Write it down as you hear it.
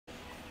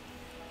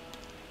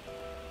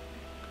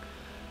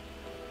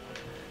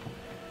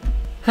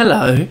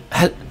Hello.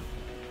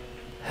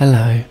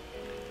 Hello.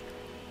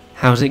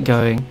 How's it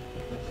going?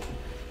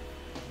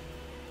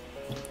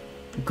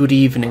 Good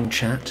evening,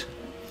 chat.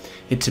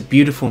 It's a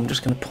beautiful... I'm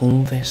just going to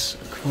pull this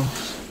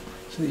across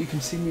so that you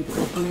can see me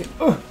properly.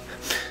 Oh.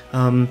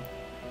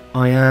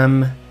 I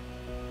am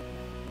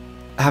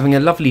having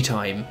a lovely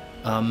time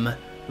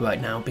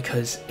right now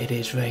because it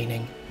is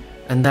raining.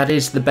 And that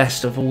is the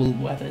best of all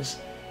weathers.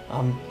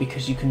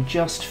 Because you can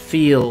just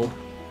feel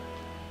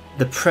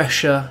the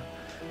pressure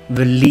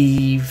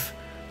relieve.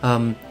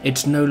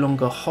 It's no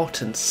longer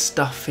hot and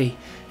stuffy.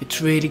 It's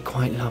really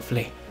quite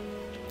lovely.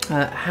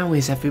 How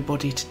is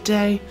everybody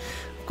today?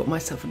 I've got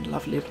myself a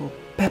lovely little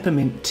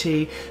peppermint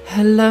tea.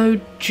 Hello,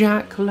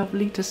 Jack.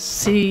 Lovely to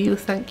see you.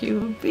 Thank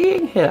you for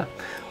being here.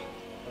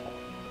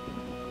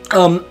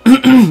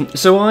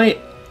 So I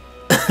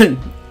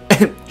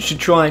should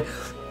try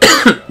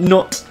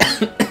not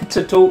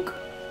to talk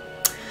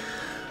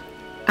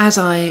as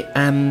I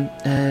am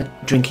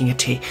drinking a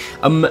tea.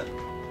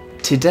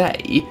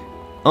 Today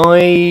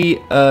I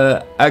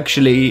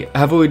actually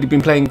have already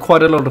been playing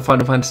quite a lot of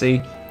Final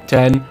Fantasy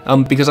X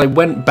because I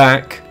went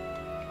back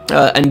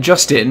and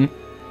Justin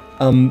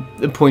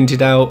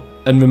pointed out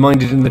and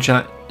reminded in the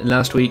chat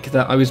last week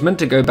that I was meant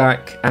to go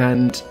back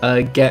and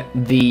get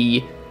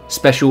the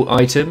special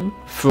item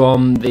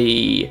from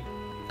the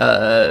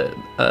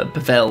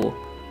Bevel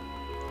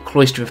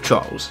Cloister of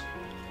Trials.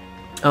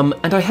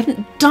 And I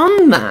hadn't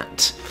done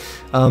that.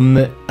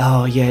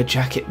 Oh yeah,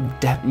 Jack,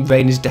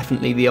 Rain is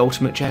definitely the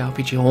ultimate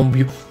JRPG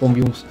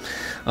ambiance.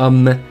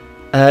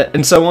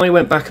 And so I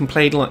went back and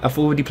played, like, I've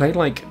already played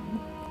like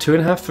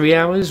 2.5, 3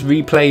 hours,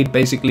 replayed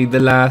basically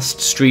the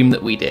last stream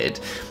that we did,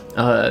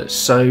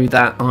 so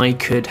that I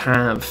could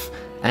have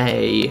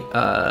a,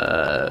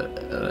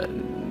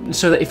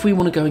 so that if we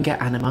want to go and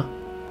get Anima,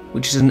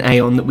 which is an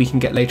Aeon that we can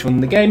get later on in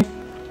the game,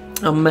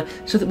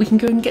 so that we can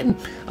go and get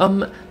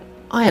them.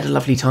 I had a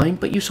lovely time,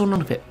 but you saw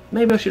none of it.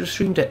 Maybe I should have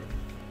streamed it.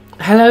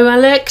 Hello,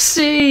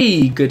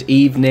 Alexi! Good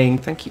evening.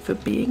 Thank you for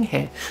being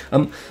here.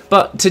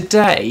 But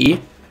today,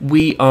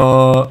 we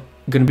are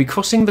going to be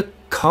crossing the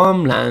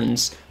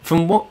Calmlands.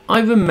 From what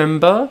I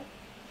remember,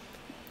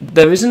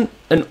 there isn't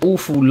an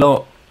awful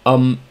lot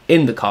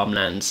in the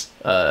Calmlands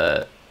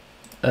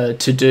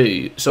to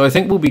do. So I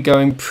think we'll be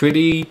going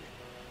pretty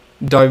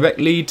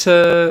directly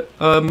to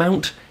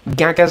Mount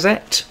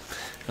Gagazet,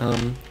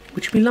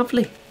 which would be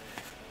lovely.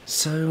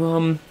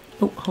 So,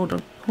 oh, hold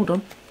on.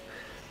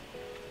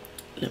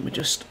 Let me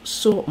just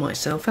sort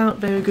myself out.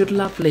 Very good,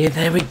 lovely.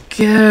 There we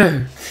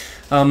go.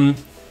 I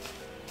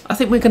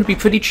think we're going to be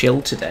pretty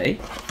chill today.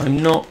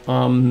 I'm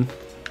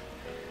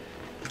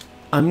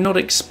not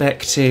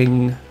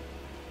expecting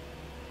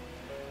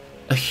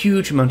a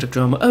huge amount of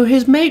drama. Oh,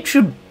 here's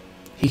Matron.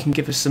 He can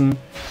give us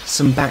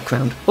some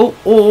background. Oh,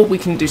 or we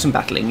can do some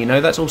battling. You know,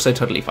 that's also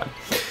totally fine.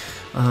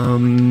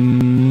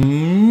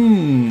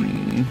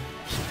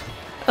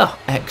 Oh,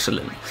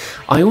 excellent.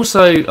 I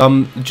also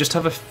just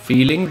have a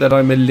feeling that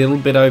I'm a little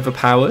bit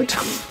overpowered.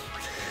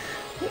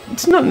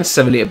 It's not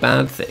necessarily a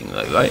bad thing,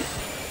 though, right?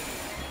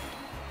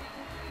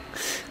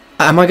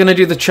 Am I going to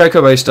do the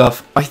Chocobo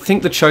stuff? I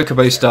think the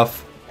Chocobo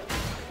stuff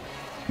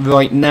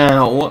right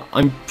now,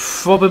 I'm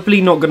probably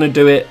not going to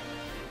do it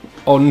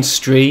on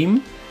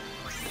stream.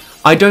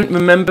 I don't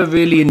remember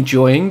really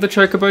enjoying the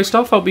Chocobo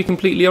stuff, I'll be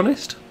completely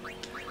honest.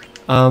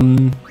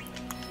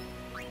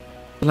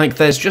 Like,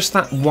 there's just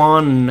that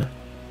one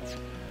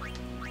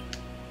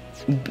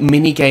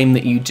mini game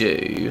that you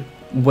do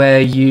where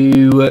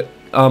you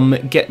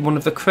get one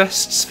of the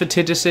crests for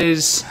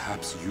Tidus's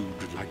perhaps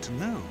you'd like to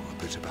know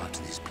a bit about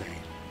these planes.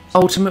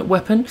 Ultimate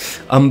weapon.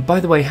 By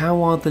the way,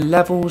 how are the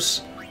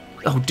levels?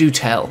 Oh, do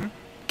tell.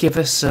 Give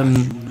us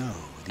some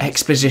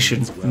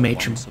exposition,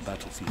 Matron.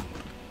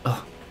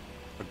 Oh.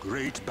 A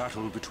great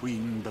battle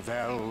between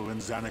Bevel and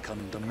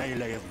Zanarkand, a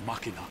melee of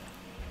Machina.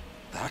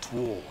 That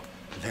war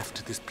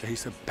left this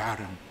place a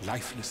barren,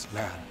 lifeless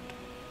land.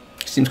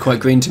 Seems quite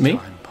green to me.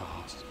 Time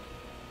passed.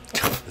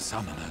 The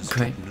summoners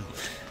Great. took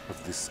note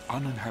of this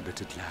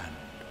uninhabited land.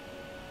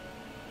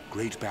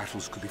 Great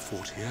battles could be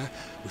fought here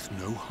with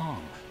no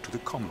harm to the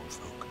common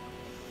folk.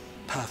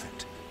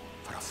 Perfect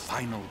for a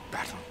final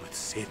battle with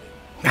sin.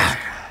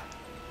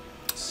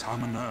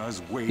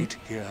 Summoners wait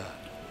here,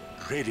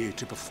 ready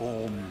to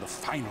perform the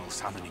final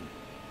summoning.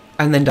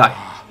 And then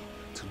die.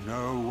 To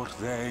know what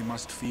they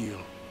must feel.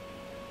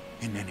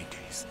 In any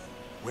case,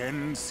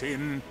 when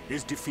sin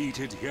is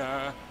defeated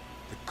here,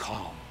 the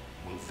calm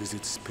will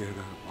visit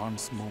Spira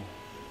once more.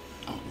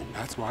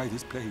 That's why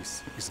this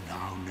place is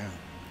now known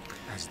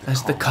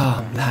as the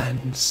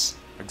Calmlands.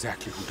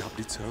 Exactly who dubbed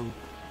it so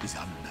is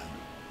unknown.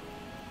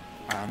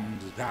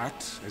 And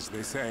that, as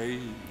they say,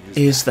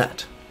 is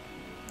that.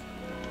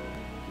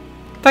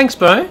 Thanks,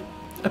 bro.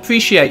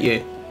 Appreciate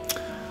you.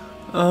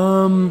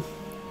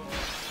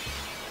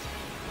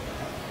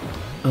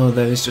 Oh,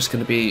 there is just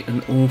going to be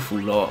an awful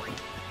lot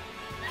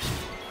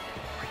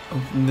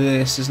of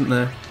this, isn't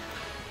there?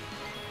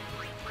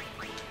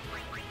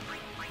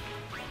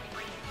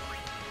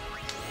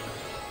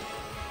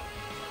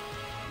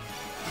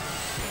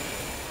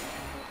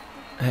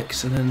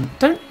 Excellent.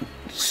 Don't...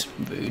 It's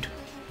rude.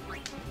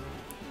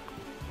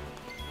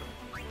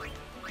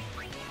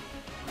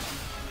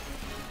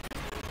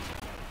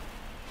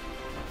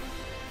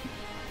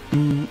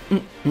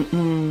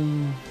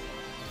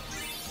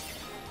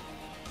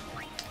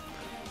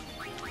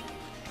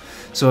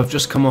 So I've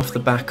just come off the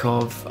back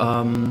of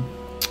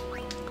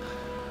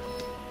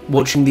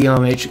watching the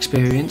RH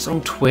experience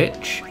on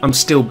Twitch. I'm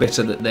still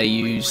bitter that they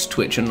use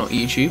Twitch and not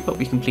YouTube, I'll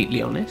be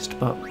completely honest,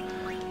 but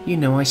you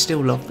know I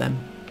still love them.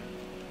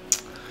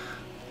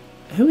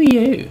 Who are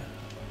you?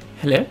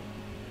 Hello?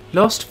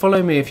 Lost,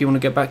 follow me if you want to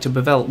get back to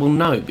Bevelle. Well,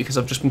 no, because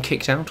I've just been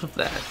kicked out of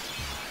there.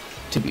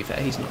 To be fair,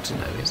 he's not to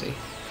know, is he?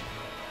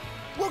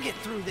 We'll get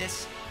through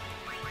this.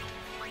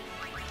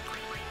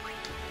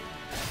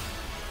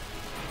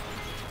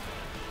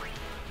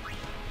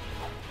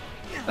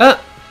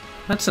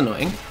 That's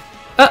annoying.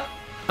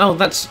 Oh,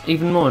 that's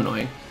even more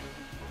annoying.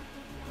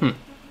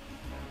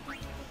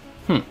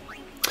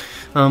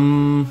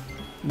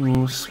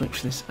 We'll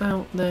switch this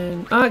out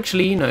then.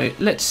 Actually, you know,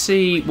 let's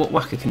see what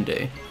Waka can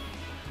do.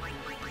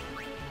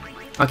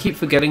 I keep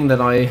forgetting that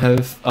I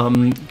have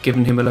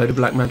given him a load of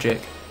black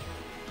magic.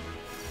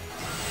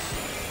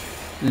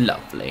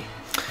 Lovely.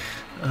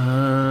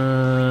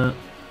 And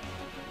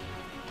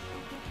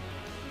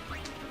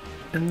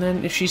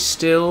then if she's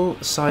still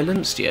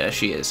silenced, yeah,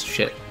 she is.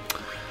 Shit.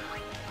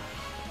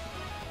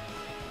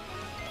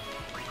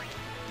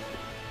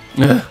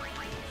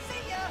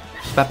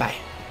 Bye-bye.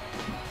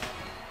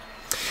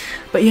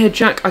 But yeah,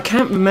 Jack, I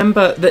can't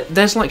remember that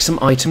there's like some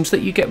items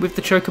that you get with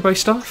the Chocobo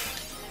stuff.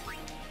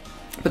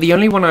 But the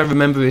only one I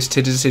remember is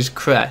Tidus's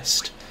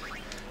crest.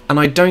 And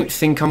I don't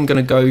think I'm going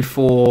to go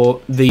for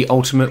the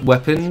ultimate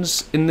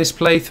weapons in this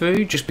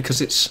playthrough, just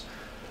because it's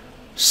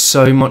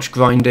so much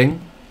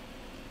grinding.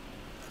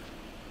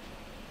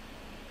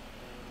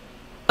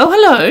 Oh,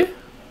 hello!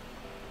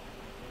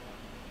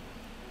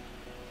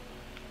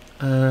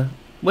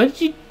 Where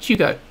did you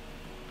go?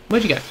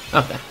 Where'd you go?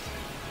 Up there.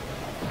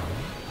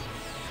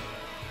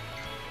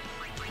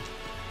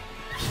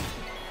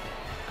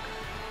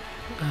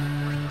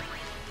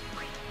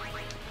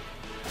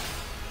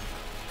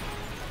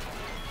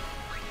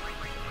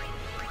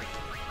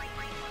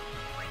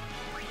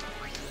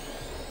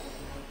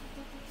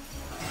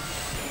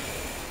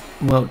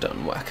 Well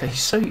done, Waka. He's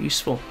so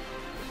useful.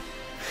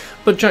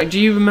 But Jack, do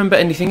you remember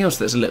anything else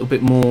that's a little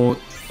bit more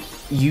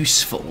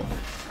useful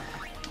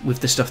with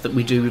the stuff that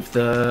we do with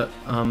the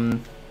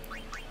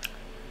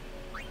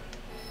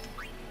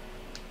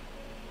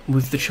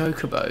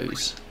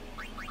chocobos?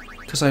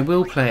 Because I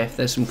will play if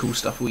there's some cool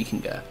stuff we can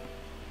get.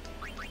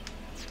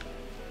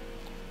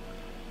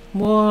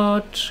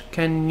 What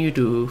can you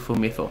do for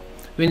me for?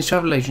 Wynn's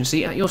Travel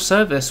Agency, at your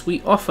service.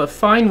 We offer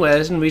fine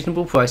wares and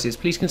reasonable prices.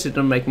 Please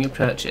consider making a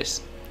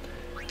purchase.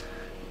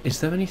 Is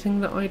there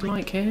anything that I'd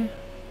like here?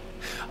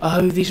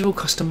 Oh, these are all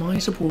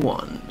customizable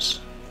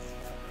ones.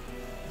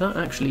 That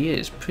actually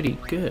is pretty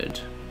good.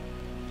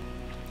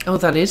 Oh,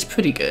 that is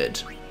pretty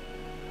good.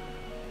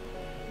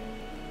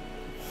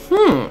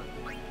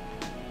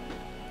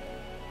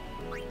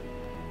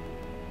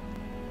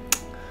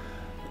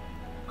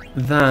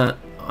 That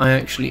I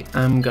actually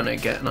am gonna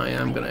get, and I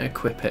am gonna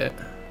equip it.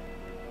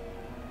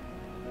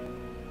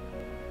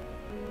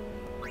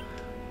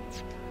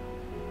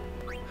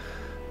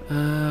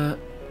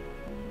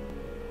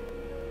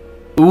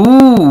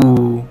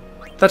 Ooh,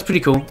 that's pretty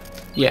cool.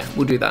 Yeah,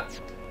 we'll do that.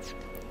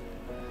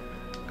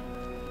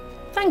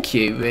 Thank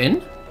you,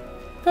 Rin.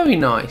 Very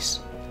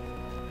nice.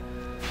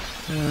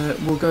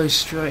 We'll go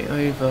straight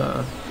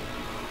over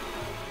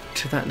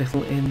to that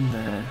little inn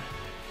there.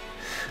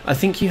 I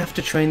think you have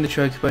to train the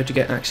Chocobo to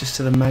get access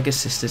to the Maga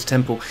Sisters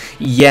Temple.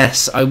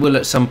 Yes, I will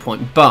at some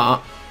point,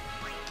 but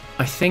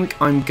I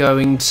think I'm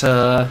going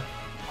to...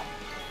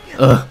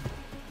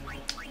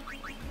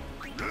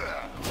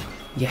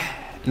 Yeah.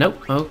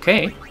 Nope.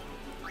 Okay.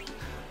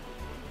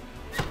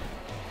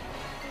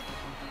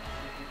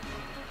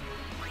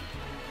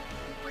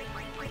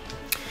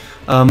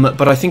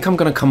 But I think I'm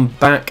going to come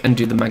back and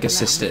do the Maga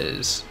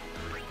Sisters.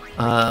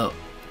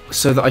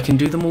 So that I can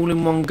do them all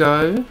in one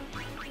go.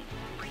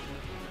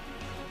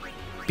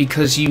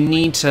 Because you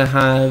need to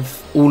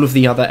have all of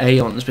the other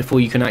Aeons before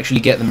you can actually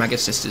get the Maga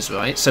Sisters,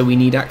 right? So we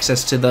need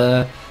access to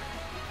the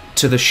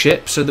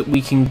ship so that we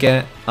can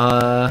get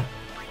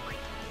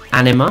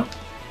Anima,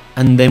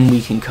 and then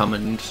we can come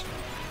and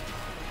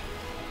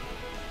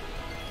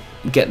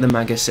get the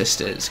Maga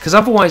Sisters. Because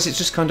otherwise it's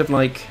just kind of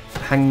like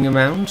hanging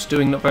around,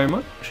 doing not very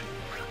much.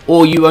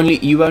 Or you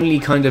only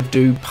kind of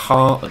do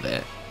part of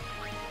it.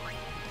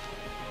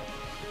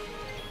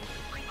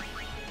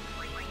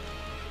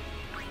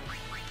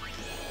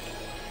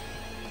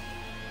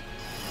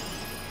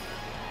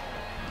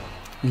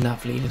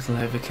 Lovely little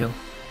overkill.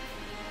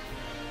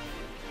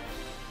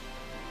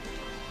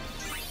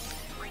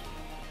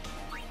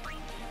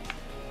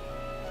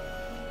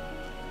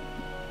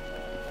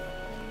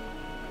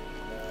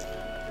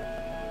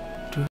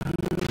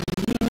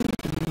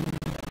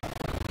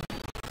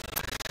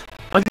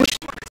 I wish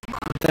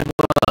there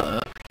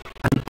were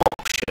an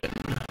option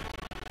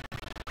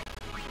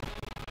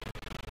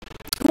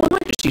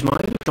just use my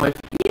overdrive.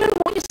 You know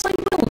what? Yes, I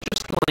will.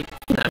 Just like,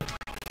 you know,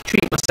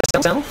 treat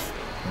myself.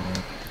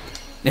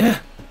 Yeah.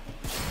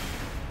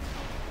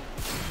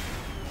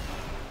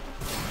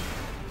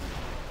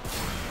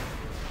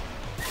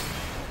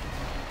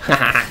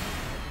 Haha.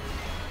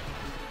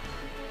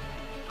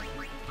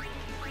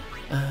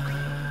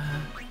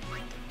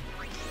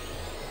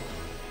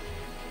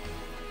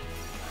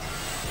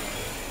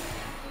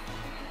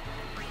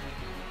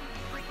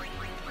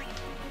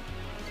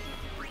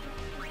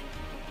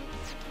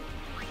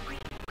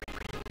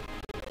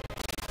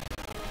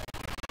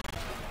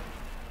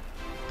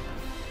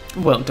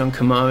 Well done,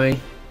 Kamari.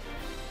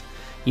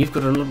 You've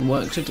got a lot of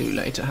work to do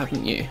later,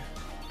 haven't you?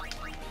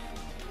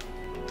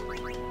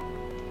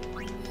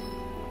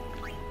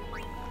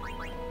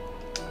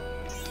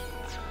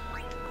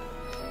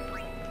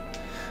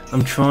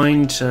 I'm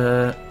trying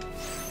to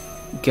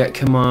get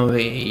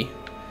Kamari.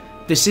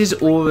 This is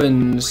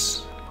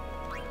Oren's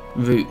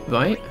route,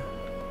 right?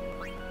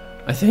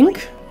 I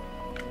think?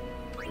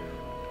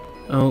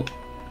 Oh.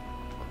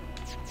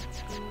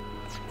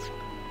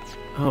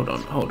 Hold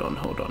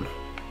on.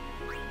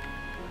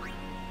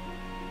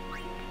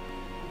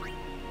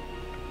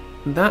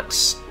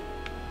 That's...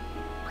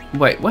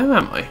 Wait, where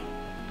am I?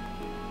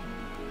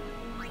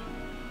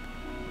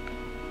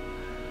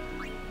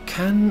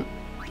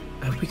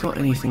 Have we got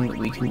anything that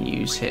we can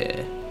use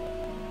here?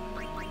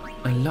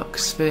 A luck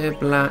sphere,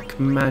 black,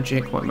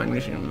 magic, white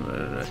magnesium...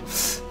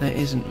 There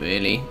isn't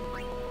really.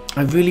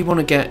 I really want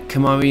to get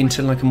Kamari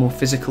into like a more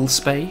physical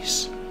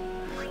space.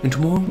 Into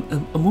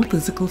a more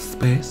physical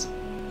space,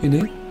 you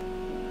know?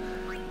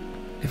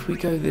 If we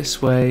go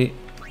this way...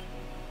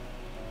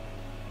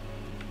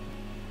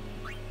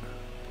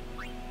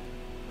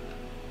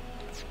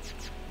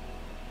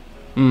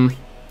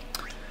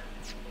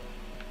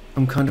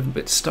 I'm kind of a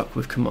bit stuck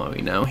with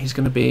Kamari now. He's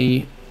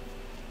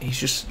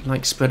just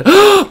like spread.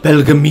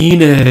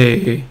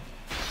 Belgamine!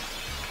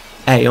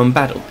 A on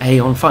battle, A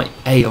on fight,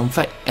 A on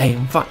fight, A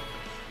on fight.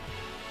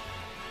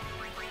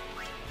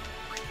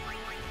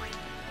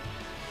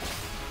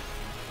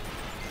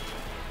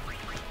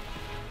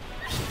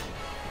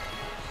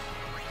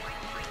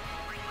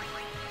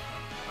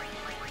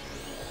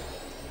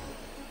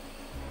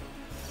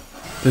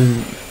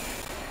 Boom.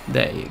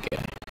 There you go.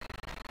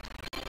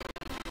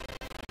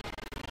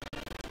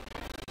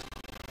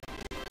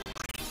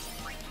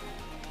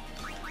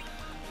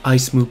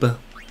 Ice Mooper.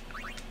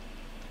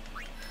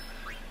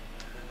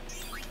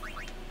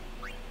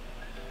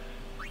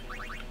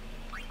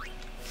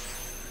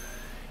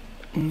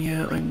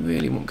 Yeah, I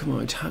really want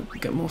Kamari to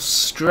get more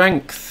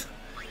strength.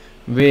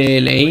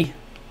 Really?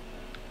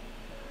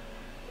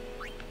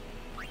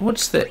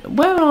 What's the...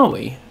 Where are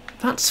we?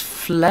 That's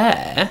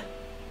Flare.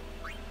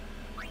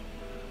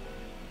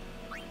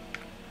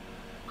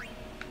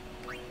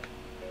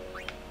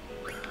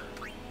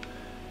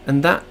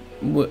 And that...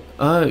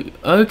 Oh,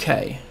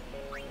 okay.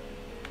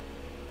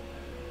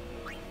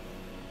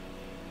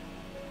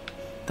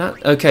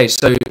 Okay,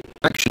 so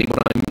actually what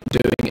I'm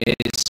doing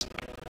is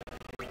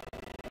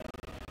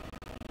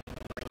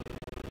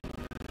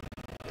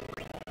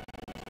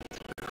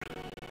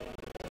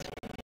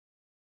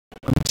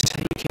I'm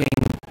taking...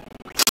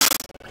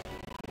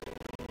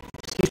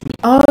 Excuse me.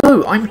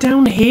 Oh, I'm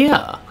down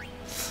here.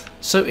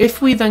 So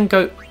if we then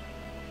go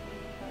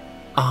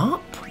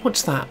up,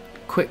 what's that?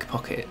 Quick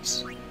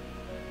pockets.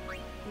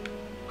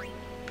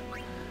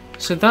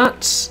 So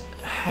that's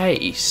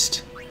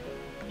haste.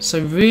 So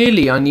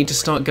really, I need to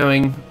start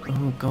going...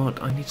 Oh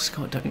god, I need to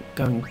start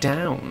going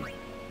down.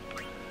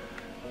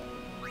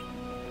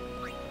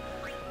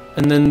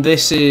 And then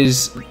this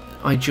is...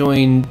 I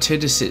join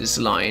Tidus's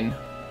line.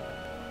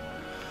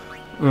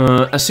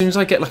 As soon as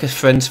I get like a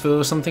friend sphere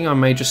or something, I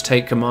may just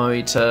take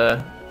Kamari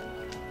to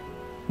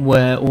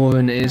where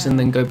Oren is and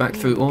then go back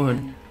through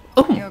Oren.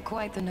 Oh! You're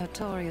quite the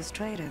notorious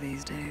traitor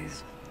these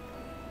days.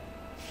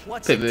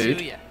 What's Bit it rude.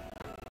 to you?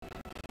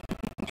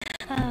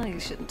 Oh, you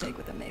shouldn't take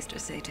what the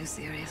Maesters say too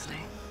seriously.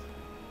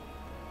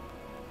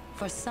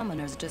 For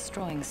summoners,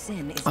 destroying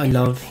sin is I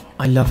love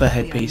a We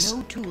headpiece. are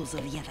no tools of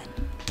Yevon.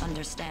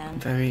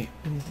 Understand? Very,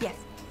 Yes.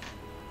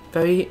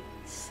 very...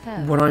 So,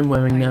 What I'm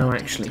wearing are you now, up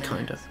to actually, the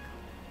kind of. task?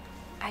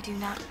 I do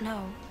not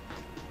know,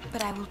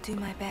 but I will do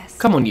my best.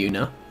 Come on,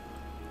 Yuna.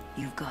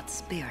 You've got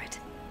spirit,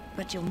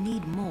 but you'll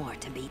need more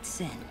to beat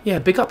sin. Yeah,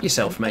 big up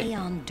yourself, An mate.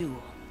 Aeon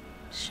duel.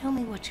 Show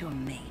me what you're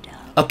made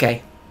of.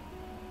 Okay.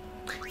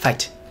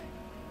 Fight.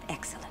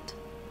 Excellent.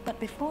 But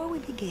before we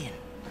begin,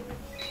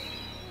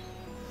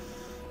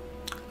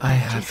 I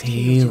have just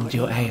healed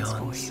your aeons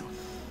for aeons. you.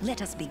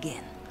 Let us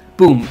begin.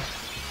 Boom.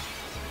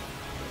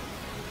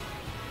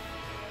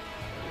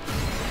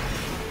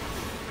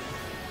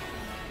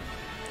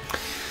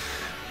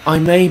 I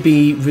may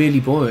be really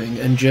boring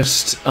and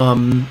just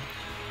summon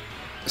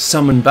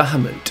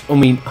Bahamut.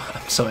 I'm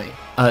sorry,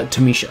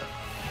 Tamisha.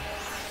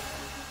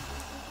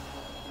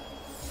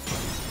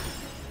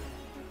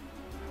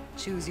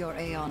 Choose your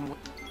Aeon.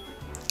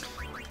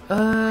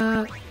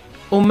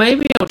 Or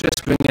maybe I'll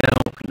just bring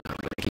out... No, I'm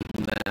gonna keep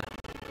him there.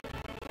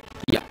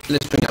 Yeah,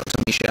 let's bring out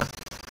Tamisha.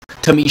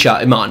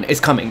 Tamisha, Iman is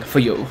coming for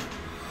you.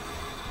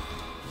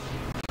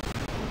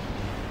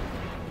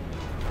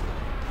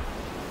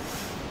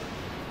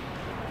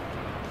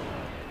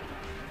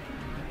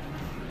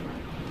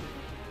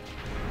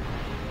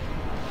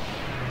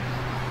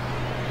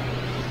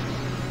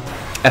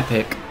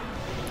 Epic.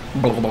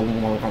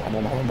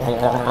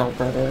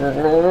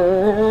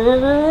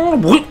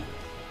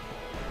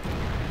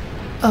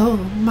 Oh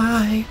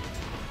my.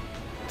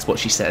 That's what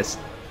she says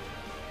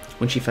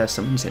when she first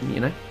summons him, you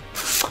know.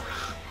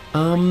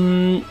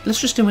 Let's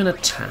just do an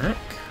attack.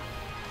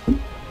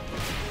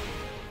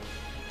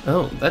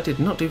 Oh, that did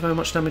not do very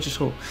much damage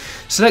at all.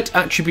 Select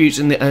attributes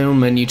in the Aeon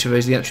menu to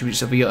raise the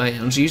attributes of your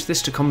Aeons. Use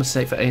this to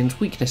compensate for Aeon's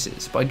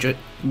weaknesses by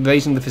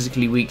raising the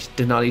physically weak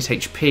Denali's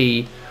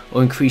HP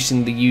or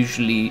increasing the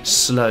usually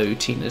slow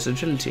Tina's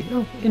agility.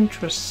 Oh,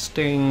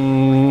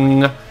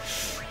 interesting.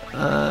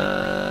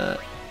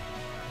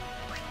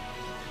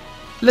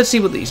 Let's see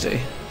what these do.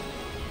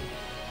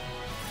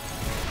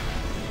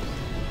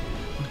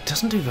 It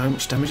doesn't do very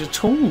much damage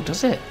at all,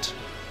 does it?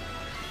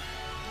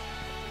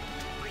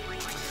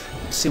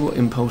 Let's see what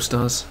Impulse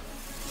does.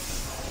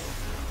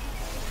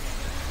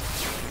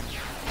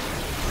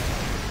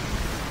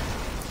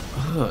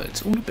 Oh,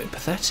 it's all a bit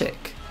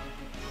pathetic.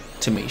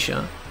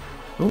 Tamisha.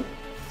 Oh.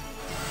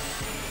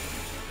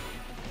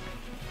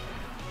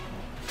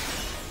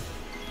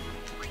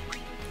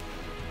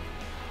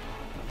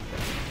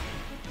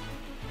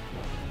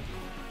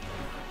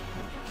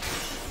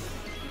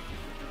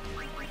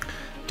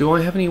 Do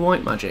I have any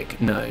white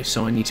magic? No,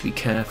 so I need to be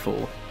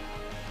careful.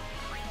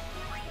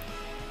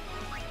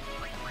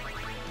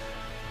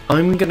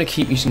 I'm going to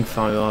keep using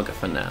Furry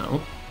for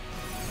now.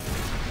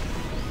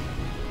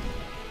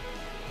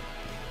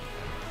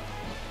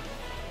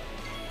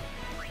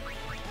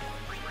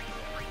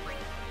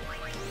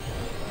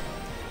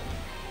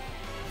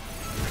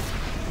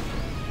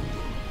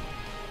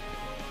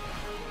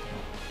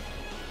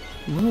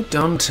 Well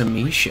done,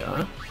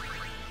 Tamisha.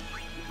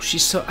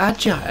 She's so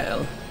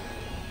agile.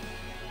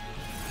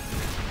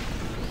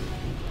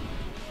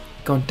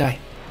 Go on, die.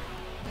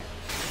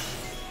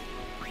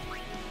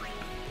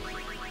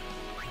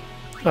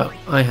 Oh,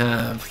 I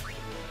have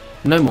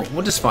no more.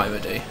 What does Fire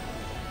do?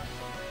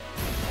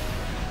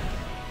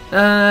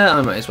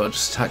 I might as well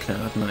just attack now,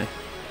 hadn't I?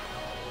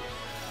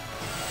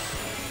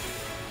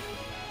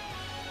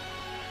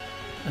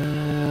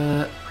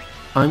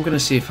 I'm going to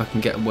see if I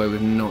can get away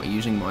with not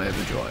using my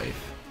overdrive.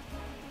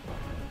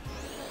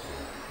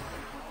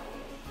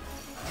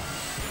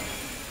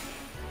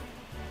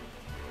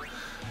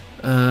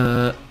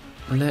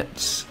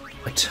 Let's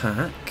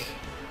attack.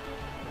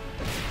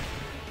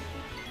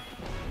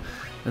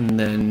 And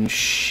then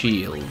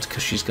shield,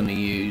 because she's going to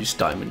use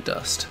Diamond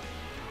Dust.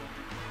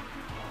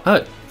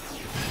 Oh.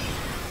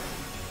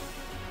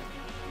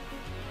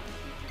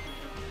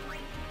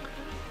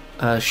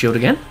 Shield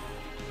again?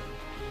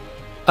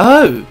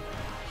 Oh!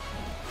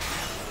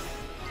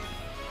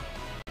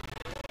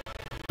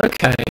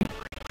 Okay.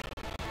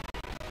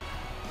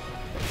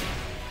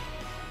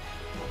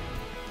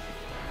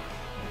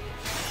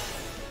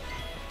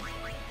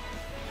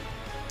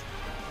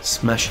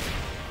 Smash.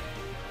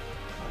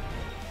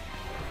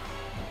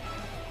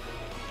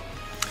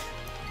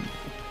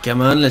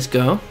 Come on, let's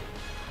go.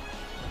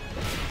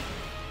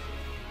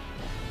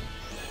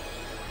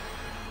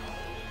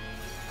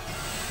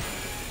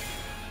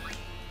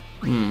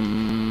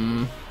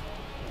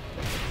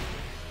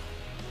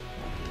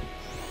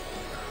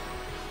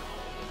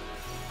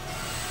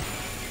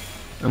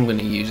 I'm going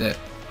to use it.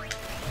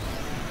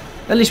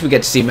 At least we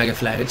get to see Mega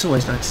Flare. It's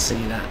always nice to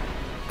see that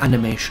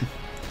animation.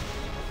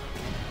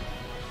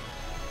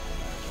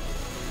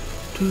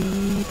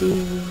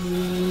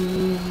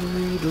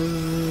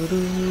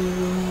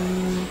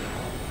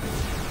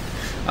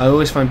 I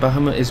always find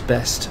Bahamut is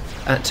best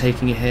at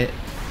taking a hit,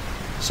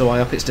 so I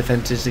up its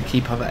defences to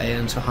keep other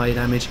Aeons for high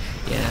damage.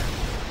 Yeah.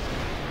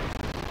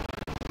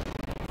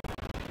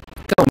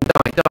 Go on,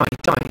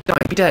 die,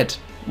 be dead.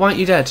 Why aren't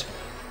you dead?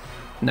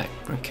 No,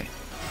 okay.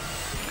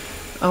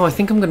 Oh, I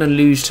think I'm going to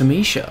lose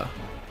Tamisha.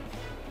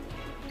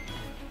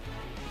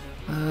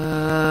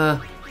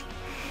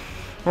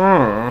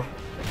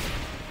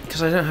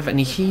 Because I don't have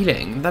any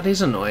healing. That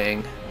is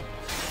annoying.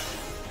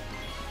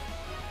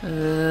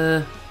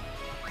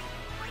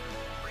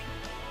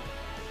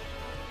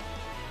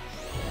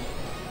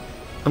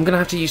 I'm going to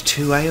have to use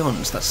 2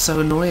 Aeons. That's so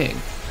annoying.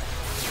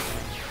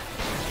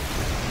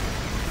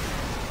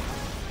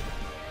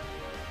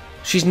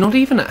 She's not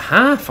even at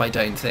half, I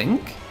don't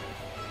think.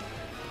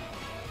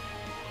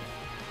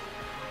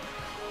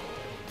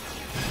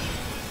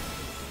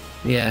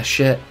 Yeah,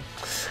 shit.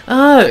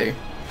 Oh,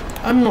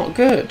 I'm not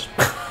good.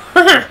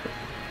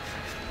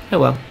 Oh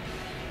well.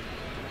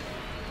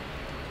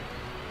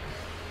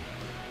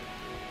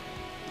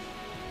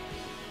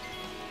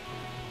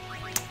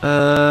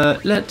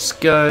 Let's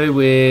go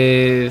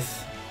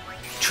with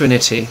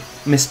Trinity,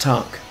 Miss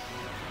Tuck.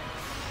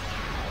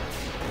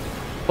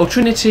 Or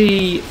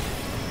Trinity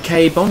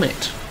K.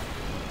 Bonnet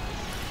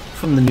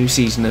from the new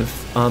season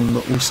of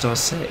All-Stars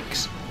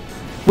 6.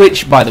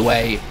 Which, by the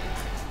way,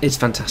 is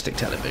fantastic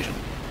television.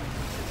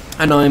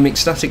 And I'm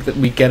ecstatic that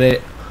we get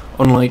it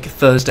on like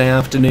Thursday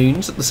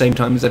afternoons at the same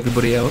time as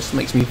everybody else. It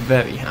makes me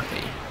very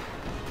happy.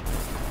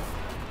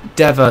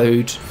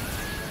 Devoed.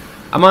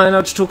 Am I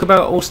allowed to talk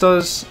about All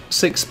Stars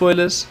 6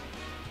 spoilers?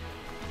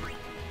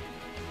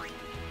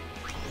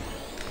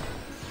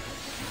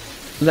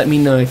 Let me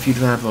know if you'd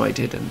rather I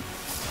didn't.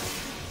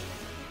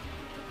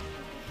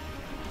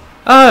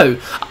 Oh!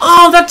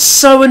 Oh, that's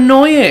so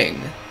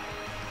annoying!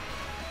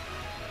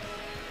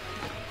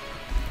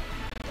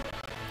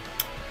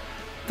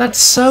 That's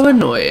so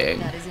annoying.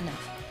 That is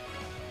enough.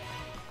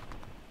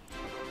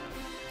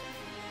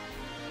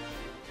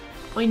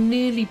 I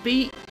nearly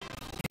beat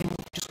him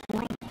just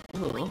one.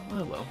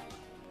 Oh well.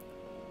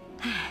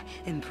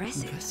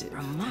 Impressive.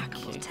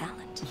 Remarkable Thank you.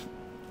 talent.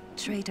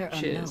 Traitor or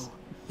no, Cheers.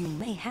 you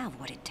may have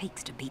what it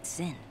takes to beat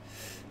sin.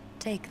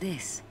 Take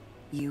this.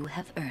 You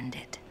have earned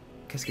it.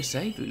 Qu'est-ce que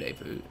c'est,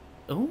 voulez-vous?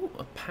 Oh,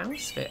 a power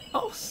sphere.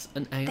 Oh,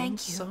 an Aeon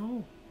Thank you.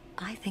 soul.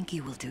 I think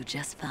you will do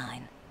just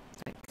fine.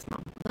 Thanks,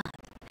 Mum. But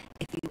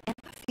if you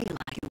ever feel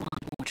like you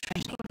want more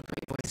training,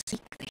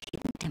 seek the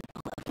hidden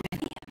temple of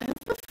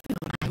Revium.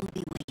 I will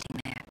be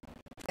waiting there.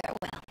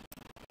 Farewell.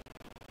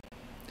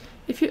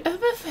 If you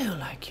ever feel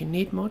like you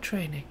need more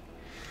training.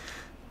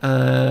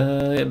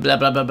 Blah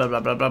blah blah blah blah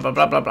blah blah blah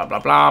blah blah blah blah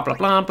blah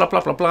blah blah blah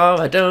blah blah.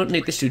 I don't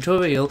need this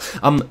tutorial.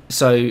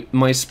 So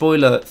my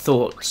spoiler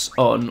thoughts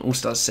on All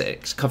Stars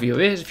 6. Cover your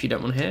ears if you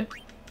don't want to hear.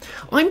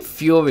 I'm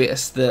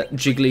furious that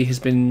Jiggly has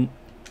been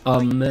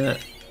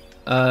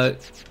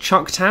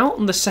chucked out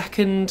on the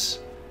second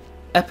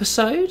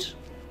episode.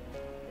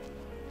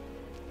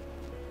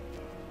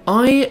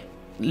 I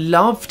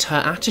loved her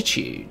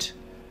attitude.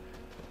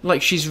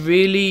 Like, she's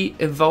really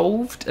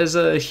evolved as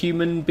a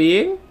human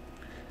being.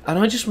 And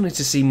I just wanted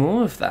to see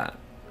more of that.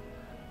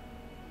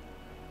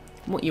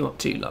 What you up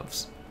to,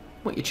 loves?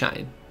 What you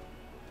chatting?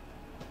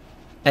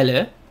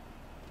 Hello?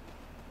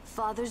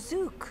 Father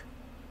Zook.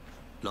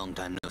 Long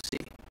time no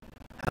see.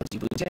 How's you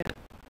boys doing?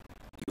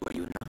 You are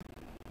you now?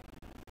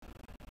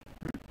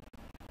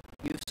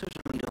 You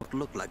certainly don't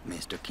look like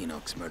Maester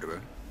Keenock's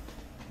murderer.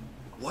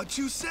 What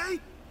you say?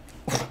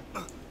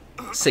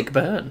 Sick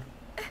burn.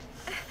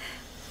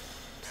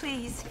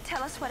 Please,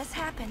 tell us what has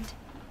happened.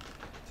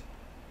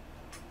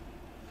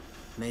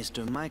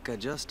 Maester Micah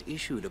just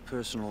issued a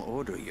personal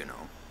order, you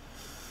know.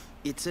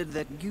 It said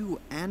that you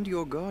and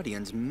your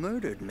guardians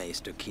murdered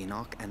Maester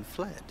Keenock and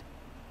fled.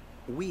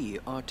 We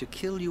are to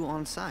kill you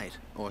on sight,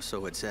 or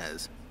so it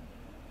says.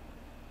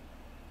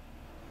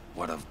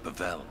 What of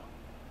Bevel?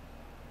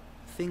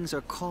 Things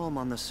are calm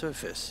on the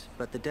surface,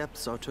 but the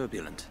depths are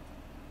turbulent.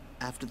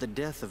 After the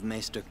death of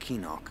Maester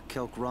Keenock,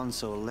 Kelk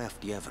Ronso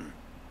left Yevon.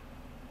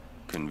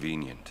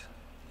 Convenient.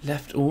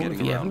 Left all of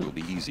Getting around you. will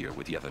be easier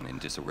with Yevon in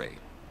disarray.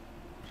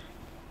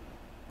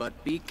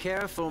 But be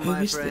careful, Who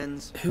my is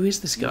friends. who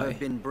is this You guy? have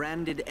been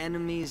branded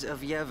enemies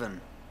of Yevon.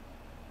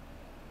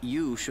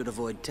 You should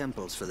avoid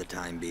temples for the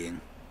time being.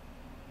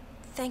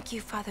 Thank you,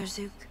 Father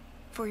Zook,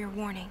 for your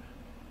warning.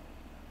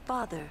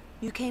 Father,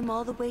 you came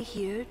all the way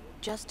here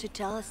just to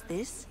tell us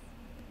this?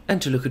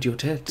 And to look at your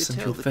tits To and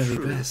tell your the very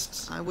truth,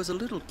 breasts. I was a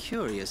little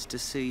curious to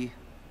see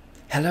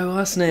Hello, this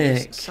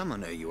Arsenic.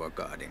 summoner you are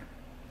guarding.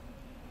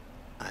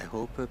 I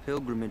hope her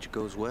pilgrimage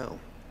goes well.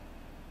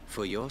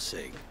 For your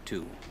sake,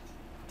 too.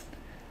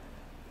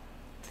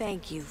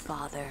 Thank you,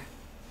 Father.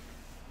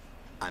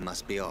 I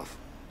must be off.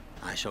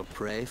 I shall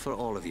pray for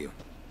all of you.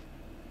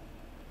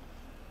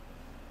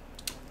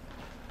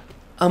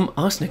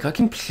 Arsenic, I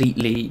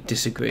completely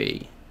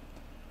disagree.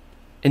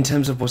 In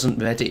terms of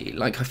wasn't ready.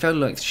 Like, I felt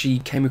like she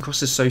came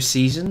across as so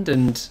seasoned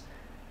and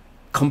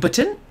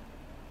competent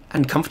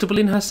and comfortable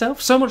in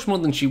herself. So much more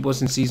than she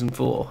was in season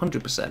 4,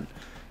 100%.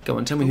 Go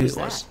on, tell me who was it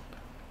was. that?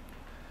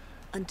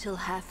 Until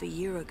half a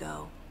year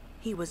ago,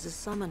 he was a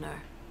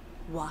summoner.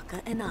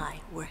 Waka and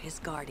I were his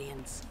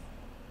guardians.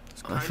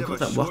 I forgot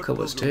that Waka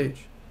was too.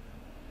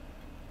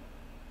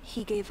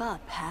 He gave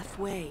up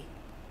halfway.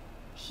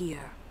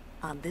 Here,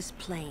 on this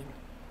plane.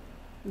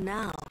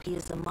 Now he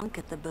is a monk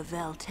at the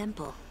Bevel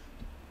Temple.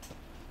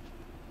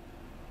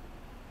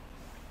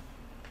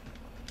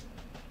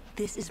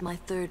 This is my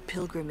third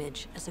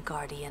pilgrimage as a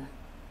guardian.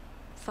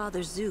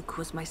 Father Zook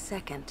was my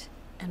second,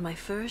 and my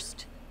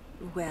first,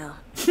 well,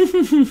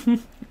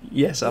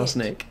 Yes, it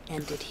Arsenic.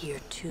 ended here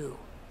too.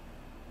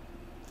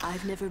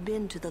 I've never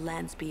been to the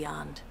lands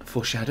beyond.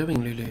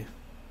 Foreshadowing, Lulu.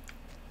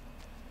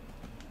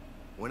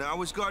 When I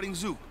was guarding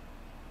Zook,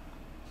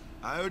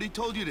 I already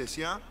told you this,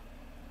 yeah?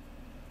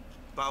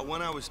 About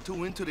when I was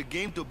too into the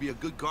game to be a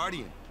good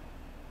guardian.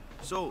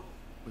 So,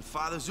 when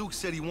Father Zook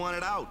said he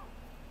wanted out,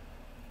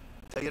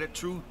 tell you the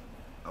truth,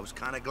 I was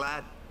kind of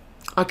glad.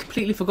 I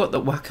completely forgot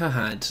that Waka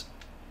had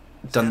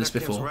done this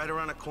Xanarkin's before. right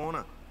around the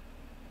corner.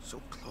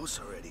 So close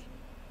already.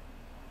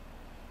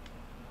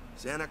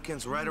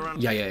 Xanarkin's right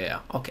around. Yeah.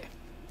 Okay.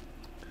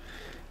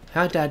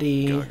 Hi,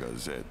 Daddy.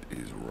 Gagazet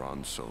is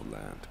Ronso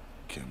land.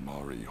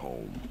 Kimari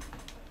home.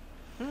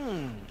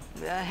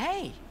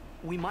 Hey,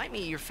 we might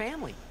meet your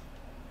family.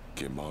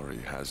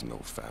 Kimari has no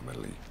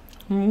family.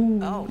 Ooh,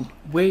 Oh,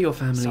 we're your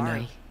family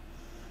sorry. now.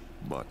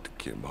 But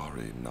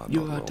Kimari not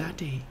You're alone. our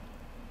daddy.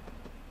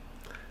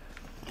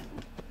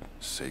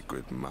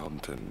 Sacred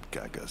mountain,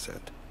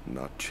 Gagazet,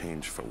 not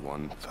changed for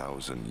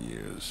 1,000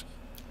 years.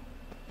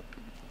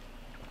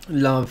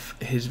 Love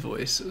his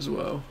voice as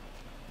well.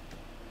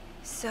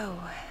 So,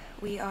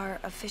 we are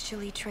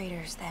officially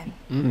traitors then.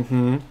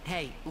 Mm-hmm.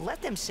 Hey,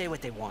 let them say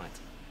what they want.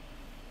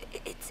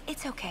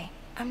 It's okay.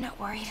 I'm not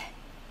worried.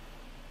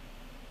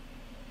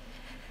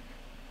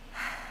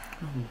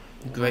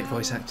 Great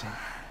voice acting.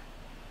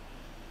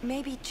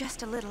 Maybe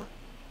just a little.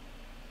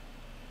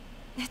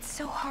 It's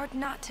so hard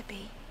not to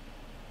be.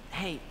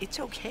 Hey, it's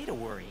okay to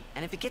worry.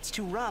 And if it gets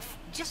too rough,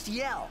 just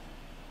yell.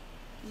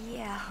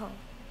 Yeah.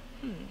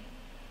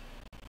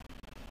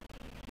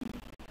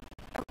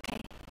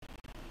 Okay.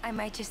 I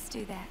might just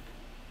do that.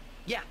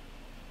 Yeah.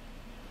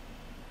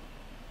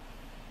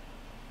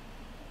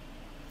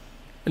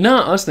 No,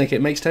 Arsenic,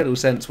 it makes total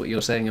sense what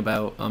you're saying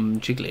about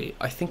Jiggly.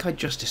 I think I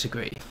just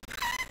disagree.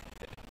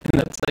 And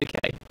that's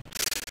okay.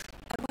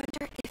 I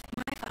wonder if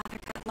my father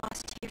got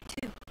lost here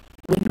too.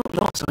 We're not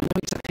lost. I know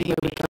exactly where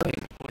we're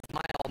going. With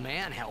my old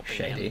man helping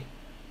Shady. him.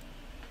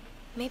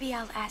 Maybe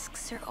I'll ask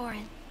Sir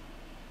Orin.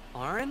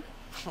 Orin?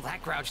 Well,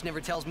 that grouch never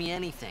tells me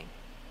anything.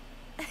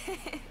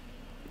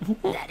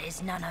 That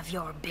is none of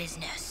your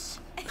business.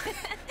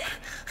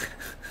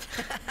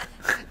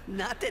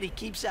 Not that he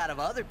keeps out of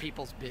other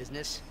people's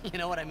business. You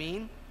know what I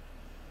mean?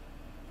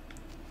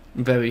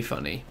 Very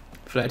funny.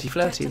 Flirty, Just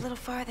flirty. a little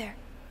farther.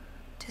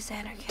 To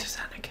Xanarkand. To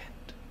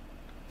Xanarkand.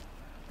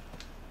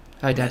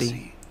 Hi, Daddy.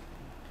 Nessie,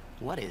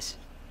 What is?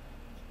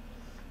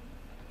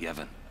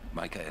 Yevon,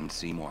 Micah and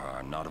Seymour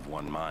are not of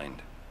one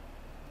mind.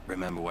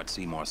 Remember what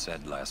Seymour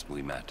said last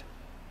we met.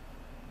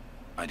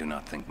 I do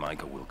not think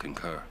Micah will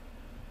concur.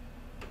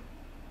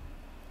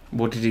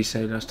 What did he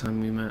say last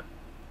time we met?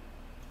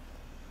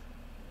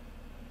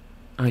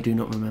 I do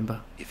not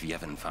remember. If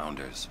Yevon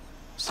founders,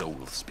 so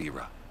will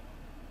Spira.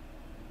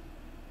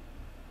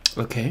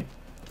 Okay.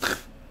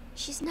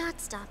 She's not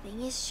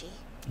stopping, is she?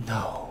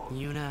 No.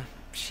 Yuna,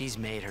 she's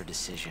made her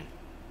decision.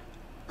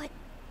 But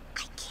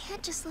I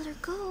can't just let her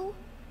go.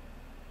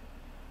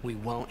 We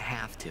won't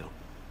have to.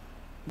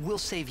 We'll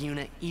save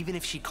Yuna even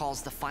if she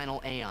calls the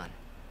final Aeon.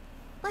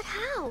 But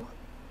how?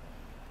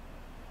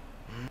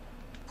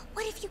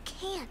 What if you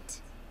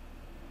can't?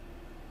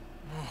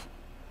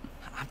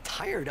 I'm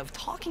tired of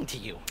talking to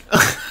you.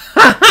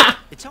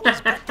 It's always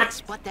but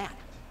this, but that.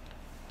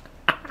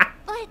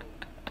 But...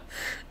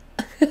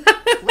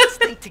 Let's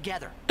think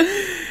together.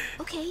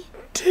 Okay.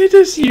 Did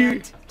us you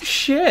And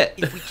shit.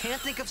 if we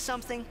can't think of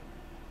something,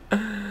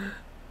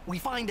 we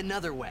find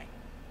another way.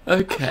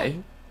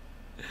 Okay.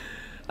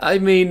 I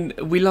mean,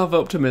 we love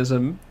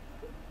optimism.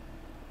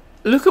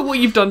 Look at what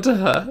you've done to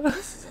her.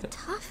 This is a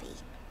toughie.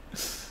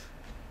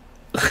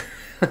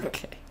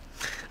 Okay.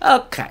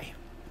 Okay.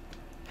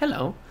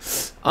 Hello.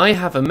 I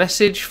have a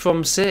message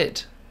from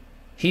Sid.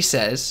 He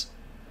says,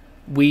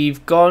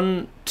 we've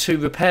gone to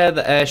repair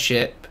the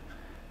airship.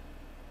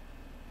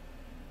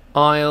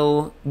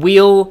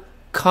 We'll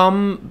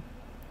come...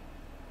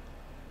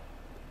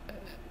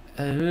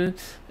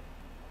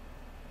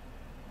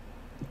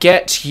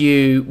 get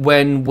you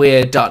when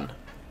we're done.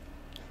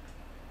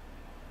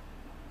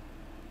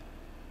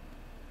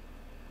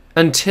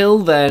 Until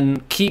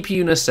then, keep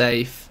Yuna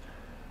safe,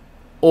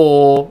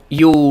 or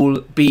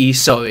you'll be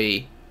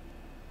sorry.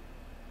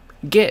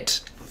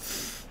 Git.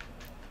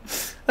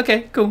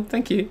 Okay, cool,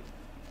 thank you.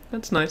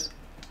 That's nice.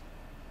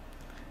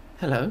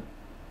 Hello?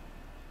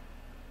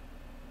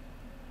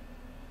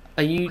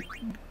 Are you...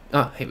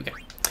 Ah, here we go.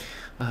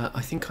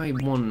 I think I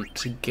want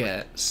to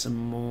get some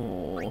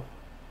more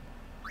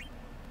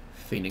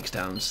Phoenix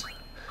Downs.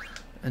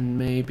 And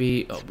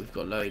maybe... Oh, we've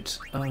got loads.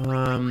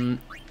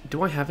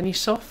 Do I have any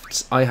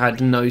softs? I had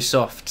no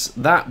softs.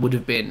 That would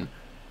have been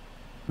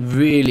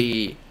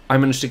really... I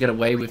managed to get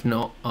away with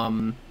not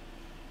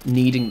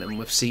needing them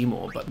with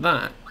Seymour, but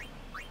that...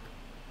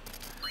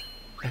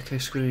 Echo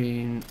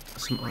screen,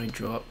 some eye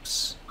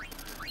drops.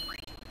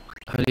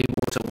 Holy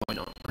water, why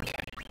not?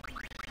 Okay.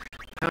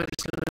 How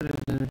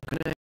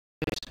grenade?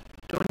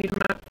 Do I need a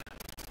map?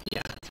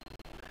 Yeah.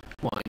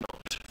 Why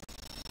not?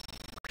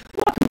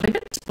 Well, I can play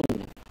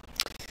Blitzball.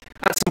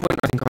 At some point,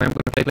 I think I am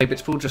going to play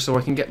Blitzball just so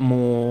I can get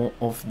more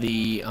of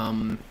the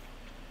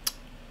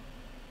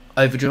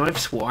overdrive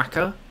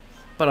swacker.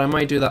 But I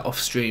might do that off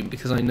stream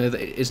because I know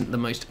that it isn't the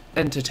most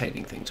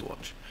entertaining thing to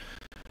watch.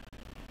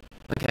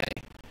 Okay.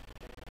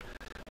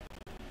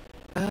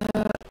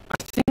 I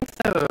think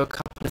there are a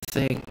couple of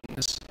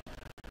things.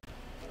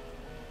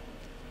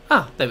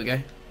 Ah, there we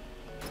go.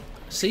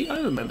 See, I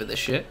remember this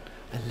shit.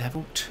 A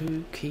level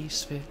 2 key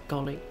sphere,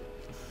 golly.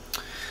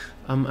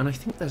 And I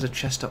think there's a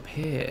chest up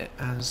here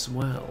as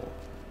well.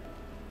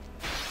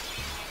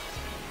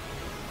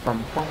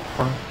 Bum, bum,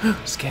 bum.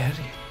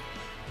 Scary.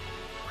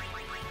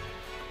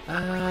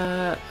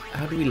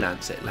 How do we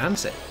lance it?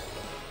 Lance it.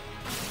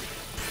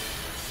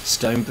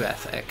 Stone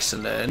breath,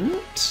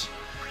 excellent.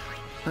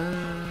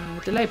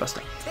 Delay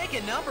buster. Take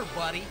a number,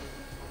 buddy.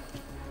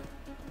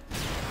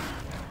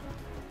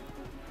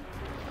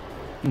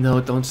 No,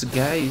 don't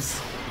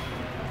guys.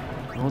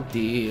 Oh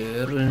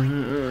dear.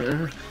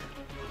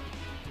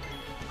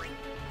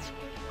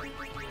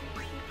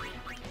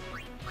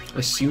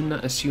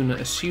 Asuna.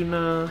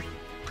 Asuna.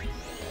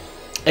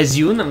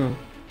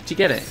 Do you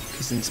get it?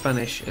 Because in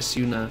Spanish,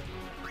 Asuna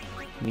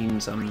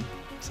means something.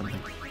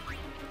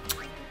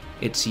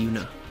 It's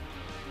Yuna.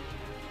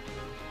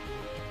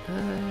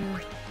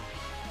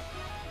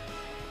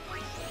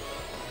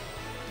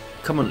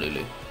 Come on,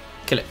 Lulu.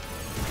 Kill it.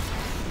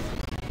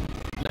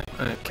 No.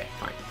 Okay,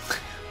 fine.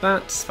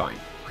 That's fine.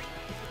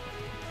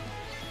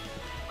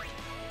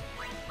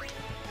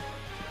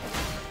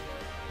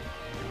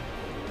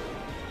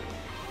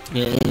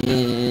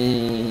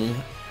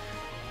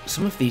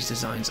 Some of these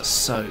designs are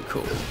so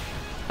cool.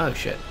 Oh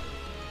shit.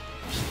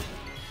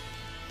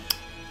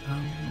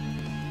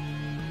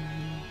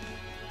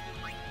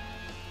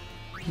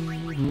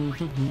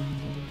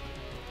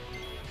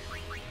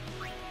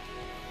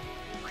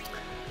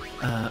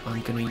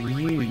 I'm gonna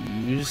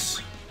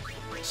use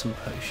some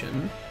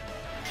potion.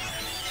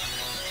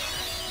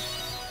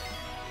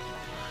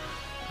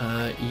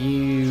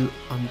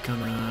 I'm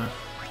gonna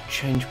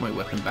change my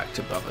weapon back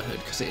to Brotherhood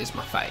because it is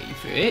my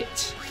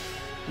favourite.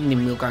 And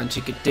then we're going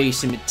to do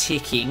some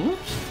ticking.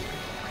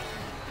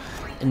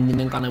 And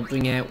then I'm gonna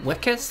bring out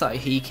Weka so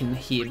he can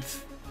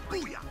have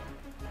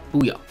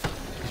Booyah.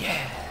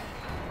 Yeah.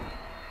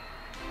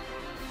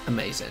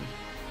 Amazing.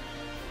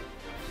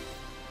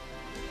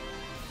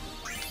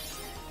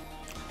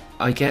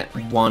 I get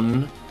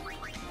 1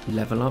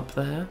 level up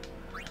there.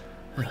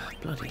 Ugh,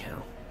 bloody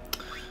hell.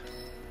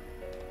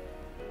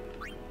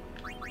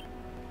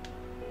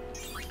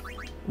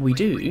 We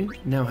do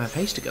now have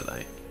haste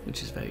though,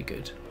 which is very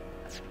good.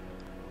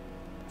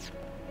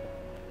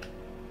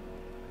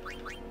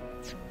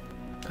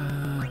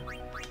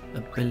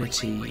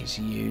 Abilities,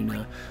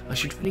 Yuna. I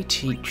should really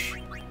teach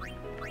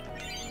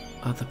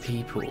other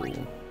people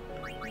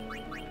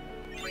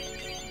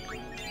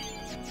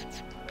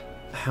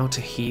how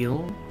to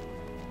heal.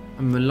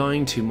 I'm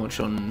relying too much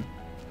on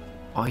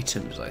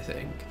items, I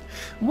think.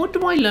 What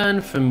do I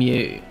learn from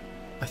you?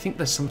 I think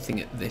there's something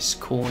at this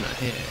corner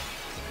here,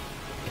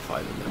 if I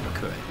remember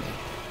correctly.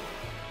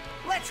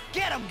 Let's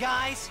get him,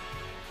 guys!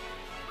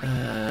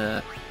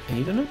 Are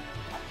you gonna?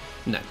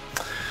 No.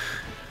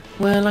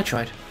 Well, I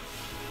tried.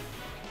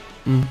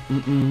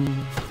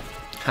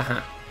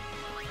 Haha.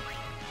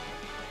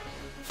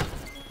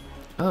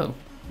 Oh,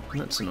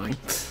 that's annoying.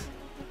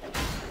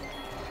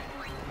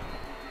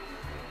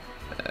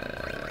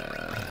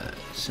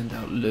 Send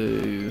out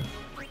Lou.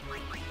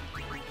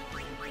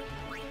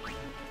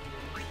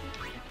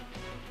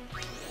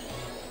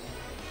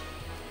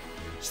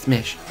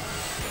 Smash.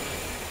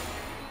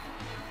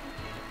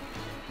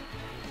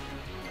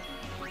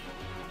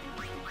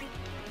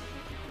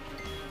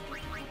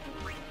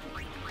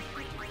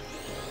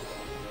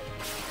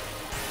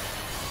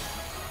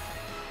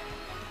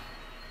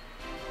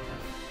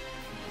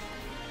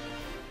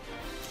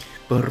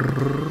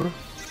 Brrr.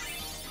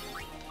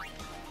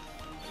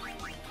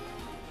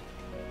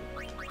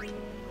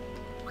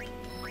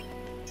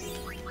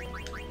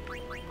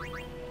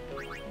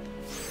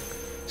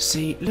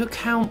 See, look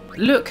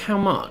how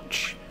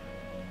much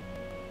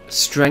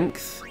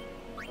strength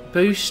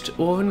boost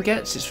Orin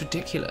gets. It's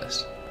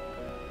ridiculous.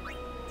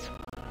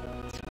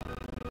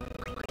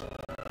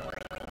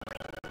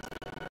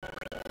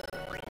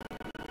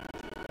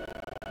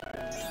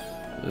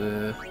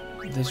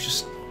 There's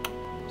just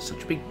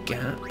such a big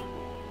gap.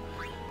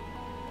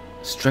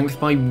 Strength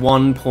by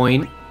 1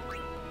 point.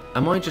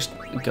 Am I just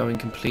going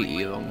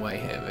completely the wrong way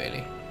here,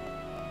 really?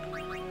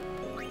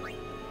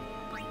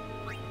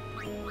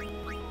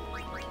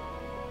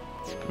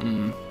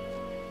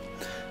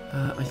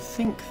 I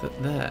think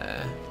that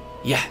there...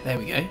 Yeah, there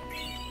we go.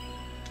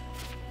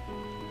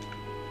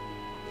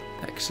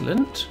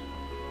 Excellent.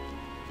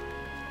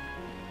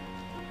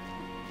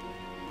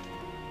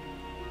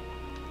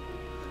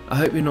 I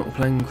hope you're not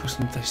playing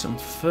crossing this on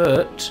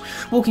foot.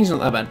 Walking's not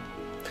that bad.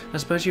 I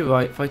suppose you're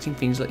right. Fighting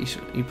things like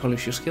you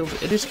polish your skills.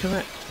 It is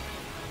correct.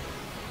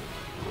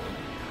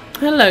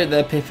 Hello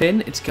there,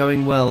 Pippin. It's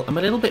going well. I'm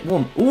a little bit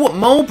warm. Ooh,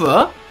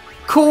 Marlborough!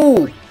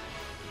 Cool!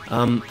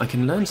 I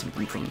can learn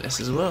something from this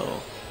as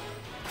well.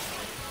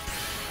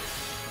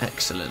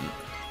 Excellent.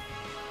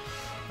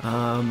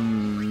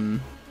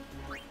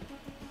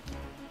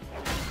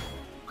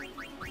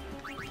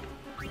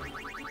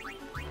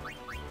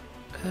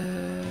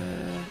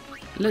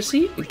 Let's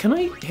see. Can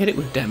I hit it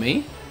with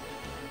Demi?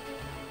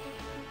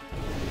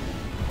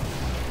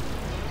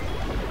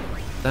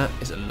 That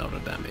is a lot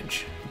of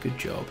damage. Good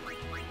job.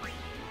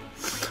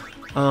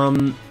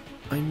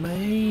 I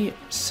may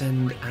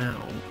send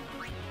out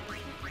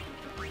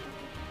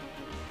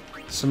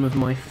some of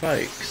my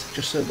folks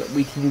just so that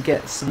we can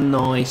get some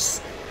nice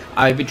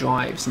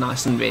overdrives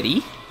nice and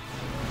ready.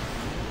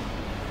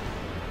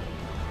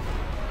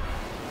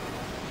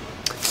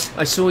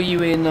 I saw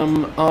you in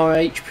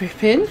RH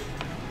Pippin,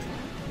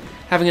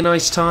 having a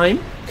nice time.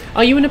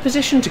 Are you in a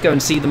position to go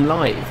and see them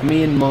live?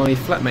 Me and my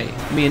flatmate,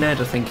 me and Ed,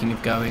 are thinking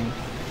of going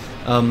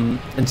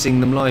and seeing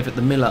them live at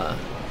the Miller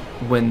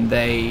when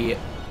they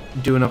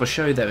do another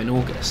show there in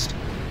August.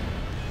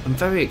 I'm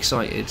very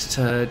excited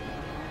to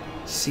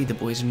see the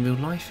boys in real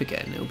life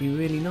again. It'll be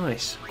really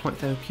nice, quite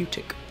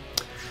therapeutic.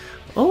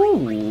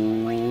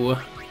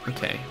 Oh,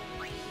 okay.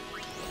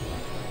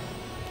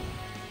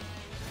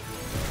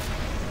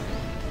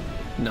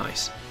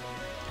 Nice.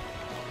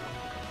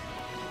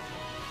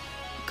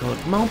 God,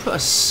 Malput are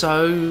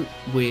so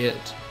weird.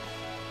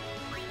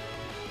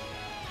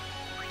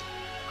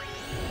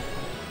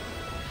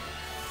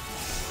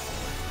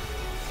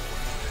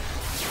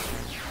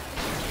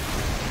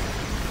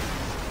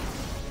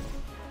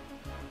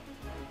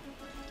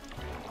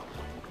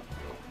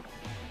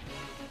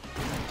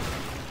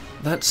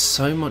 That's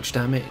so much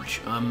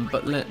damage,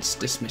 but let's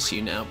dismiss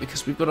you now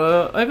because we've got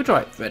our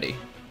overdrive ready.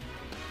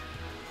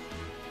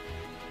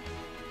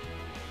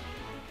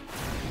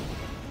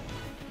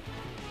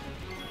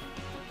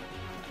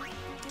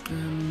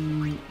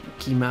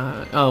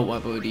 Kima. Oh,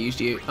 I've already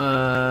used you.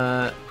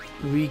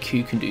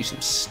 Riku can do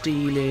some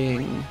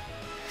stealing.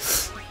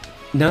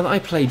 Now that I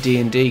play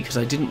D&D, because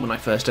I didn't when I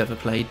first ever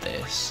played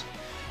this,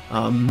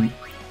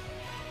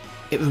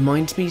 it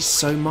reminds me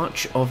so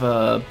much of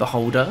a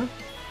Beholder.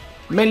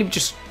 Mainly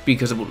just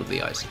because of all of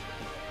the eyes.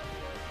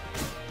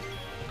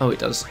 Oh, it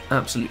does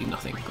absolutely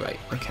nothing. Great,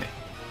 okay.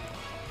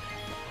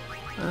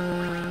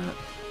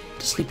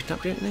 Does Sleepy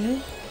Tap do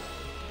anything?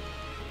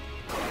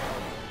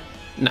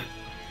 No.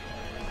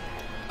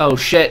 Oh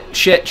shit,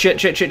 shit,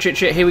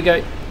 here we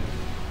go.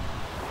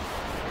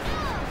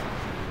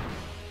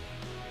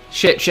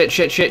 Shit.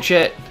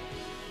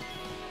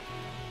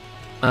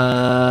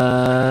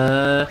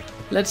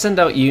 Let's send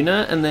out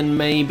Yuna and then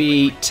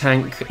maybe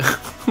tank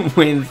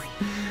with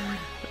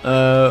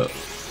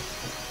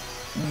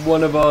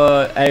one of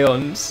our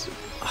Aeons.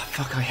 Oh,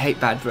 fuck, I hate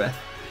bad breath.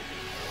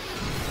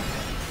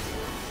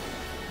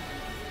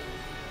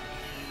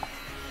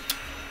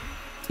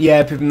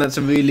 Yeah, Pippin, that's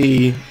a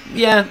really...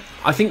 Yeah,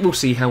 I think we'll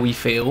see how we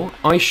feel.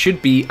 I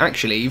should be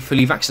actually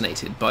fully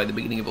vaccinated by the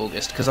beginning of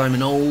August because I'm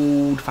an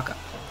old fucker.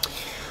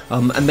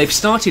 And they've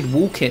started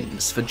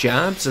walk-ins for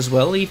jabs as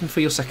well, even for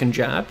your second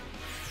jab.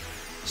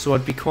 So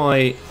I'd be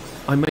quite...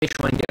 I may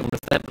try and get one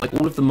of them. Like,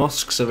 all of the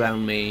mosques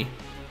around me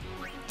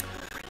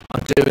are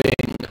doing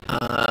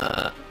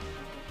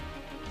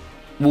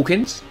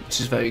walk-ins, which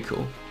is very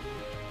cool.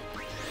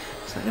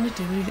 Is that going to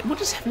do anything? What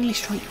does Heavenly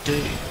Strike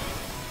do?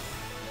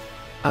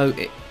 Oh,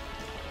 it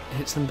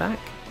hits them back.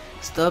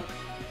 Stop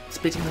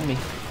spitting on me.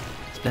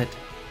 Split.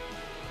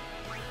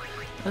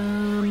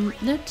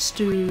 Let's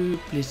do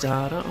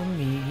Blizzara on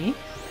me.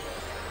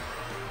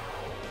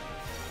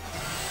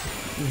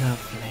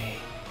 Lovely.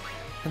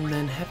 And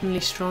then Heavenly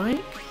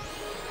Strike.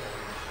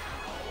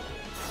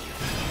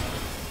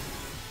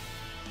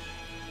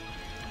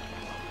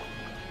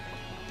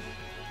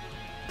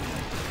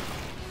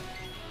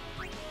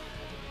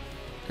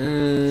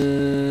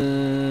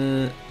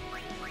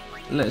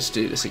 Let's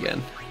do this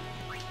again.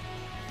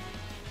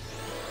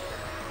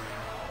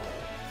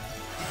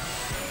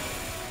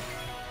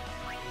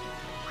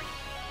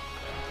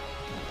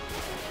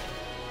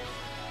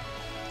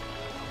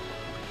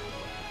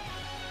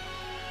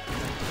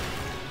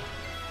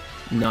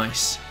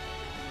 Nice.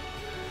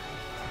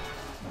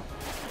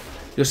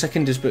 Your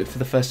second is booked for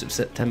the 1st of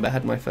September.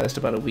 Had my first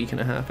about a week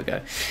and a half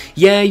ago.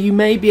 Yeah, you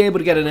may be able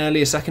to get an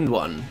earlier second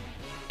one.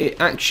 It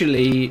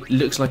actually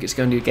looks like it's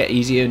going to get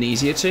easier and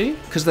easier to,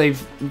 because they've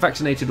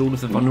vaccinated all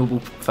of the vulnerable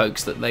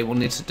folks that they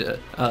wanted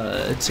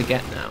to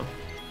get now.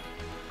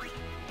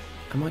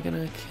 Am I going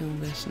to kill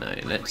this? No,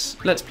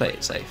 let's play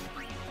it safe.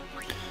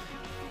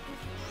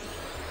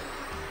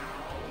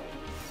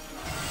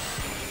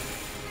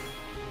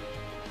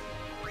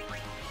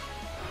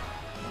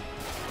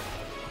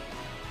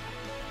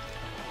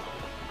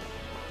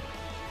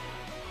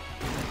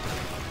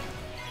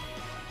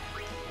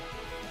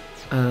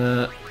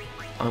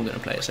 I'm going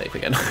to play it safe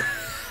again.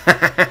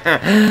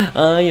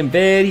 I am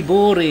very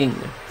boring.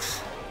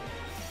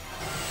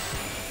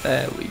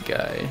 There we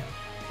go.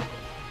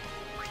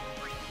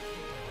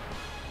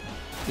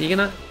 You're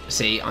gonna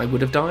see, I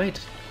would have died,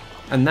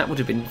 and that would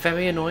have been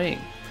very annoying.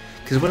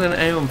 Because when an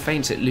Aeon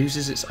faints, it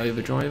loses its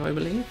overdrive, I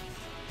believe.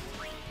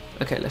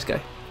 Okay, let's go.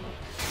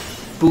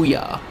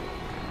 Booyah!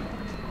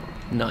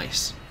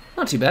 Nice.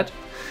 Not too bad.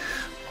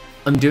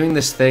 I'm doing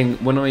this thing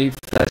when I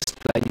first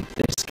played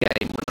this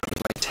game when I was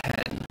like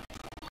 10.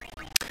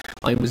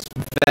 I was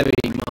very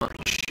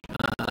much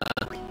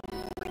I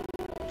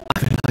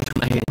relied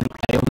on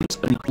Aeons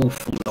an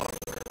awful lot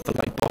for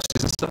like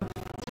bosses and stuff.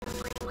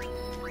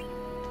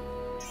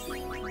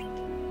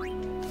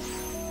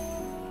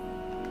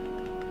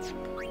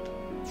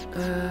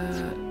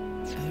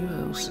 Who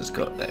else has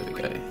got? There we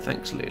go.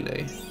 Thanks,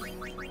 Lulu.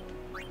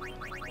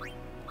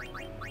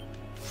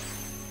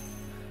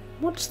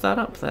 What's that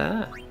up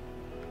there?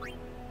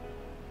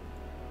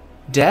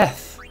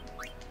 Death.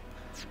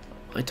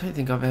 I don't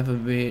think I've ever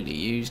really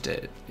used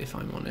it, if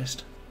I'm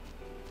honest.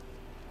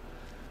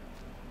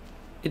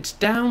 It's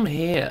down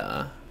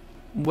here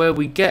where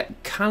we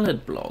get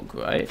coloured blog,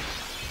 right?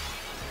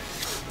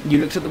 You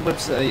looked at the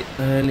website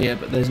earlier,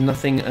 but there's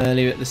nothing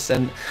earlier at the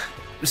center.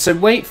 So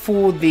wait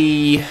for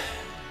the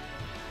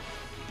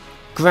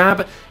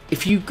grab.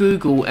 If you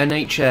Google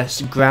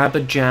NHS grab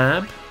a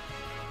jab,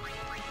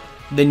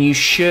 then you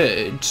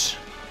should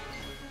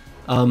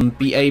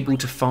be able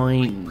to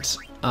find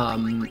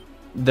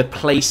the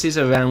places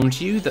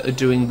around you that are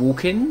doing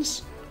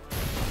walk-ins.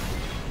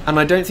 And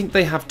I don't think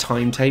they have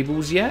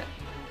timetables yet,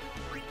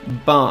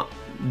 but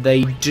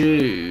they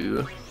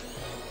do.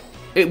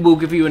 It will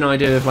give you an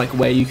idea of like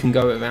where you can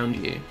go around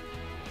you.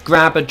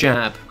 Grab a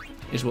jab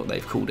is what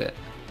they've called it.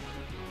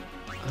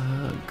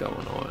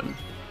 Going on.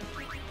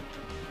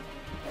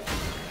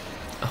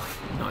 Oh,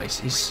 nice.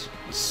 He's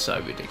so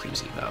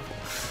ridiculously powerful.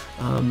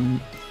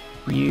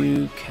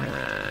 You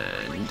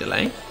can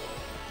delay.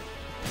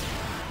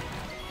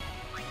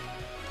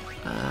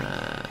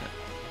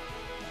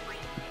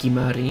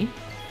 Gimari.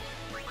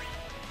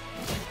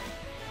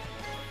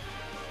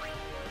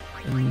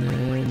 And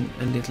then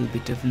a little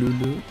bit of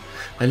Lulu.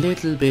 A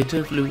little bit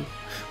of Lulu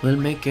will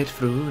make it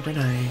through the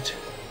night.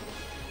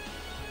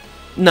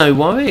 No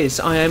worries.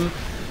 I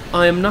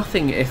am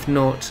nothing if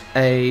not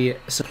a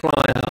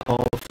supplier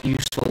of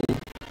useful and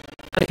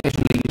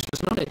occasionally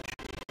useless knowledge.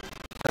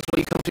 That's why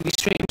you come to these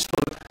streams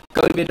for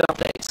COVID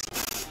updates.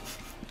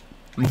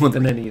 More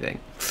than anything.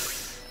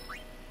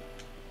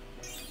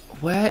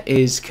 Where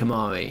is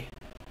Kamari?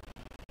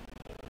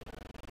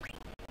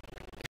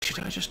 Should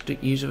I just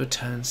use a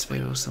return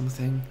sphere or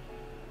something?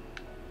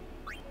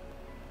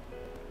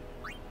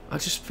 I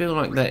just feel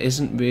like there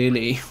isn't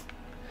really...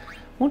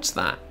 What's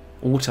that?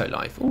 Auto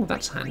life. Oh,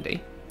 that's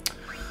handy.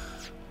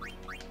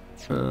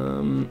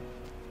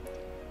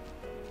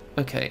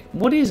 Okay,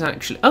 what is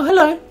actually... Oh,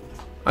 hello!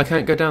 I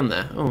can't go down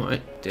there.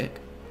 Alright, dick.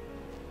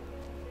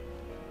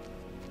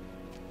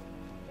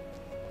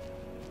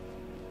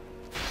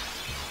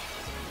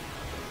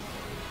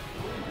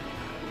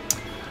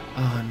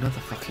 Oh,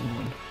 another fucking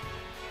one.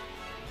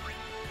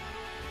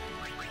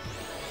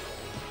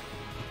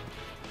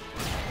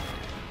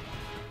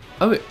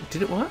 Oh,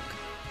 did it work?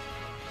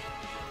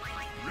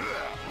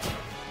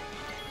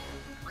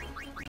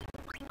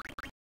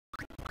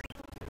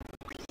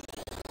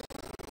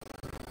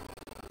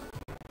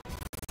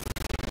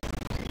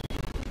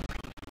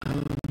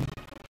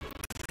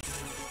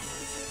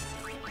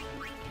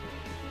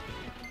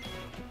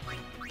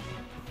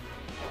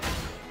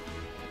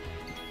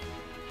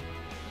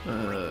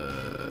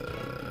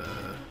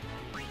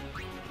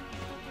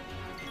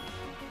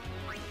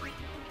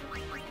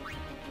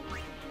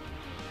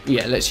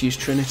 Yeah, let's use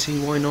Trinity,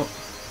 why not?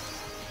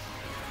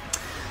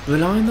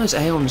 Rely on those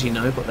Aeons, you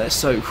know, but they're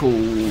so cool.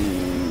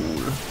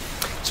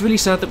 It's really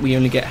sad that we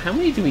only get... How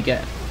many do we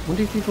get? 1,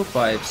 2, 3, 4,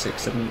 5,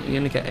 6, 7... We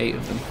only get 8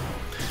 of them.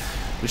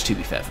 Which, to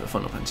be fair, for a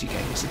Final Fantasy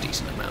game, is a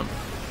decent amount.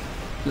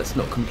 Let's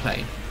not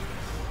complain.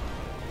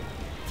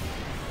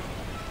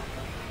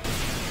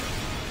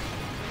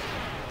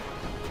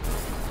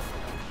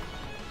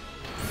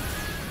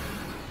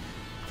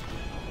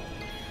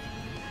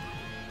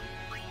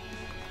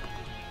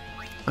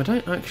 I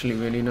don't actually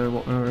really know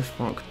what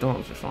Aerospark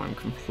does, if I'm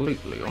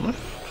completely honest.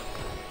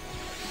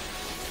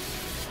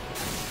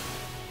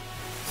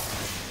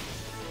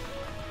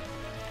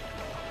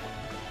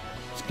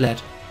 It's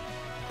bled.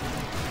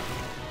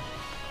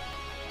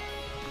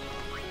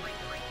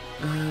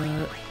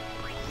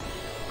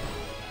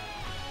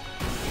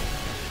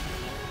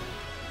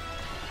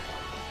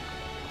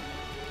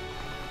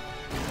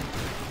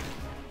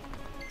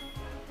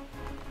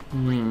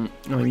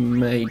 I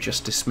may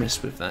just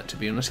dismiss with that, to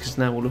be honest, because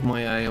now all of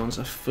my Aeons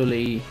are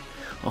fully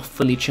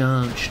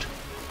charged.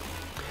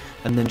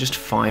 And then just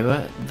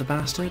fire the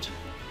bastard.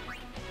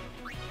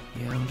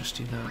 Yeah, I'll just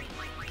do that.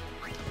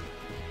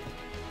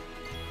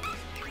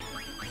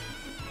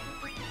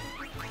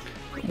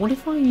 What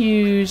if I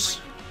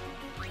use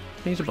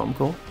a bomb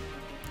core?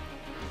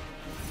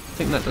 I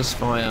think that does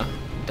fire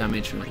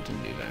damage. It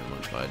didn't do very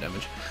much fire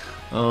damage.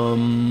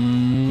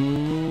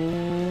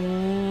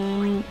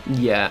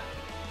 Yeah.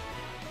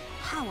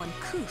 How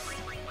uncouth.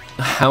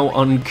 How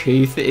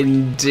uncouth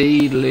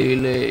indeed,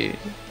 Lulu.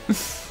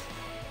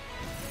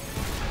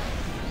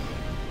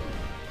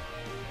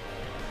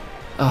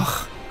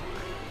 Ugh.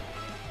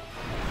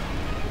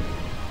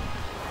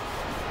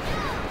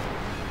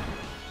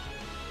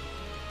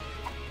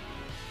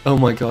 Oh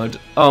my god.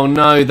 Oh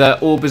no, they're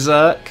all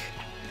berserk.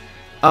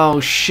 Oh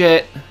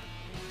shit.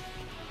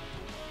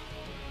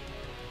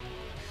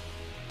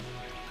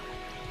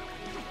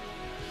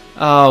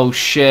 Oh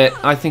shit.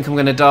 I think I'm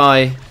gonna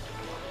die.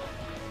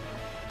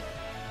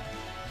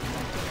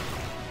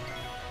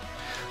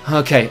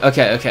 Okay.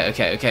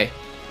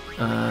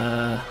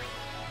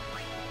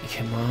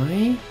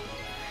 Kamari,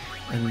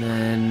 and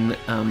then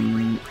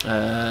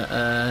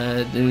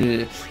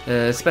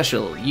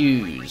special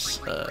use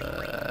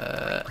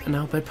an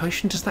elbow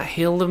potion. Does that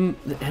heal them?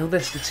 Heal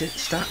their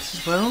stats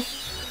as well?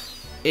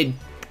 It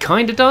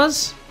kind of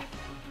does.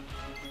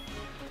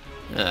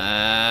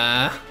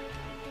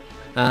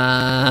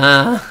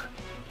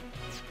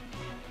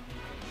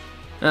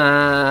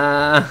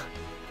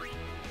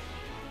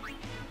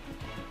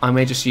 I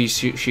may just use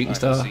shooting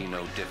star.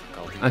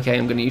 Okay,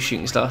 I'm going to use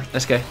shooting star.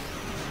 Let's go.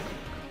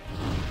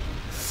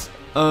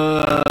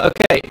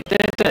 Okay.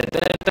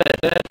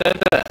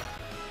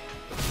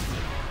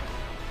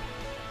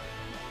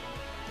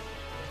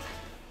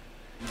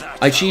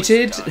 I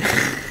cheated,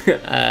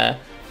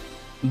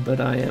 but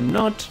I am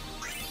not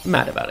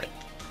mad about it.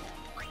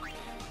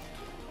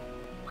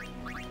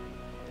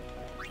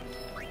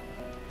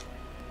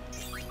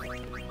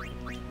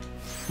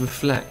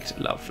 Reflect,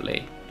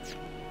 lovely.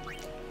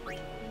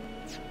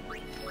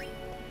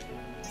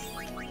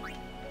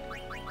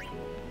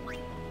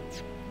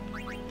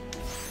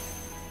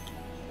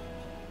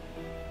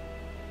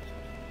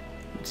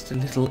 Just a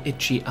little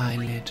itchy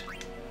eyelid.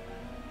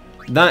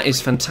 That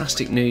is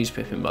fantastic news,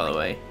 Pippin, by the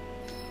way.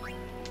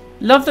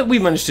 Love that we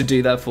managed to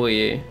do that for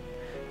you.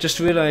 Just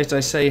realised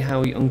I say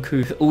how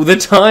uncouth all the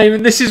time,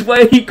 and this is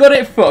where he got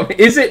it from,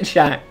 is it,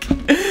 Jack?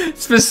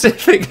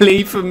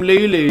 Specifically from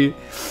Lulu.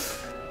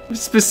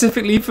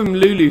 Specifically from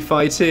Lulu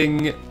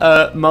fighting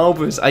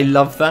Marlboros. I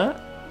love that.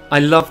 I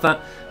love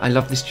that. I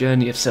love this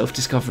journey of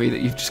self-discovery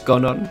that you've just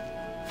gone on.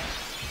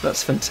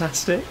 That's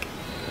fantastic.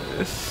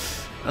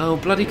 Oh,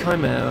 bloody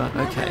Chimera.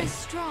 Okay.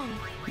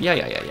 Yeah.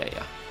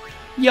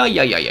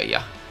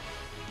 Yeah.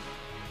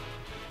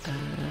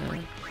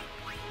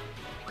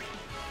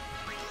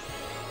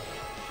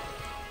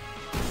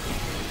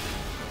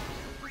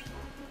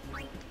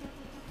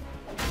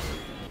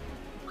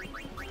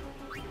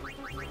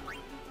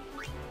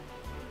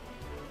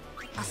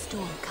 A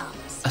storm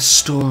comes. A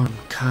storm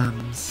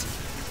comes.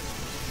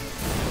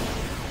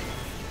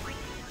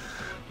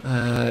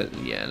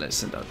 Yeah, let's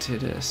send out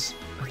Tidus.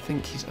 I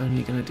think he's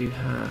only going to do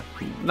half.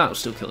 That'll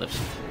still kill him.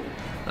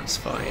 That's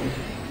fine.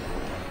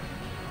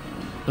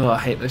 Oh, I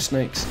hate those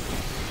snakes.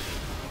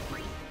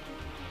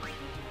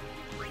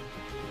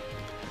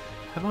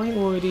 Have I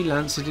already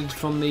Lancetted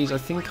from these? I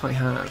think I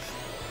have.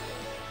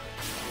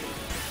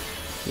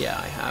 Yeah,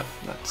 I have.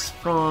 That's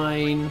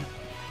fine.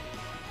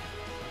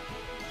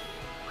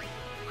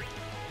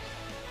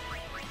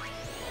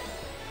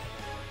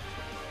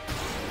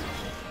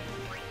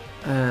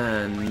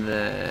 And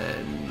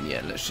then,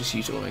 yeah, let's just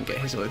use Aura and get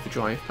his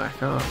overdrive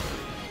back up.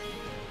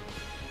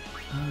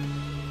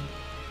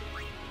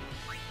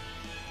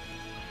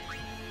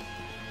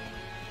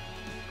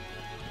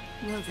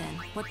 Well then,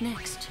 what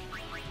next?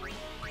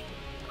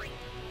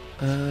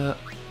 I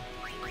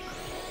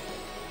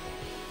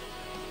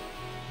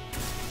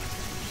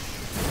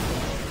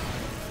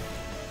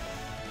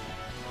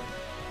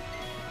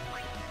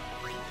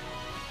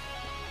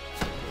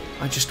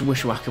just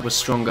wish Waka was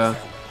stronger.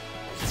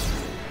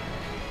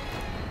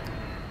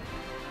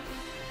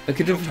 I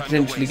could have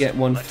potentially get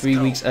one 3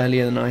 weeks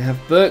earlier than I have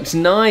booked.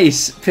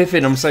 Nice!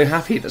 Pippin, I'm so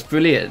happy. That's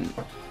brilliant.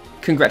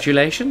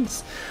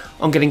 Congratulations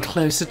on getting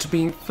closer to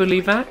being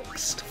fully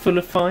vaxxed, full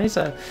of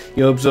Pfizer.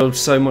 You absorb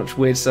so much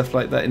weird stuff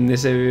like that in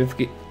this area of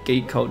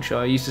geek culture.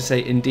 I used to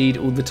say indeed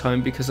all the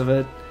time because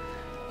of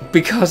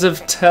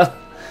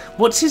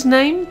what's his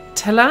name?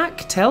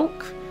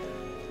 Telk?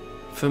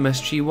 From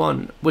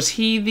SG1. Was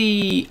he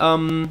the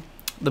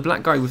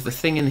black guy with the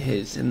thing in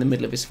the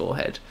middle of his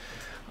forehead?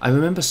 I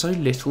remember so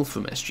little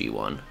from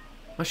SG1.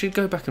 I should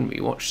go back and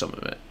rewatch some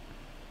of it.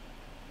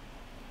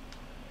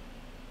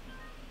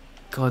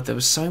 God, there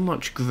was so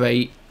much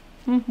great...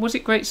 was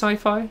it great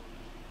sci-fi?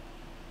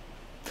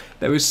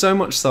 There was so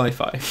much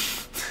sci-fi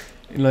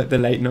in like the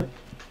late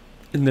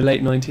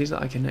 90s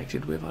that I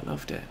connected with. I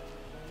loved it.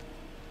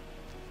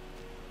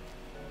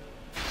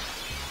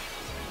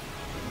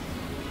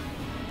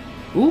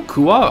 Ooh,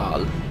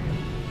 Kual.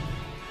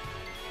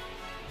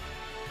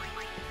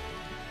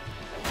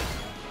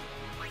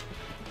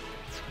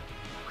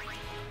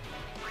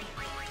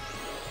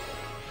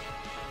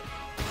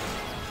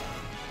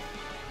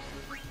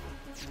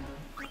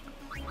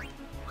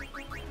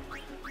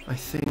 I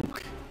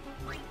think.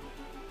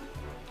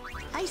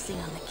 Icing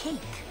on the cake.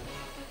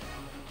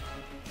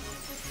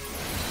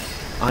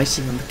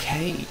 Icing on the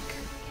cake,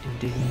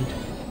 indeed.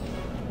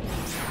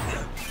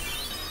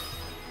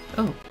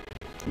 Oh,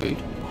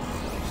 rude.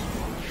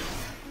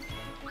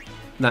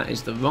 That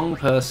is the wrong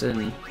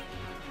person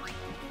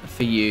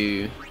for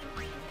you.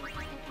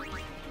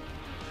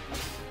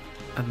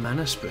 A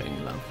mana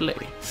spring,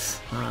 lovely.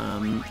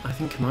 I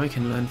think Kamari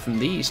can learn from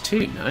these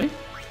too, no?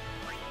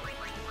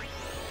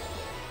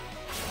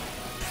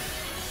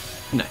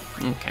 No,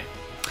 okay.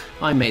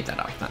 I made that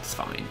up, that's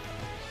fine.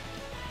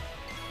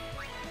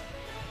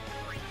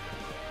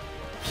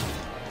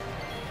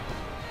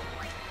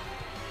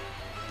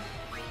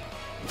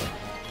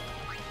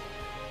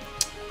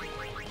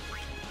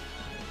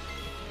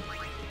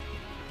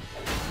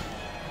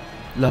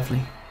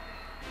 Lovely.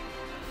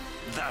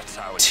 That's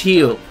how it's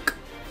Teal'c.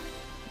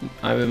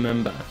 I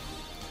remember.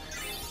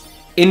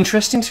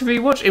 Interesting to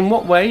rewatch? In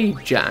what way,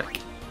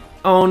 Jack?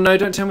 Oh no,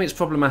 don't tell me it's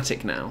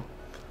problematic now.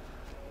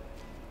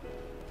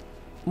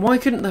 Why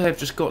couldn't they have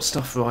just got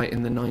stuff right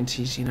in the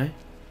 90s, you know?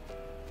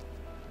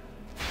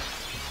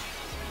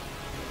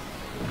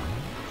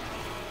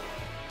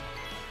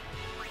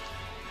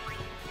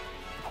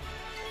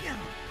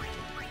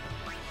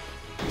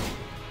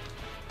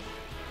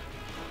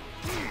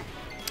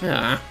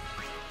 Yeah.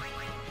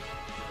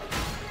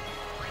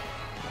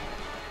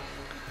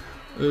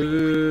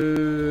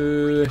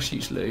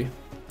 Shoots Lou.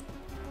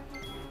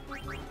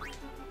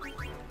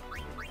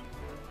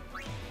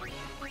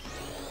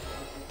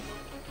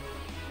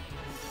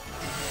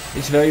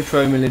 It's very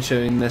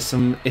pro-military and there's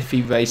some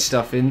iffy race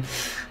stuff in.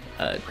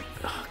 Oh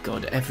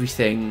god,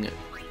 everything.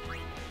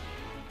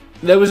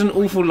 There was an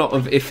awful lot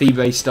of iffy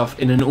race stuff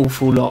in an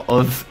awful lot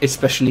of,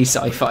 especially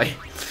sci-fi.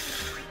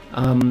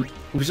 It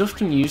was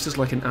often used as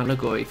like an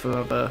allegory for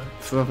other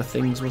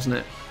things, wasn't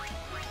it?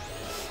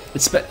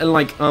 It's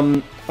like I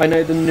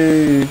know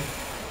the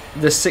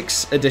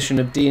 6th edition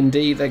of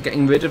D&D, they're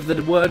getting rid of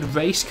the word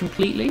race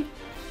completely.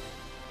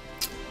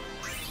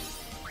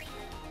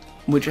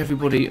 Which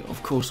everybody,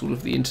 of course, all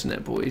of the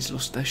internet boys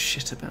lost their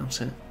shit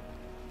about it.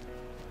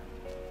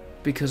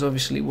 Because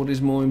obviously what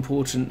is more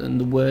important than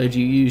the word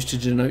you use to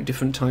denote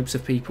different types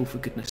of people, for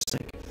goodness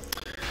sake.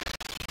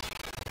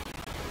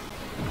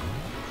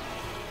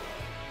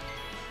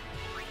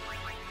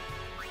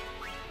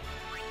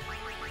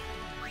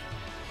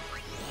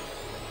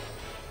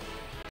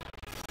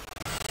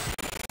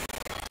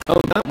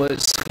 Oh, that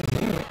was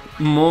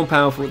more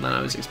powerful than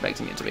I was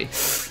expecting it to be.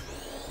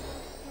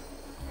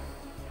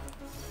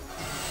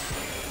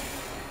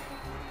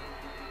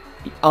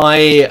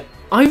 I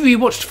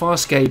rewatched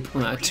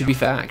Farscape, to be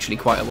fair, actually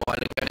quite a while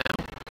ago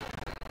now.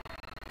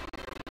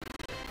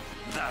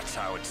 That's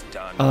how it's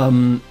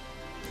done.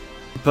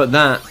 But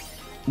that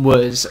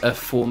was a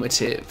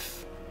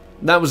formative.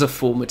 That was a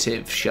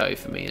formative show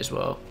for me as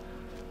well.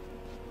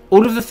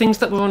 All of the things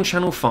that were on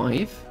Channel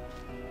 5.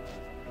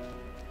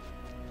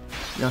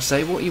 Now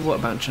say what you want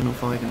about Channel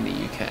 5 in the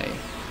UK,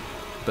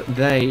 but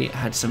they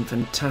had some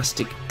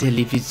fantastic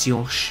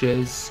television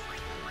shows.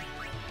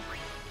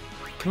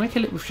 Can I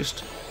kill it with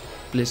just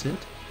Blizzard?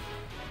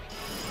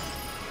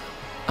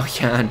 I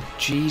can.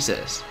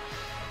 Jesus.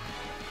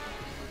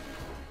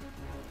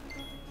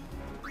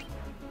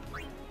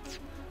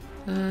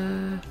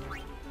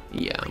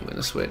 Yeah, I'm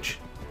gonna switch.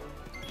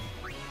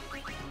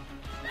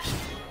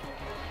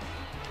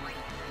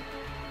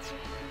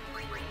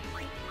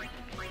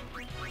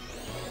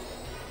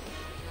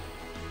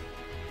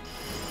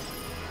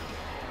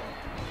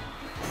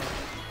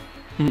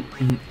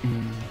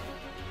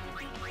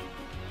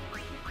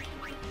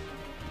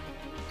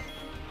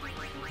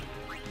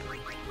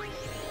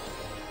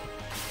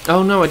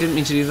 Oh no, I didn't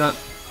mean to do that.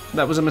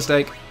 That was a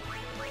mistake.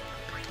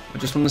 I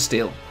just want to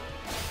steal.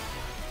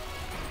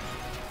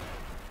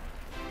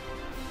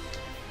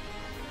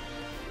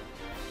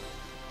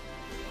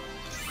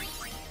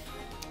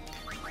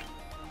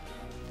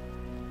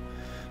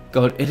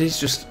 God, it is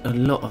just a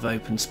lot of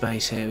open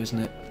space here, isn't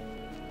it?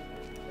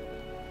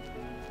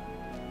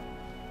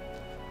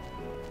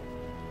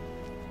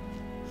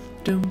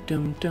 Dum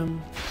dum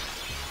dum.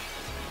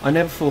 I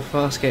never thought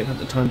Farscape at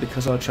the time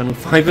because our Channel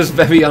 5 was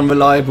very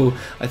unreliable.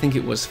 I think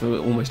it was for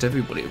almost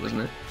everybody,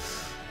 wasn't it?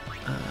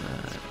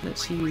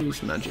 Let's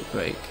use Magic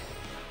Break.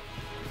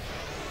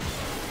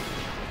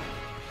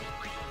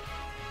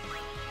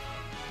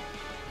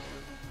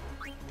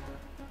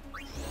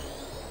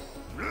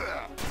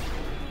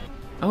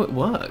 Oh, it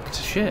worked.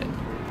 Shit.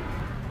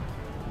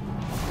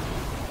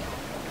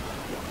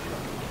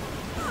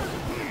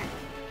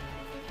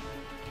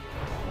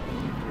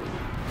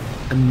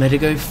 A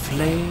Medigo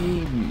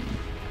Flame.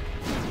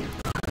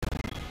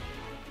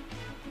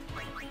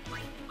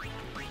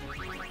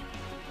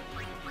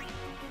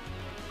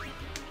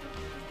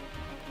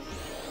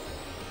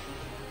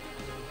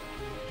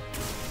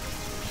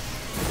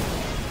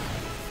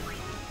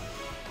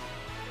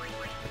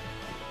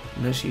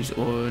 Let's use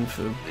Orin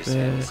for a This bit.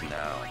 ends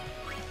now.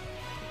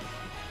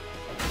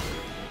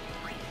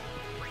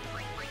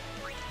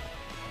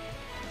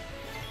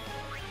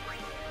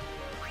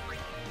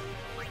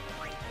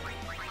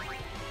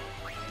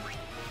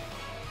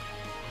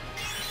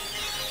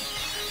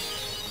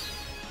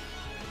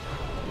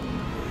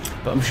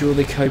 But I'm sure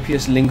the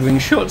copious lingering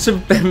shots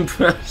of Ben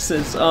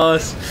Brass's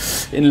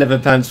arse in leather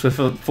pants were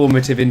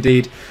formative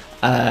indeed.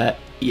 Yeah,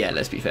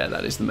 let's be fair,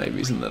 that is the main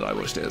reason that I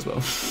watched it as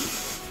well.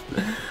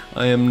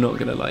 I am not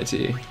going to lie to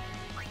you.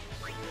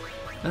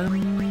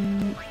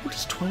 What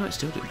does Twilight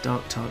still do?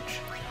 Dark Touch?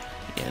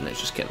 Yeah,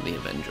 let's just get the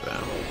Avenger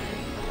out.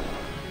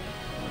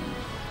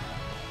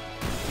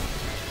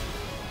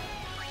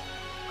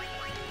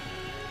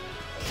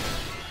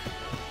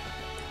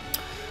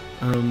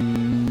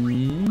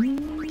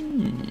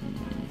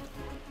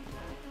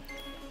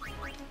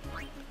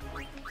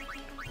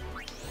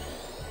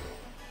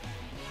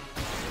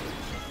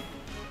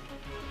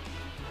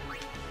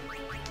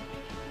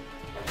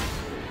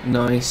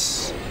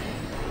 Nice.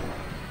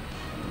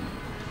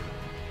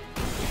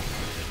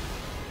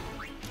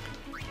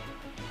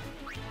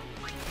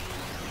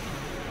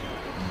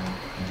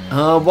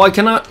 Why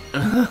can I?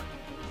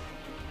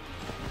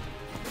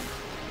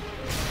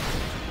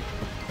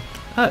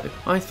 Oh,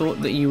 I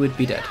thought that you would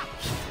be dead.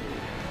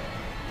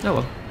 Oh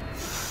well.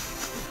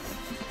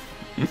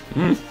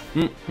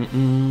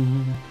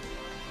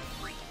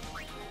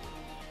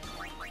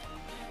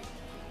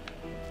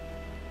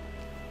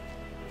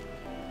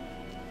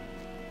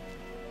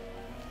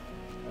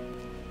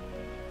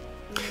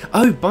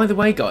 Oh, by the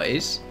way,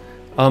 guys,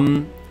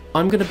 I'm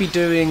going to be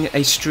doing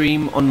a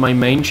stream on my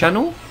main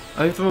channel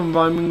over on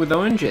Rhyming with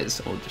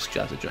Oranges, or just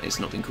Jazza. It's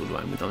not been called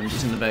Rhyming with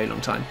Oranges in a very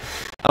long time.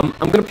 I'm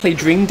going to play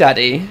Dream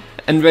Daddy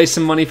and raise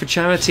some money for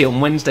charity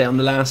on Wednesday, on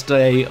the last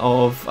day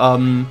of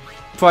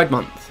Pride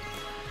Month.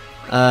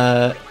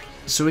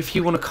 So if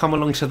you want to come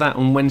along to that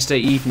on Wednesday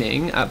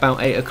evening at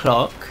about 8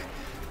 o'clock,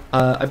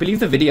 I believe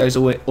the video's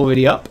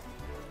already up,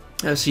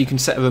 so you can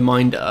set a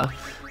reminder.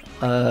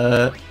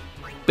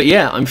 But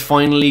yeah, I'm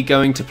finally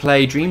going to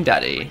play Dream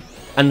Daddy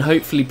and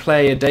hopefully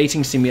play a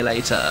dating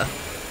simulator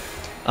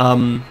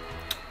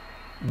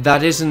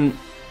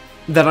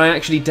that I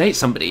actually date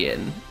somebody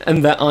in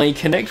and that I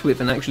connect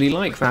with and actually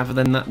like, rather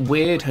than that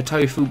weird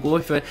Hotofu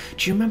boyfriend.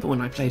 Do you remember when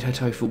I played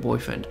Hotofu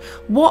Boyfriend?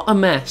 What a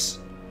mess!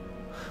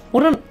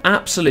 What an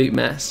absolute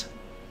mess!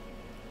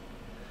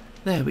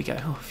 There we go.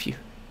 Oh, phew.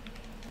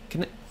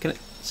 Can it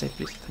say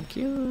please? Thank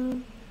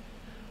you.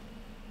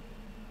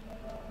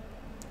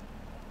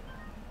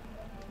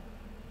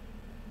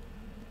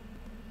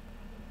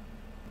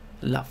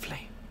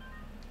 Lovely.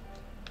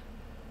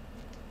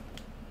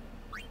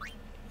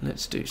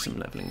 Let's do some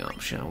leveling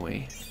up, shall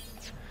we?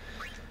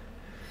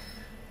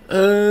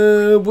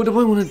 What do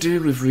I want to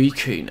do with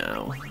Riku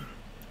now?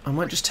 I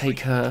might just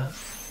take her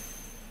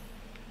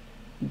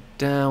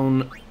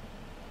down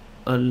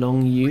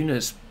along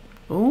Yuna's.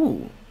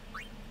 Oh,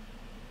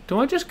 do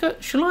I just go?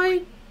 Shall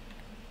I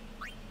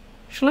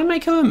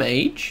make her a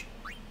mage?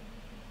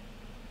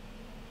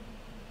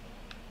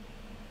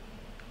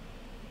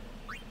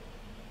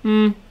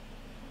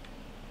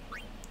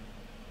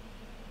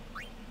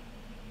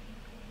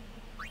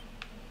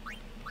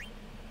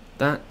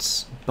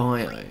 That's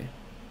bio.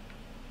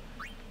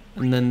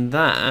 And then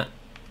that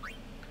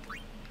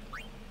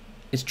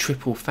is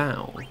triple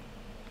foul.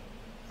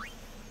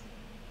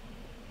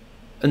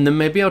 And then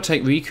maybe I'll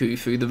take Riku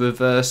through the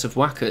reverse of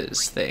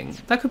Wakka's thing.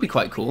 That could be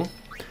quite cool.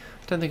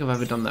 Don't think I've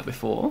ever done that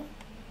before.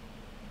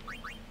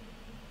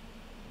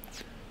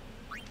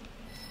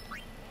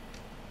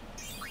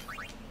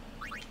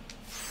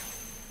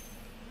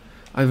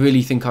 I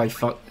really think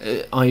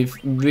I've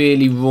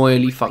really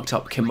royally fucked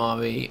up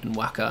Kimari and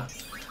Wakka.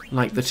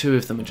 Like, the two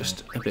of them are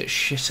just a bit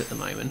shit at the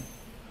moment.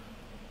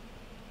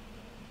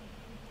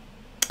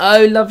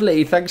 Oh,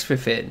 lovely. Thanks,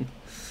 Fifin.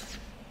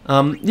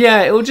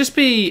 Yeah, it will just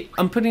be...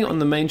 I'm putting it on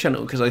the main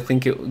channel because I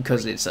think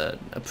because it's a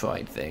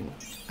Pride thing.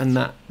 And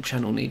that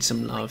channel needs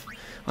some love.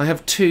 I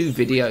have 2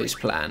 videos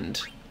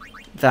planned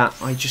that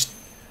I just...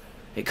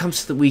 It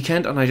comes to the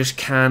weekend and I just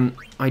can't...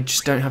 I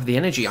just don't have the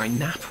energy. I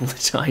nap all the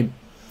time.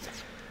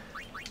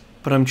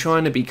 But I'm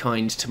trying to be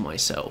kind to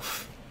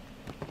myself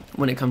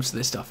when it comes to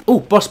this stuff.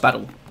 Oh, boss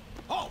battle.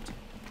 Halt.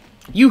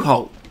 You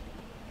halt.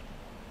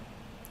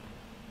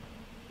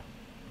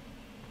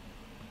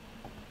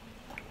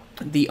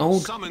 The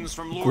old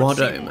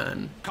Guado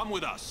man. Come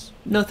with us.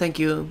 No, thank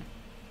you.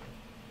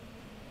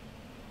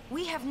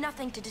 We have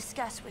nothing to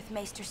discuss with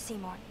Maester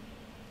Seymour.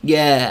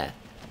 Yeah.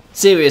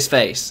 Serious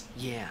face.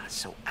 Yeah,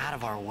 so out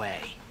of our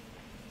way.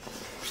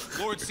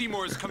 Lord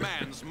Seymour's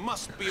commands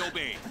must be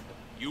obeyed.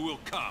 You will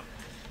come.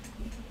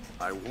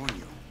 I warn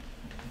you,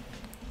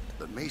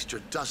 the Maester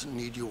doesn't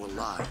need you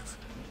alive.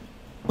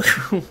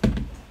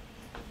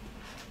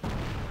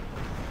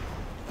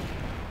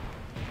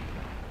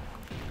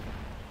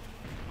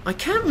 I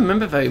can't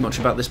remember very much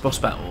about this boss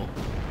battle.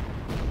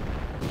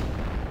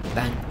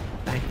 Bang,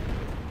 bang.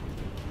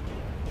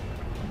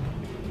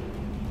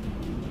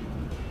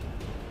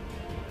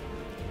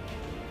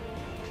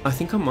 I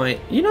think I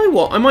might... You know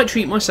what? I might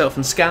treat myself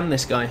and scan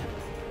this guy.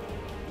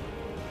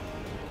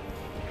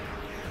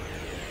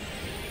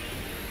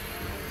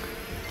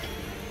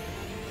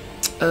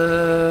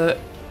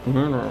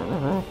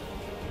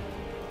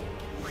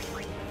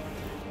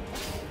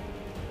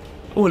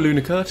 Oh, a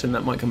lunar curtain,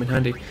 that might come in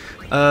handy.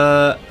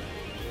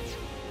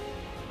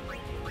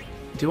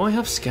 Do I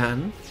have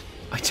scan?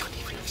 I don't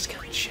even have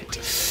scan,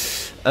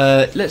 shit.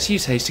 Let's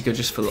use haste to go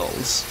just for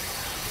lols.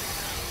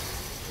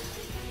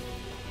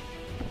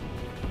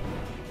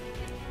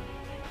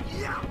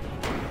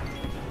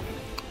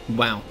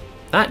 Wow,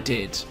 that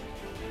did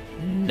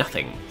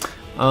nothing.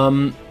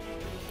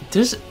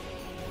 Does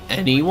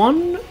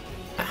anyone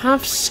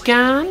have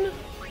scan?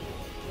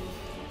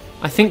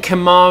 I think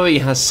Kimari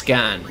has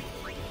scan.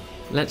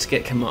 Let's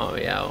get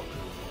Kimari out.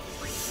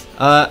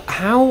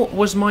 How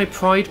was my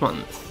Pride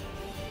Month?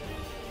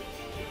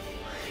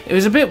 It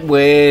was a bit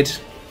weird.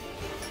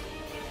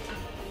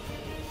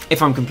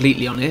 If I'm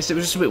completely honest, it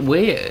was just a bit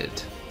weird.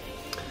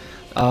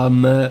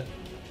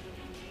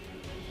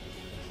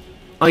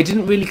 I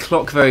didn't really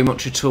clock very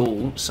much at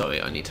all.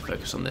 Sorry, I need to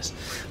focus on this.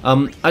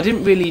 I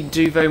didn't really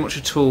do very much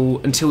at all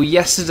until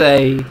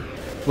yesterday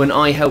when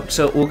I helped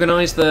to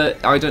organise the,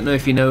 I don't know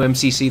if you know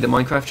MCC, the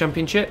Minecraft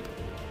Championship.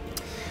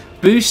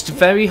 Boasts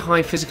very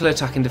high physical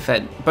attack and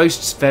defense.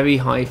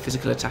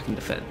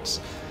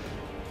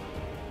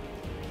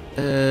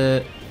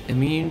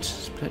 Immune,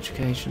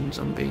 petrification,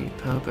 zombie,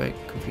 power break,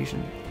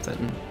 confusion,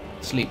 threaten,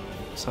 sleep,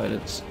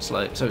 silence,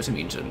 slow. So it's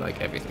immune to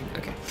like everything.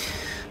 Okay.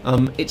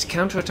 Its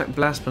counterattack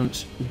blast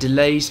punch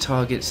delays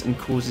targets and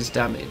causes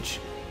damage.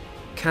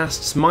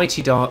 Casts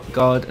Mighty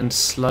Guard and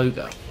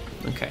Sloga.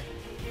 Okay.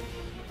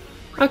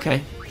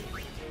 Okay.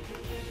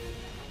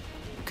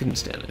 Couldn't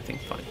steal anything,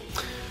 fine.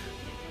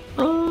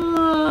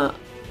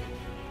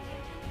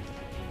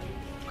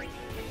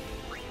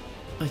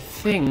 I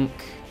think...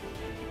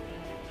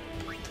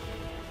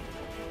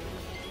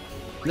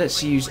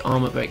 Let's use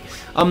Armor Break.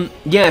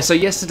 Yeah, so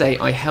yesterday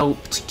I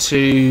helped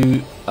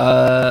to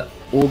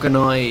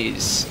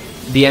organise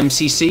the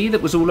MCC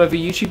that was all over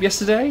YouTube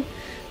yesterday,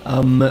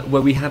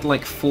 where we had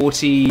like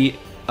 40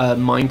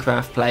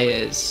 Minecraft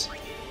players.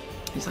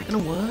 Is that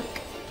going to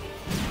work?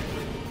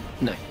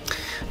 No.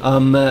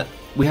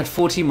 We had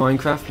 40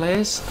 Minecraft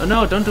players. Oh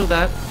no, don't do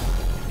that.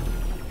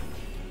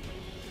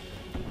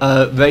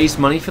 Raised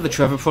money for the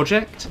Trevor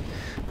Project,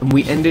 and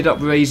we ended up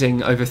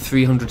raising over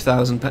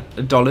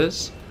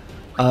 $300,000,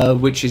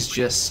 which is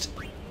just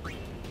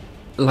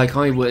like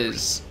I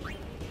was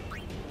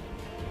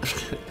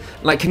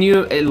like, can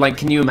you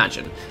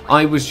imagine?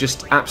 I was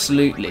just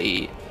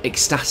absolutely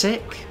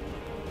ecstatic.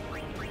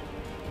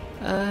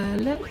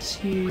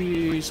 Let's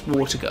use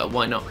Water Girl.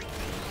 Why not?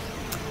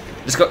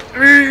 Let's go.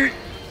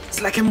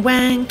 It's like I'm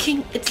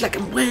wanking. It's like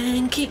I'm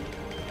wanking.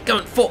 Go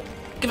on, 4.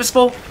 Give us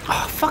 4.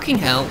 Oh, fucking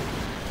hell.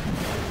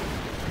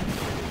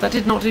 That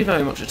did not do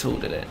very much at all,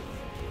 did it?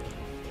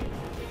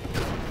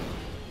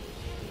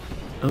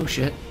 Oh,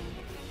 shit.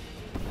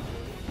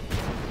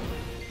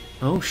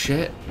 Oh,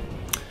 shit.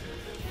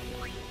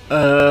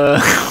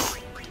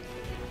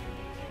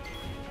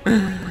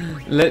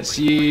 Let's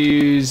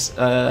use...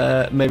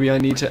 maybe I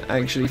need to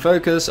actually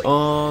focus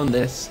on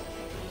this.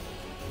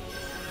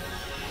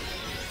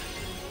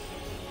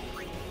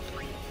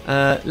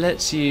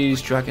 Let's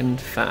use Dragon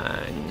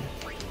Fang.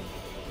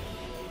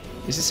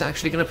 Is this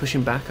actually going to push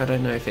him back? I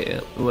don't know if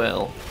it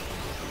will.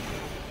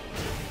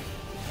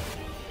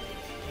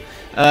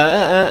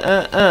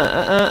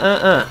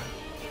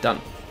 Done.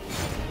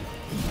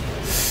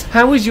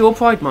 How is your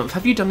Pride Month?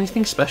 Have you done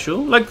anything special?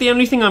 Like, the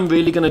only thing I'm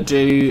really going to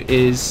do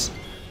is...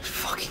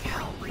 Fucking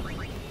hell.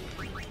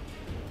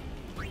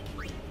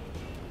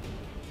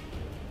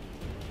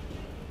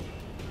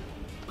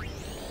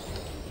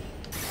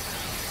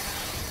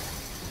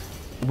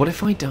 What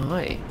if I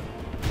die?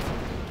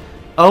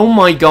 Oh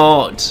my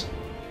god.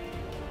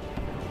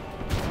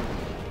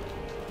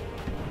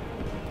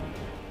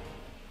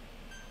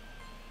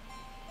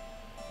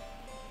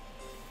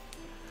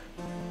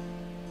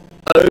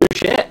 Oh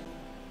shit.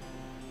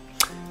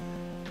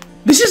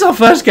 This is our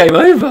first game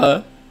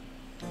over.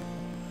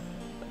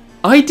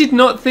 I did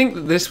not think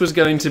that this was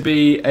going to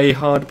be a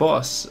hard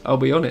boss, I'll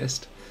be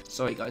honest.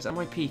 Sorry guys, am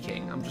I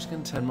peeking? I'm just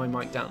going to turn my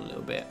mic down a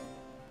little bit.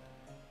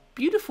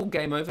 Beautiful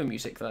game over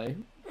music though.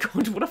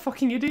 God, what a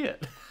fucking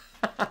idiot.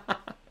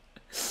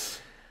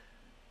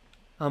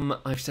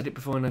 I've said it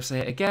before and I'll say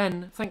it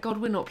again. Thank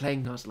God we're not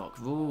playing Nuzlocke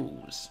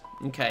rules.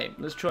 Okay,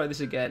 let's try this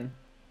again.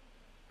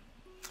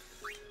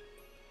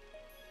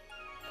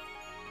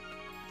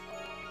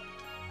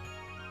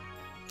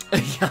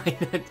 Yeah,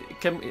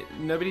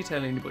 nobody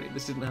tell anybody,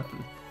 this didn't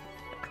happen.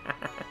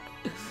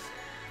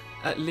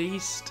 At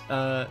least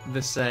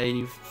the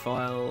save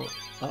file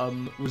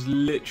was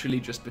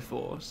literally just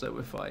before, so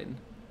we're fine.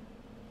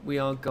 We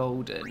are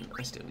golden.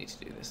 I still need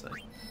to do this though.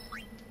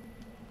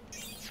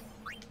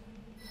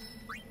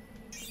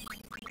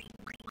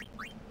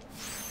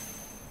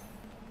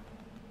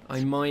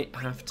 I might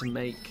have to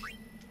make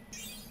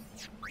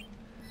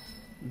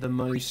the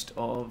most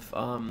of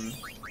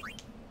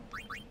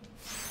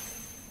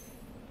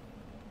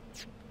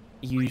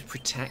use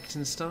protect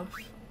and stuff.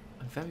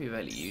 I very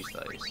rarely use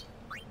those.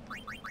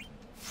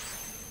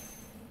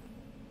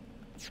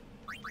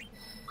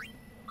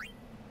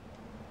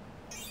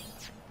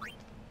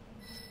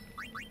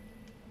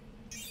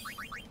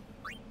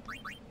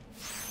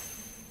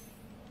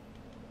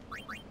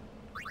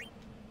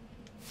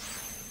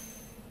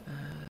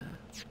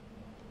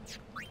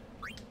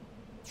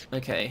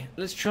 Okay,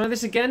 let's try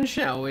this again,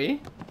 shall we?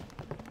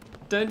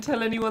 Don't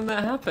tell anyone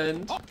that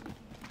happened.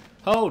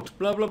 Hold!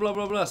 Blah blah blah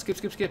blah blah. Skip,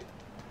 skip, skip.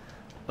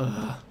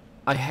 Ugh.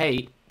 I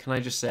hate, can I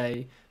just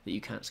say, that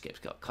you can't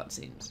skip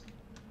cutscenes.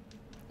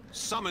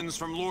 Summons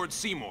from Lord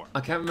Seymour.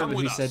 I can't remember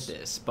who said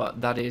this,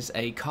 but that is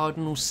a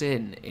cardinal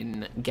sin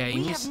in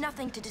games. We have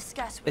nothing to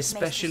discuss with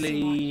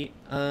especially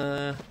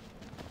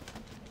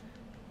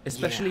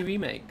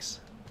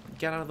remakes.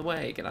 Get out of the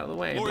way, get out of the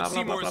way. Lord Blah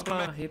blah blah blah Seymour's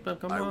blah. Here,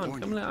 come on,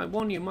 come on. I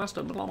warn you,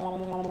 master. Blah blah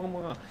blah blah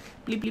blah.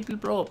 Bleep bleep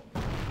bleep blah.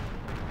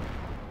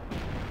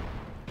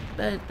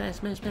 Bash,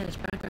 bang, bang,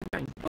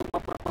 bang.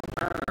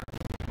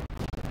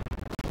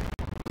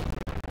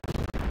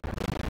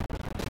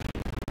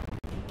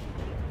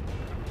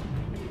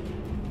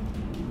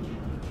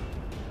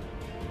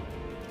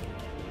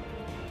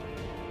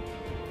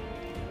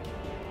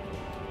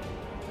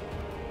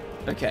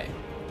 Okay.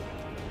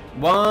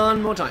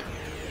 One more time.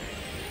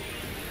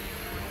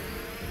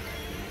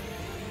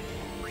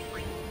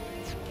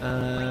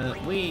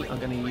 We are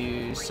going to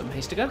use some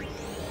haste to go.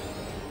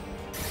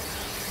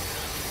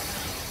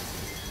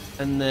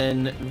 And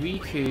then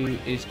Riku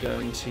is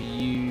going to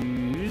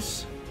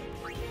use...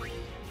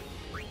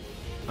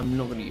 I'm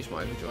not going to use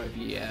my overdrive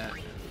yet.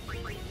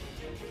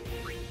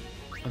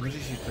 I'm going to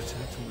just use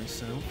protect on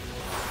myself.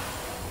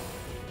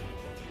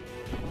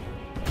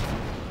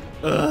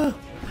 Ugh!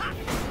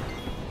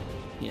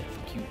 Yeah,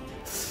 fuck you.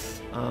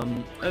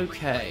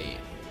 Okay.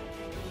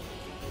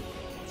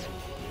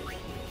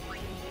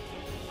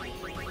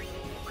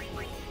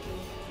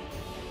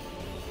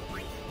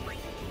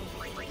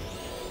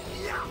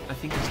 I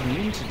think it's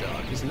immune to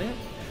dark, isn't it?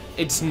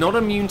 It's not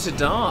immune to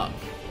dark!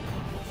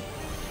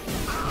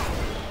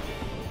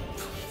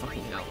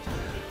 Fucking hell.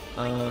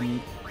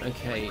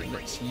 Okay,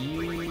 let's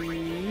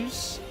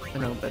use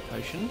an Elbed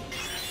potion.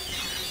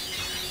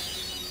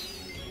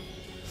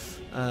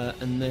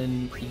 And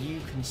then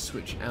you can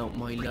switch out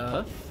my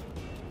love.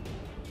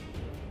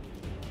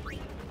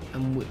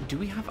 And do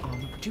we have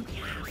armor? Do we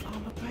have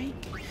armor break?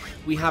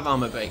 We have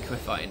armor break. We're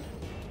fine.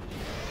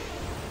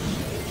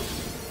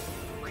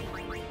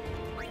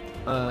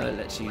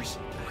 Let's use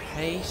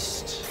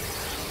haste.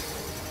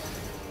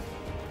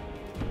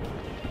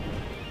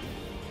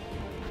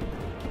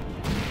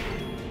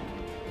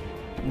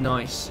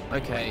 Nice.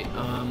 Okay.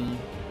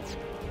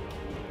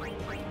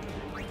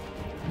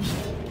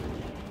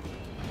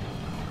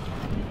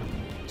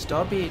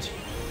 Starbead.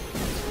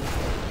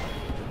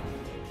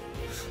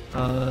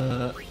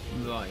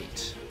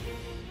 Right.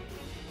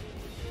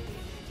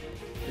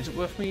 Is it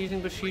worth me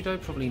using Bushido?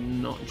 Probably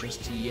not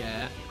just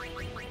yet.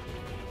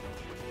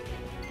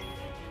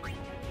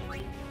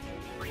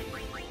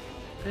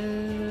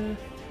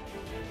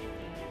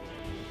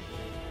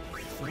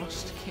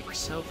 Thrust kick,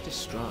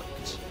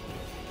 self-destruct,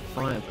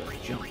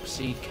 firebird, jump,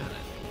 seed cannon.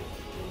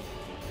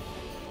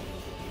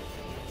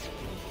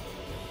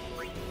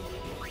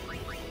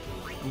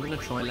 I'm gonna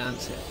try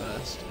lance it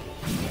first.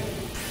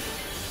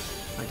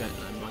 I don't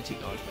know, mighty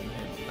guard from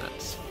him.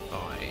 That's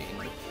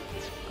fine.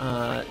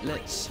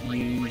 Let's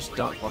use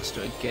Dark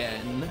Buster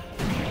again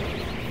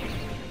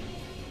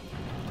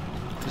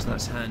because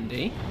that's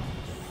handy.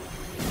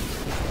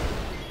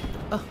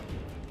 Oh.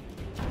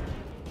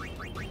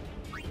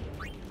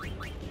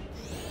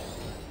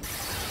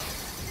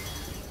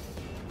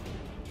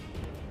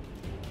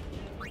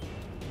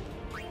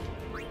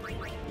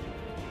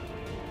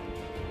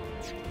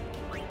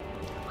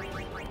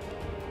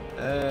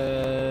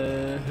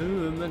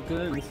 Who am I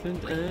going to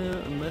send out?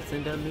 Am I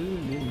send out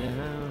Lulu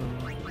now?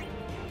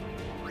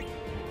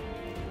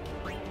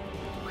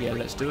 Yeah,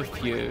 let's do a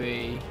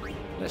Fury.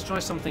 Let's try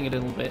something a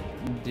little bit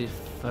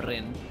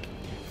different.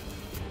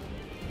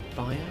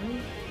 Bio?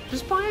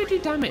 Does Bio do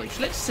damage?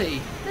 Let's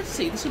see. Let's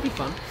see. This will be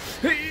fun.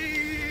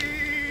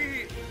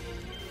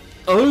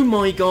 Oh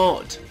my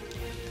god!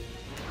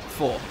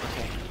 4.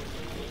 Okay.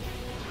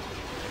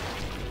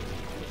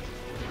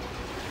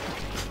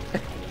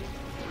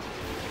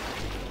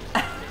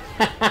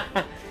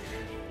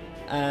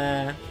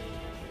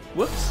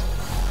 Whoops.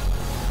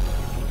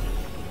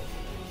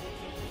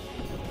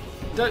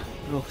 Don't.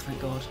 Oh,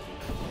 thank God.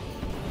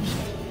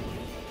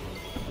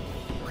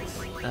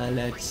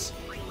 Let's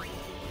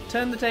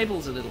turn the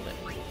tables a little bit.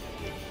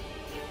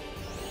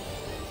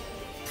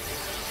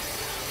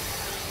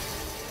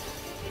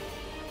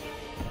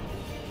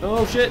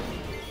 Oh shit!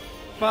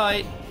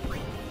 Bye.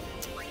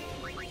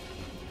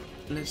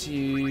 Let's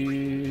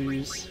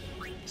use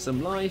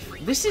some life.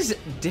 This is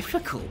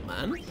difficult,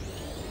 man.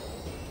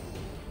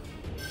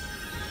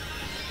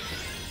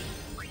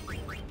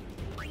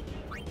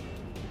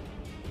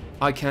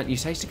 I can't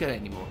use haste to get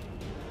anymore.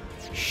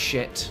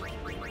 Shit.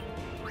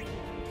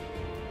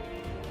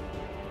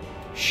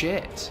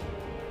 Shit.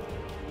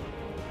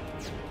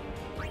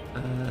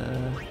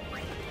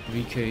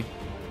 Riku.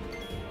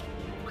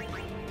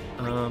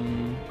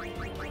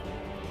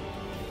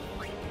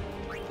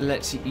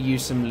 Let's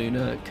use some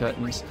lunar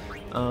curtains.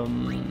 Do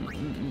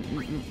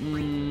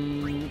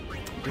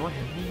I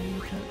have any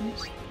lunar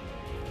curtains?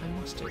 I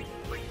must do.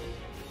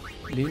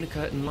 Lunar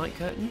curtain, light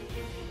curtain?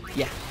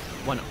 Yeah,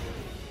 why not?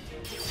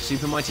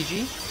 Super Mighty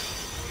G?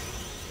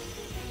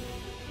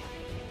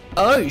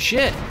 Oh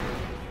shit!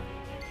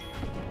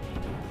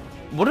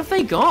 What have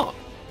they got?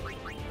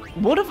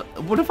 What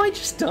have I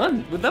just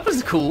done? Well, that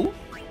was cool.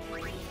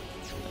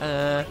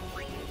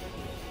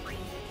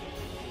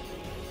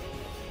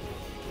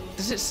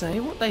 Does it say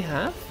what they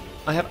have?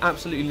 I have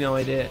absolutely no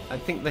idea. I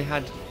think they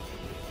had...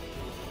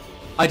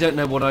 I don't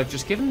know what I've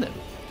just given them.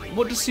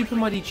 What does Super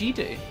Mighty G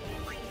do?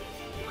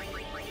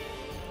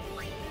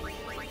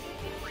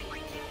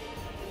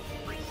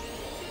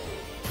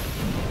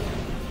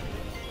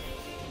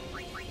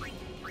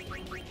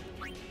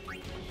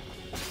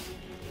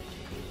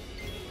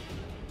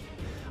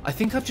 I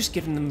think I've just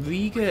given them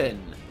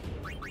Regan.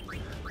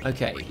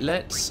 Okay,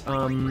 let's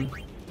do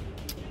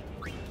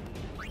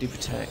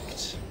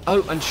protect.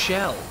 Oh, and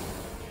shell.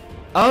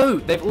 Oh,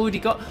 they've already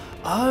got.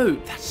 Oh,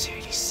 that's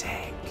really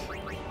sick.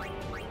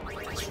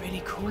 That's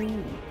really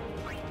cool.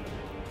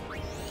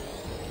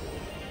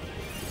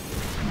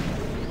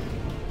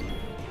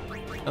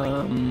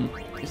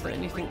 Is there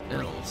anything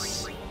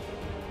else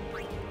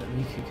that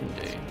Riku can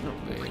do? Not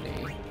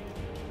really.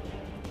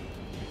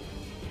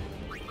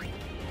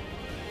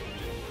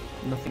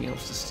 Nothing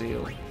else to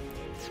steal.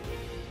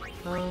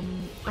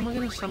 Am I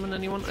going to summon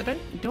anyone? I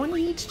don't... Do I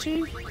need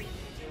to?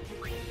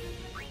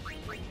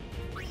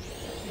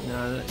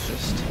 No, let's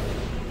just...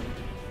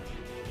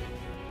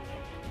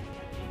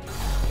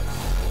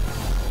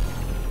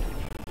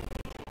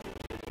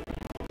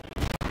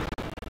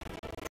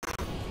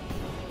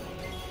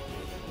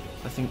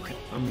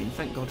 I mean,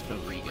 thank God for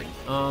Regan.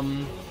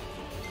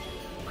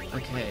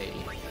 Okay,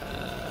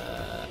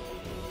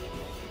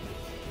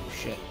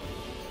 shit.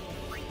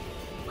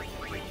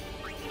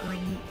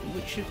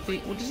 Which of the...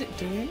 What does it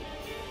do?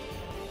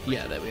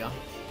 Yeah, there we are.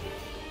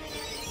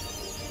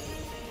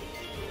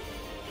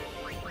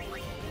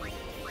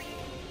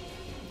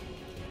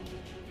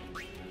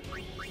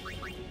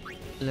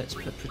 Let's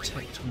put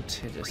Protect on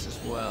Tidus as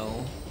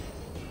well.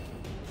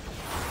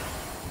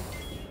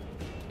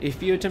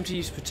 If you attempt to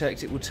use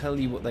Protect, it will tell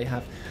you what they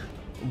have.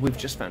 We've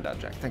just found out,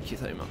 Jack. Thank you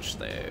so much,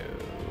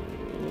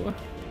 though.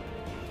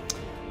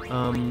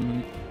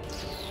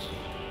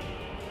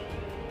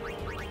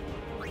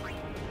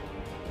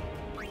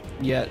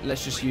 Yeah,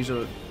 let's just use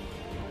a...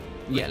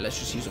 Yeah, let's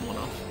just use a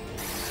one-off.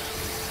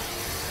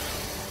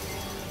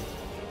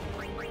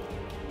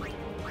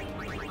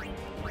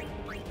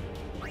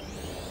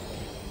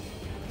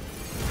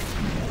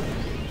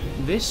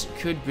 This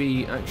could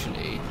be,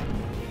 actually...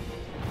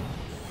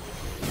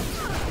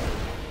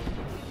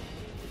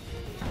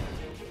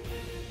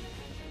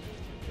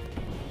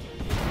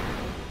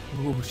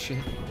 Oh shit.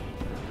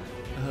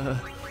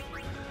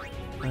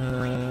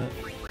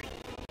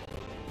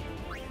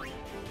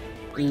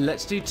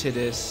 Let's do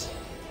Tidus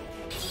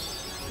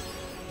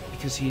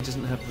because he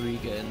doesn't have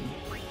Regan,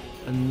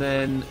 and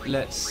then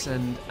let's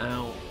send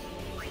out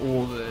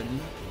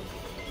Orban,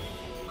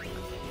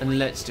 and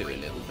let's do a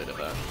little bit of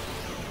a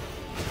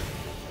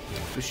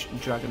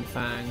Dragon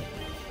Fang.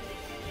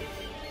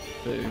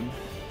 Boom.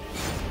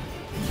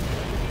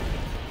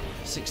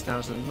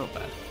 6,000, not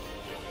bad.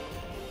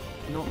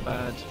 Not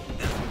bad.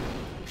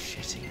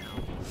 Shitting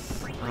out.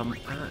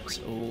 At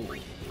all.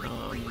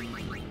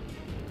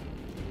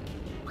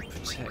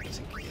 Protect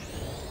again.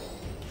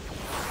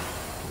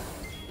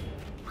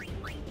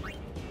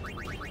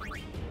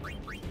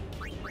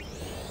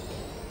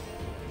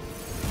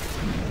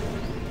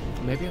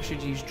 Maybe I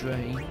should use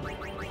Drain.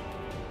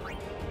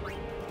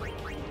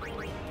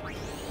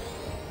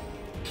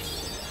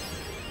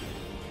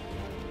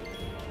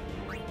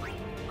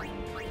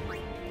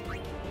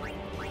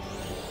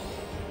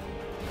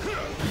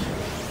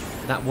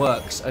 That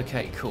works.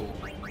 Okay, cool.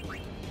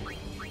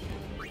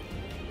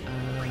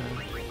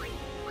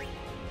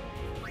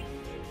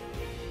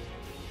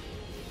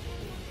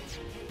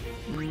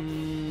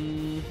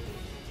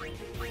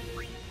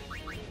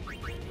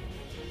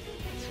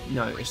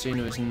 No,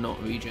 Asuna is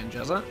not regen,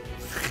 Jazza.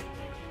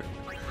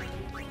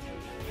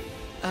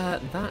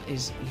 That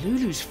is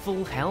Lulu's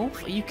full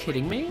health? Are you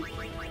kidding me?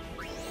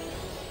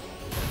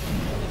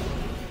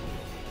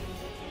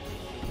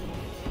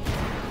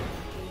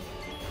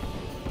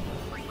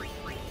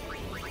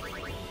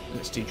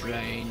 Let's do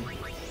Drain.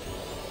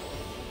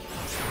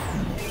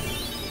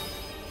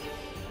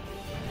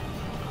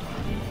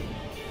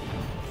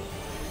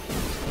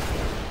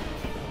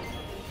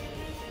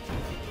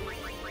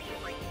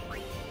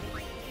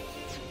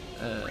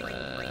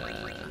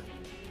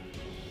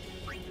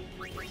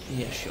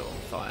 Yeah, sure,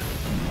 fire.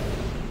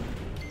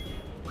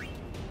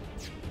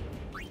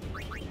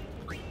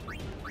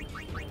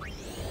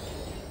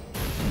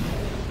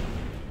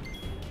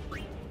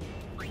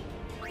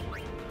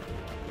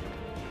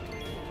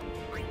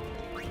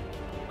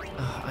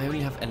 I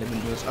only have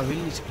element wheels. I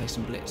really need to play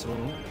some Blitz or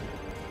all.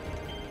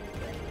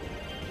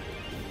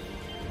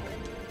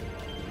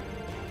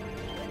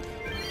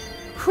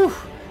 Whew!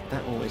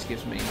 That always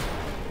gives me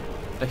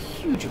a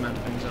huge amount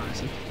of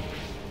anxiety.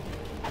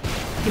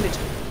 Kill it!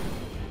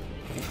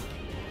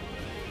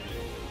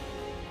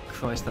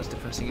 Christ, that's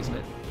depressing, isn't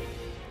it?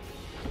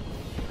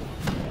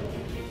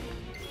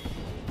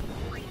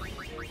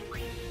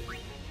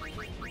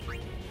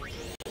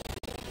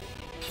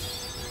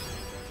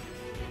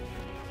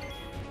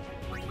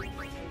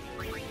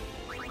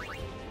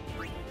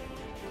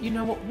 You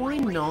know what, why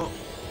not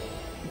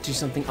do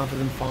something other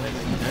than fire, you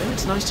know?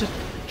 It's nice to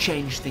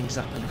change things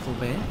up a little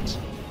bit.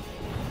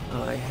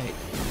 Oh, I hate...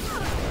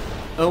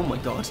 Oh my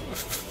god.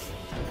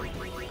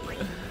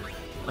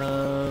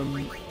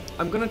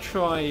 I'm gonna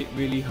try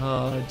really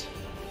hard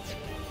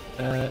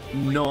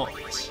not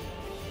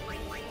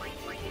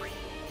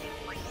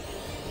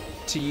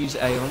to use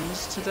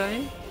Aeons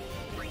today.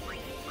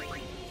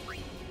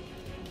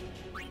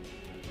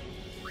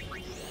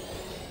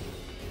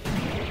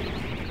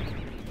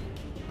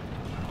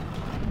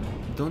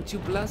 Don't you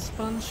blast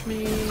punch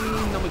me?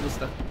 No me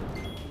gusta.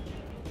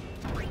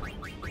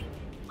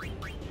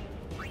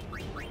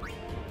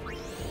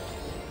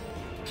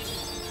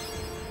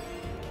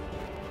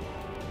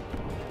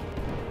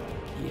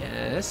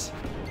 Yes.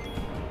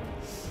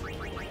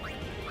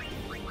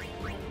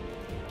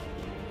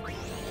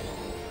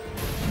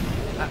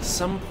 At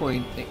some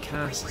point it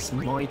casts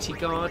Mighty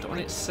Guard on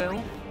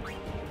itself.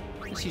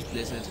 Let's use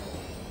Blizzard.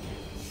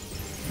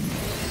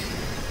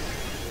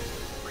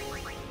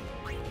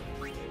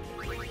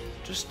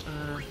 just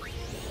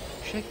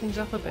shake things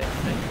up a bit, I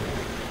think.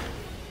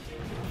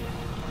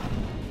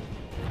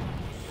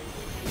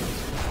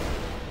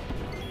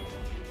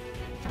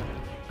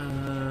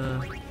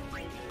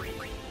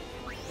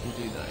 We'll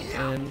do that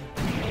again.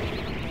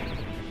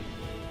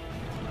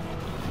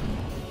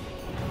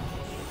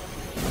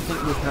 I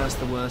think we're past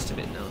the worst of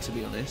it now, to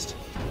be honest.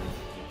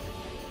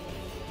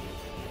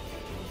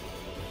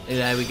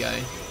 There we go.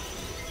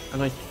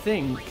 And I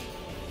think...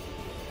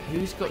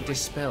 Who's got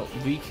Dispel?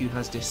 Riku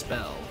has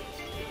Dispel.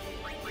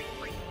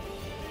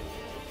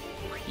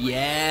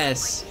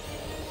 Yes!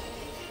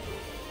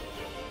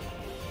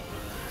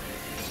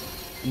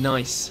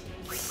 Nice.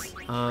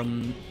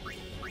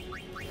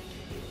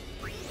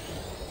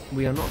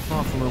 We are not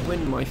far from a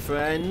win, my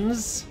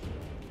friends.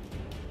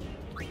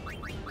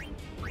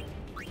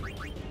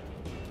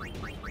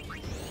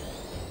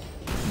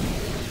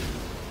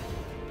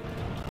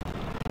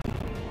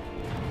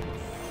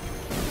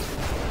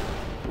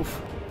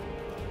 Oof.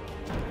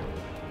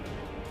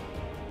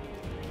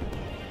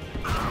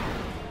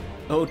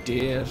 Oh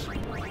dear.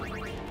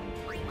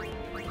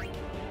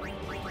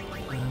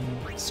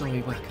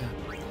 Sorry, Waka.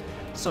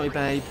 Sorry,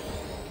 babe.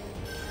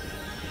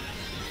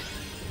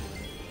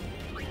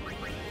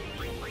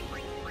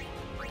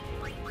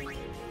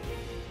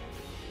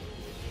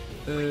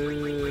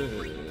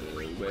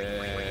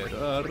 Where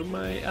are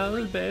my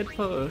Albert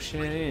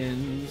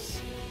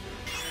potions?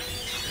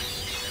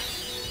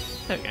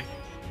 There we go.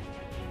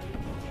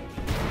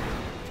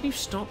 Can you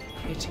stop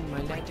hitting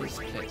my letters,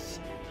 please?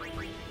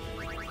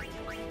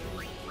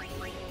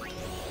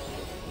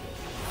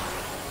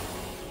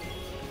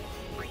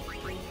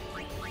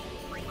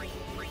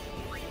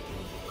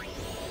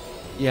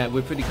 Yeah,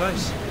 we're pretty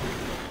close.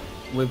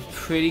 We're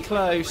pretty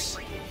close.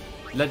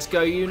 Let's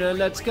go, Yuna,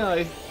 let's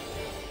go.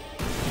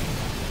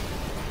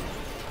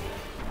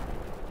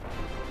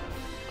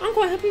 I'm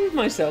quite happy with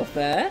myself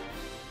there.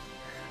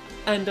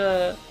 And,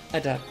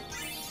 Ada.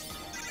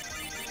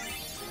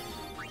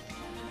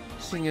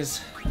 Seeing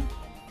as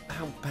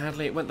how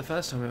badly it went the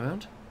first time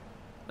around.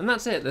 And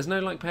that's it, there's no,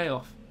 like,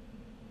 payoff.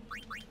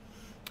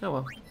 Oh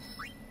well.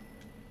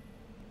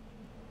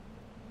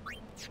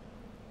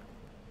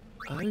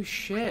 Oh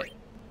shit.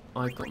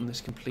 I've gotten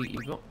this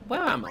completely wrong.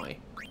 Where am I?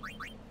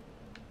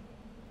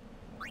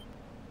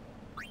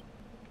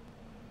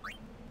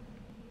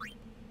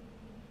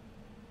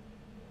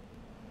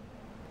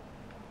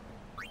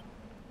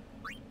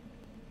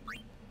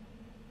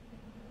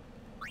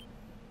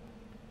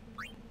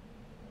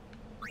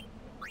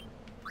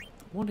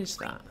 What is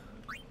that?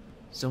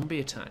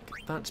 Zombie attack.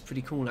 That's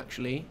pretty cool,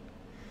 actually.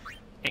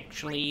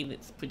 Actually,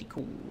 that's pretty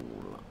cool.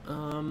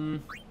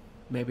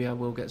 Maybe I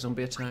will get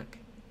zombie attack.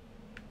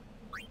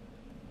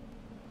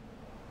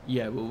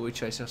 Yeah, we'll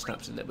retrace our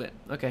steps a little bit.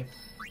 Okay.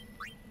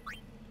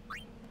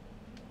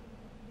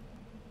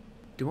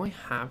 Do I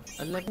have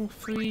a level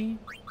 3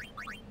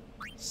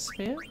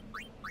 spear?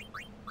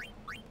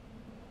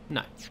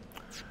 No.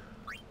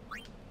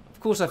 Of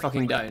course I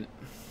fucking don't.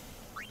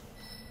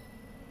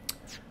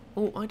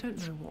 Oh, I don't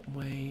know what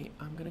way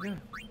I'm gonna go.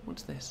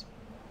 What's this?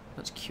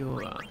 That's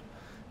Cura.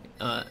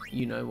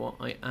 You know what?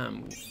 I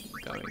am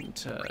going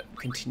to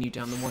continue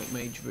down the White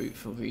Mage route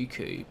for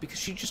Riku because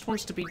she just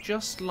wants to be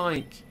just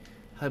like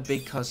her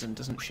big cousin,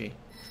 doesn't she?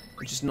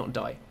 And just not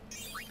die.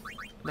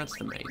 That's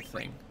the main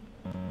thing.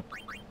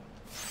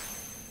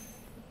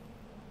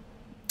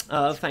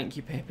 Oh, thank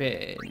you,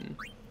 Pippin.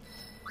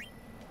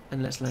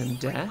 And let's learn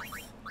Death.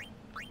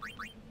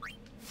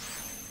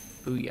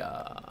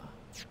 Booyah.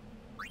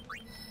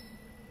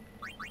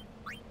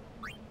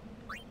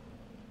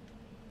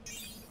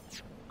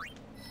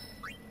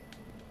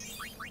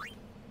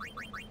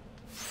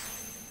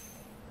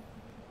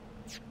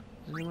 Does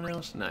anyone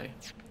else? No.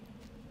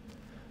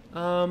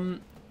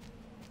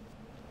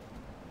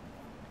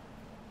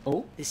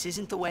 Oh? This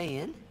isn't the way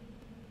in?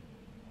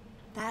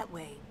 That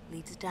way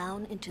leads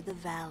down into the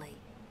valley.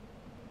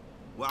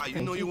 Wow,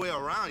 you know your way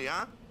around,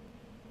 yeah?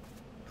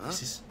 Huh?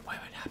 This is where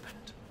it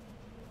happened.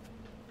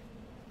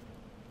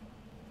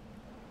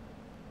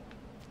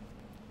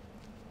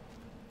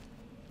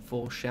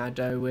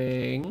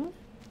 Foreshadowing.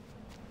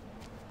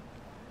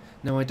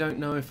 No, I don't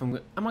know if I'm...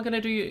 Am I going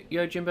to do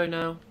Yojimbo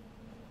now?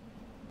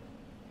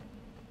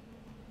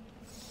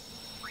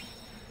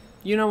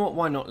 You know what?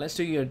 Why not? Let's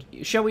do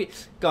Shall we...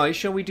 Guys,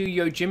 shall we do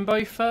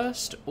Yojimbo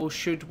first? Or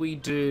should we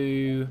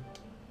do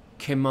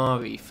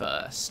Kimari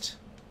first?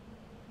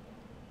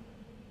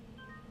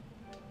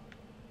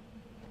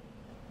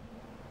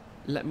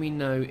 Let me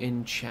know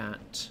in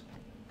chat.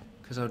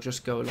 Because I'll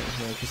just go along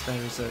here. Because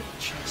there is a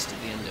chest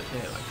at the end of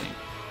here, I think.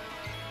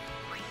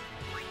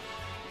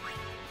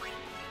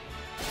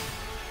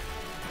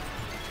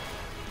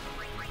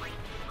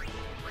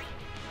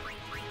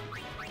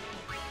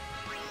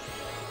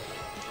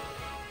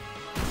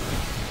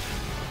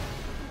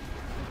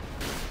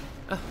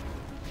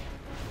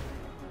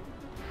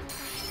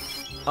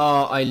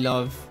 Oh, I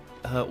love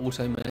her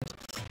auto med.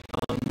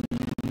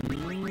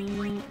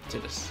 Do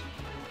this.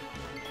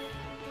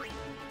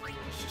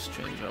 Let's just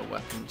change our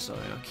weapon. Sorry,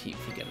 I keep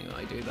forgetting that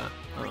I do that.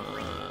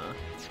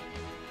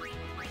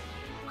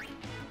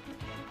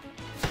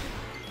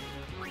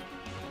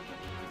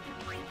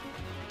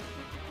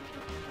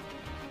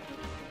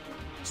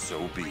 So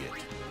be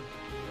it.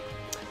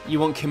 You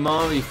want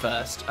Kimari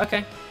first?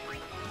 Okay.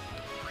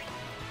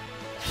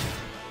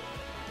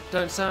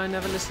 Don't say I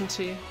never listened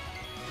to you.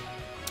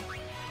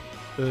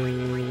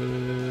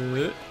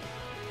 Can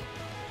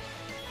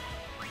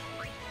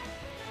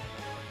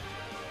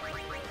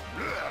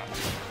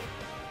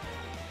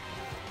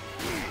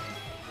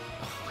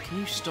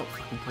you stop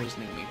fucking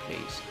poisoning me,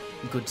 please?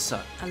 Good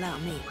sir. Allow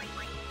me.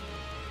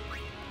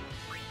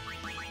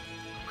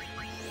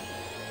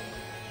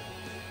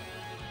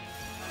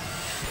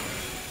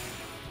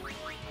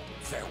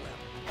 Farewell.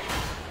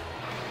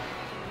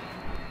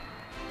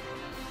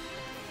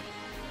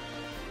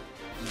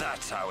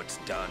 That's how it's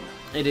done.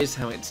 It is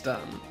how it's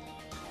done.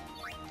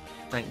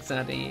 Thanks,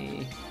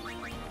 Zaddy.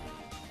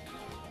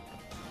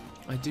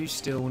 I do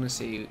still want to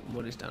see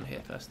what is down here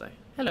first, though.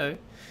 Hello.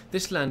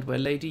 This land where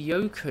Lady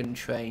Yokun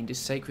trained is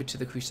sacred to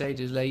the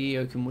Crusaders. Lady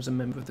Yokun was a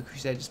member of the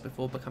Crusaders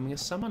before becoming a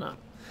summoner.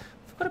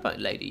 I forgot about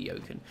Lady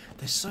Yokun.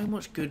 There's so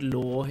much good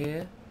lore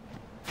here.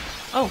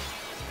 Oh,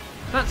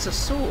 that's a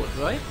sword,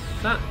 right?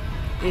 That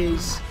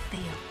is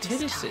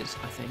Tidus's,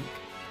 I think.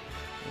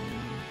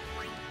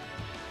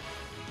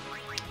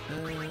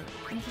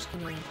 I'm just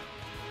gonna...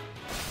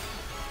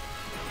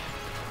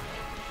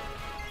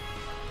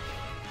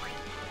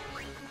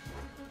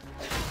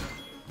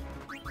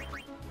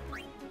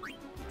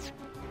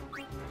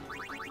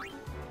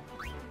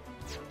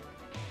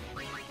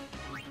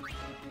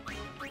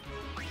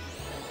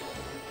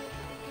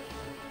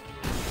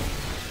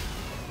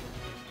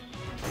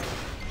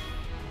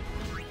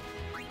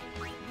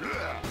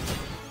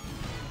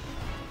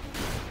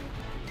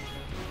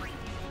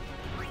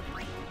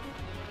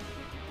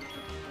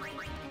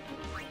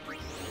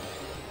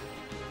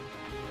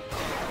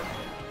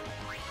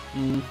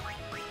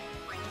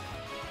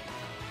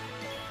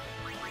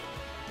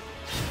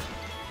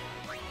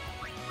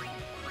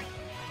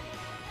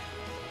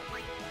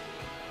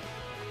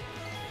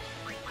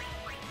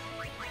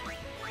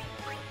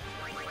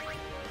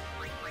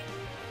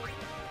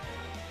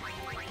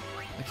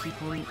 I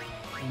keep on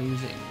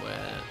losing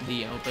where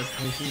the elbow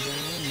potions are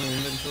in my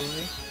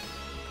inventory.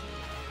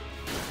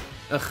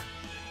 Ugh.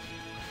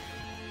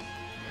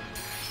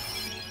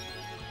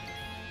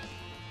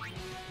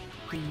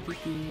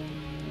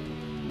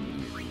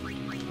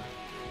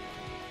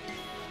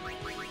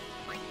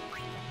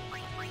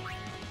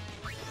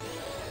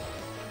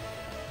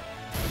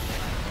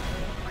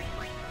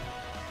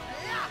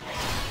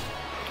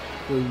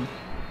 Boom.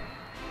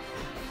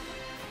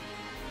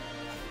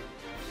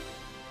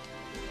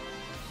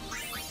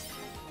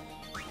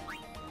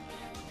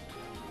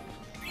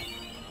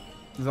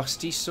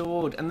 Rusty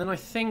sword, and then I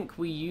think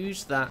we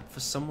used that for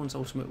someone's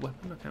ultimate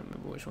weapon. I can't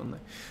remember which one though.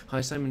 Hi,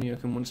 Simon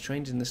Yoken once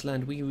trained in this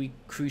land. We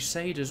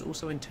Crusaders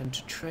also intend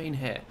to train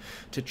here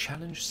to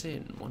challenge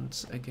sin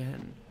once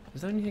again.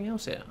 Is there anything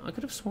else here? I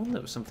could have sworn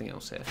there was something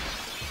else here.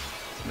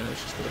 No,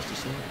 it's just the Rusty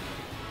sword.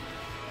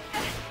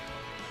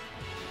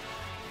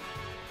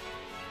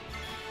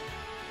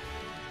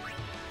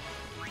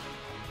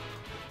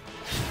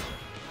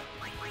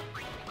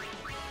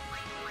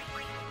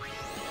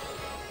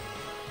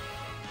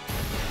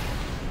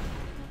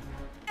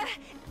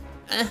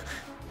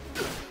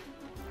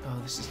 Oh,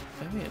 this is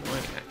very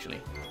annoying,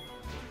 actually.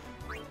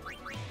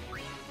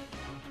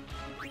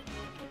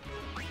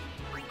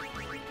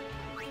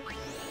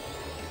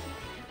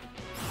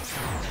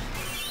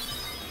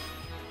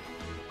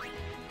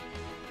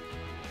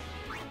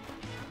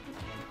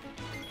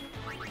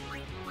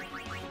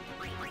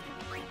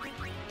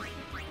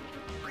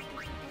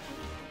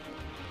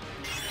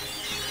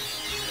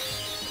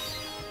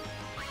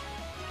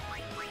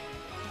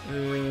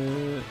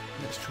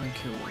 Let's try and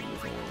kill one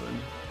with all of them.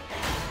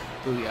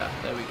 Booyah,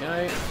 there we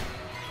go.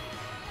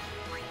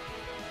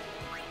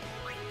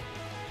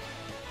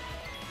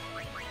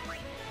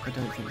 I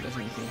don't think there's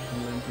anything I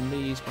can learn from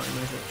these, but I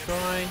might as well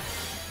try.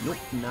 Nope,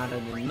 nada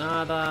de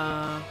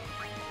nada.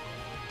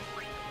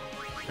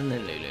 And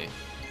then Lulu.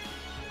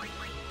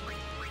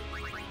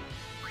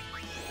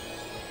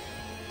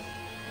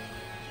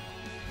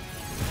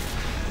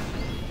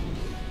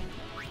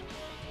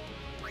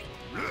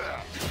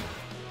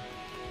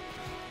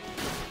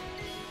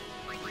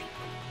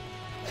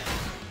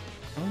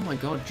 Oh my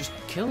god, just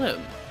kill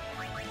him.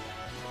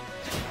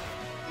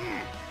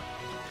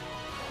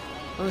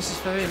 Oh, this is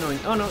very annoying.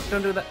 Oh no,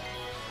 don't do that.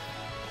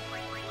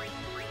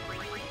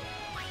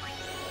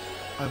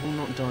 I will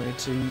not die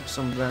to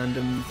some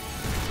random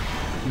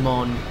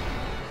mon.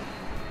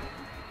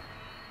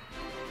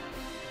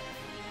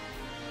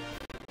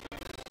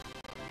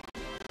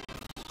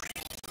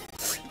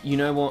 You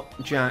know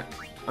what, Jack?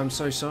 I'm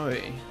so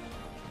sorry.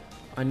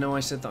 I know I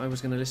said that I was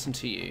going to listen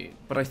to you,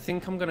 but I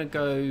think I'm going to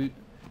go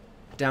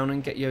down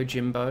and get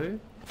Yojimbo,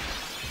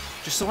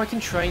 just so I can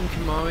train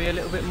Kimari a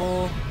little bit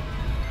more.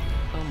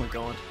 Oh my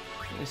god,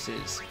 this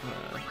is,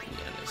 yeah,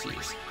 let's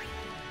use.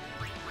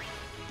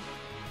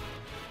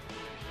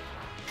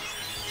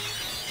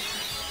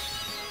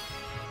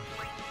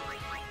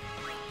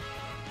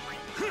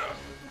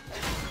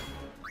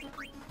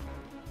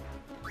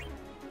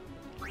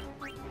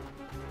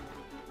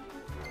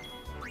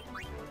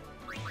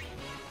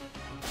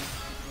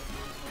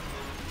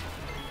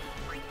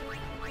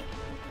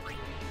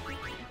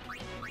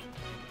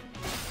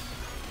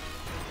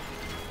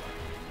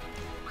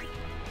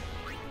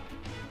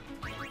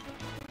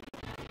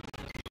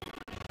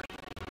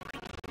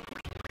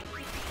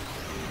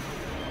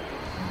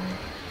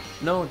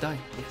 No, die.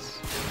 Yes.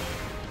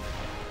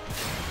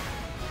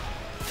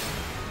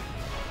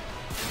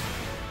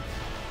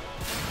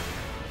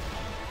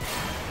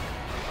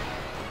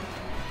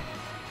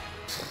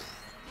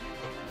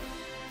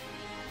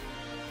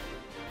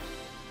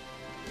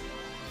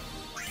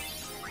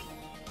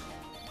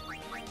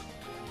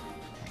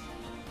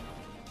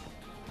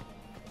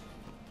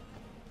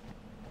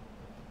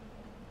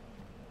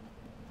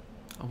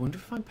 I wonder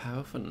if I'm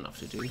powerful enough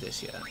to do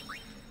this yet.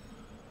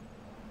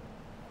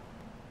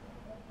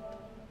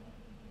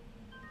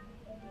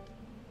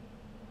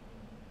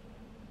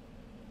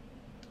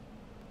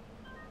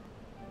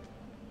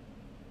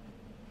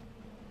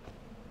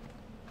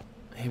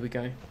 Here we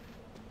go.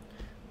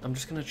 I'm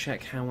just going to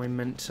check how I'm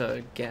meant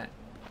to get...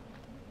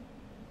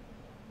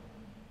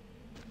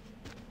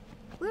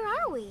 Where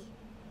are we?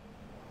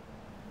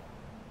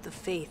 The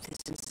faith is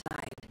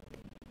inside.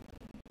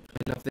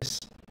 I love this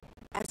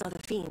As are the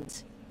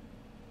fiends.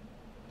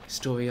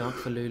 story arc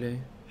for Lulu.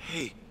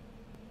 Hey,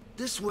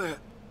 this where...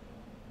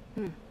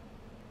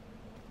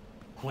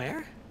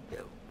 Where?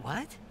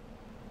 What?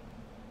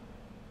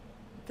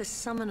 The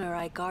summoner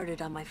I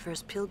guarded on my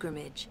first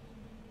pilgrimage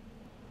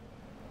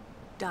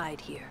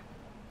died here.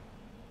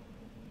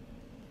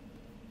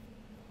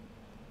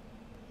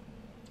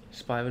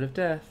 Spiral of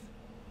Death.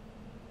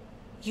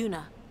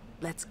 Yuna,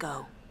 let's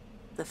go.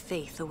 The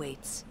faith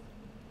awaits.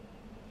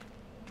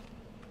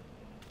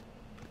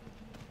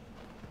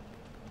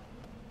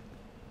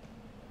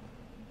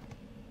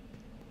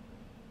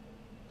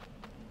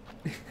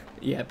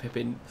 Yeah,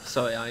 Pippin.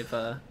 Sorry, I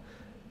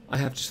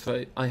have just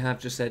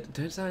said,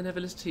 don't say I never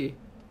listened to you.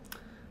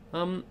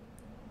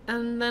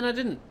 And then I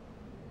didn't.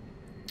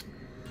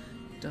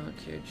 Dark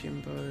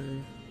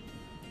Yojimbo.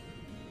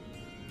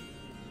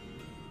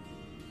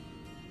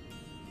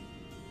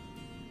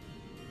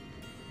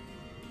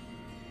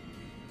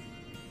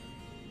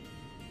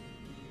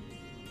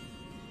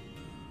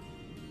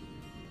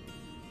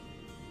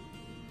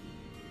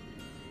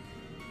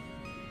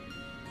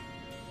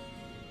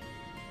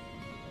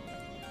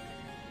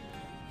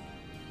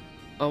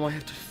 Oh, I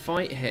have to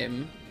fight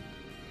him.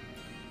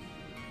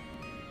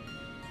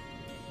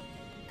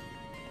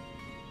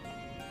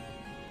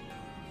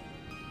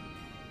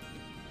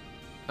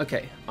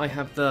 Okay, I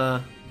have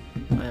the...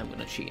 I am going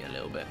to cheat a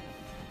little bit.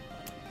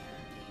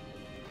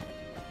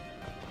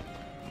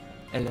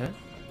 Hello?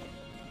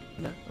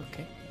 No?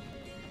 Okay.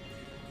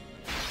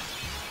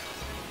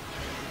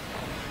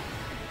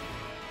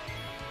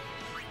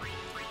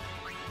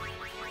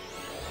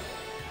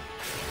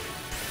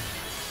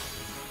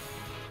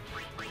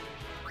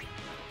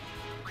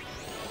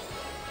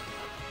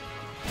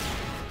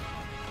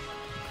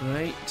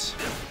 Great.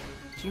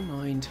 Do you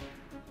mind?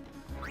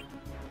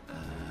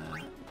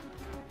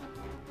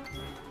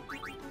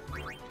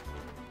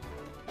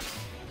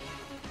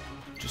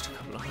 Just a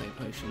couple of high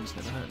potions,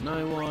 never hurt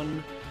no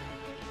one.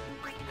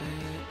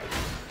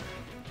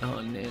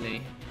 Oh,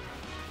 nearly.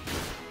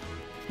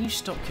 Can you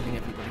stop killing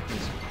everybody,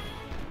 please?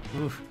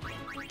 Oof.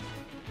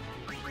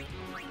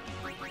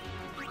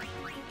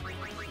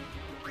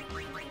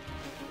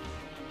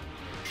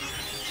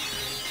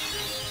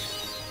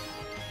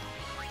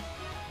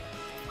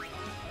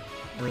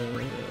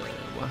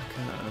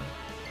 Waka.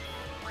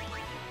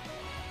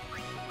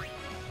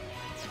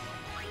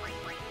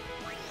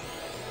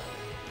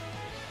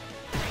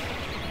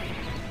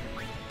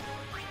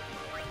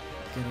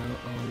 Get out,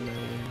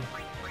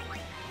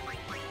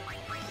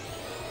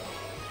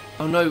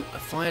 oh no,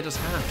 fire does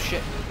have.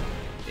 Shit.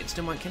 It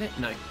still might kill it?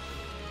 No.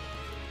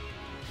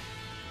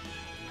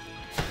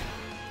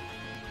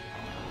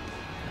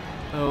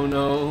 Oh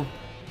no.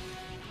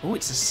 Oh,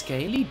 it's a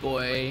scaly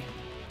boy.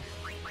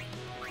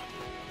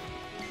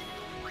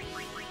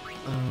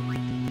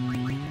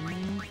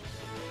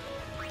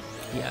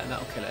 Yeah,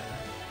 that'll kill it.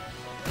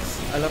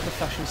 I love the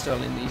fashion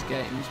style in these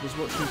games. Was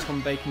watching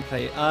Tom Bacon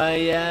play.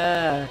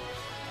 Yeah.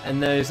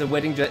 And there's a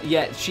wedding dress.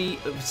 Yeah, she.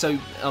 So,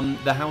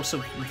 the House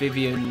of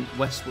Vivian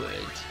Westwood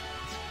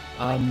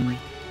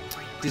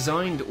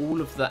designed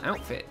all of the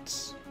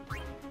outfits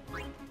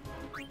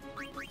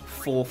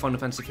for Final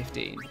Fantasy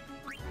 15.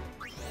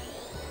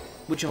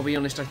 Which, I'll be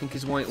honest, I think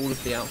is why all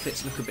of the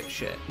outfits look a bit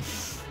shit.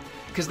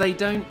 Because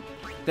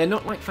they're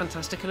not like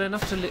fantastical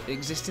enough to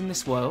exist in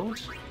this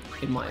world,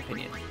 in my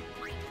opinion.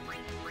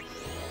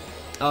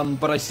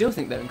 But I still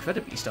think they're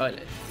incredibly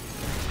stylish.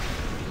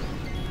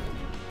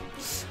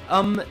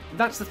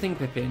 That's the thing,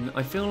 Pippin.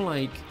 I feel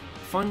like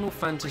Final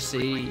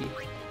Fantasy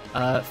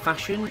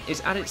fashion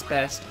is at its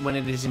best when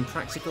it is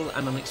impractical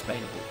and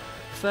unexplainable.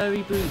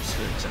 Furry boobs,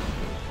 for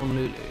example, on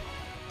Lulu.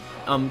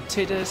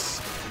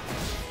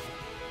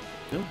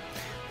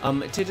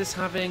 Tidus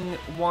having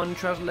one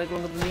trouser leg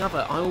longer than the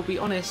other. I will be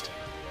honest,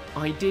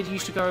 I did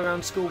used to go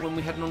around school when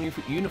we had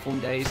non-uniform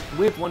days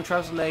with one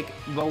trouser leg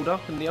rolled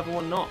up and the other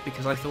one not,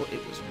 because I thought it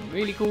was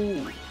really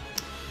cool.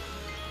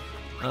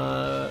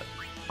 I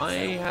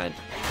had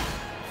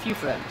a few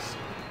friends,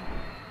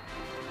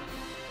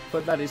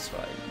 but that is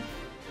fine.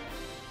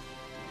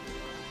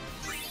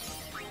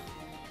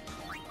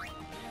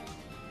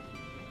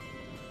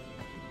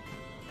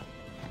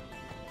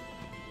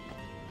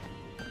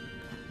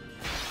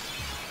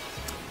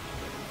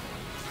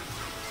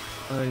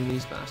 Oh,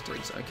 these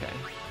bastards. Okay.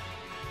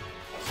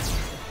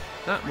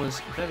 That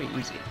was very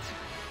easy.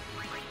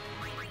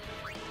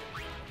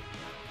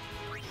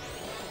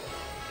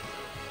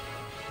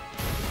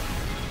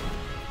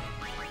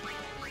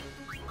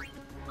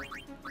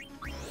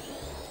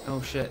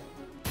 Oh shit.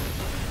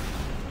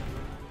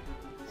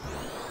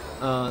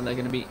 They're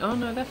gonna be... Oh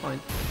no, they're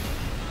fine.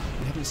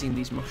 We haven't seen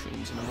these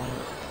mushrooms in a while.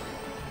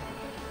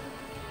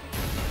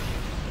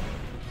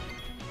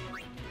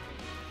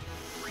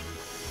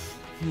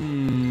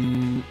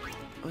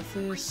 With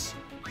this...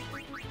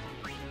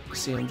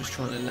 See, I'm just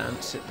trying to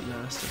lance it the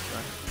last of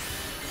that.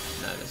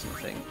 No, there's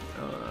nothing.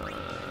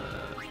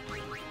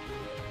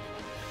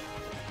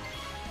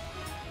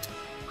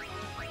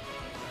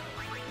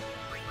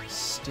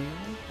 Steel?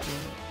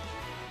 Yeah.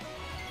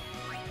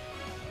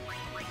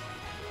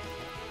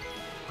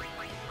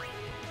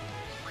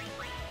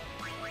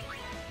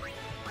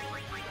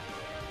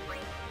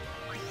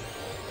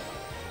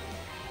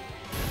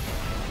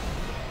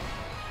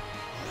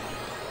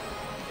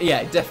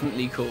 Yeah,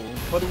 definitely cool,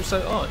 but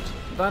also odd.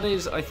 That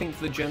is, I think,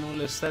 the general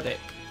aesthetic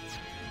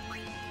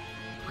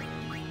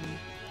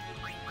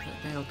that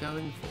they are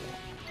going for.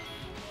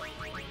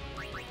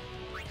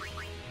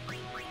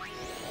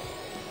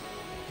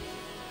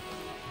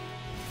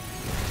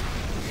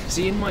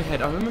 See, in my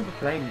head, I remember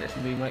playing this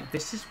and being like,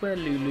 this is where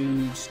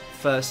Lulu's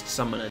first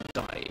summoner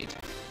died.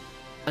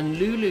 And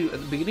Lulu,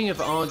 at the beginning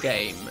of our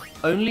game,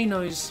 only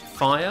knows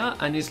fire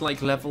and is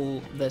like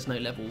level... There's no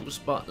levels,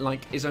 but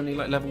like is only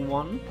like level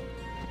 1.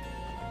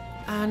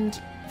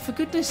 And for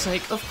goodness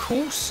sake, of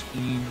course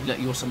you let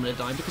your summoner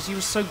die because you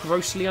were so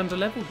grossly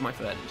underleveled, my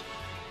friend.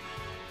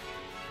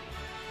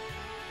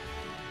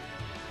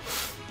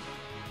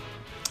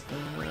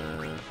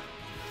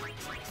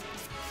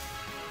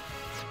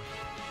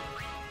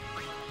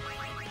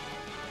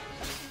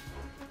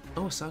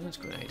 Oh, a silence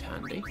grenade,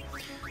 handy.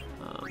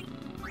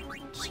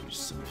 Let's use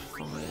some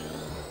fire.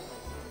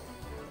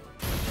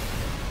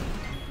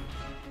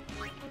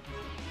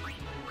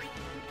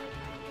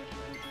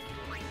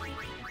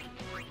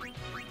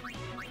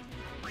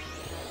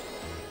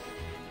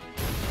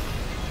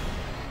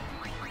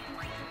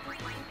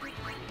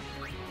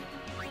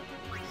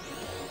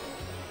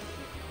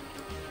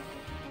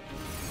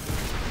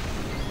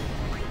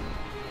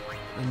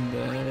 And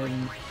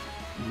then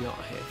we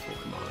are here for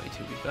Kamari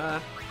to be there.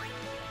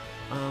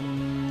 Why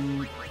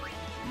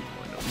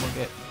not mug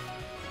it?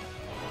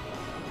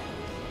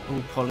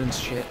 Oh, pollen's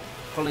shit.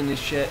 Pollen is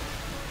shit.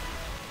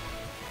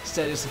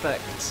 Status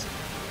effects.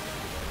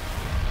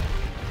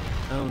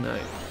 Oh no.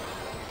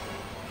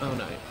 Oh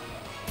no.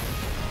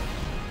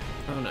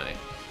 Oh no.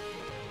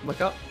 Wake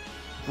up.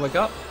 Wake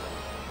up.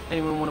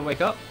 Anyone want to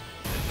wake up?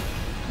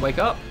 Wake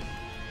up.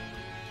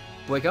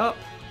 Wake up.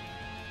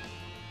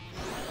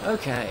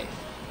 Okay.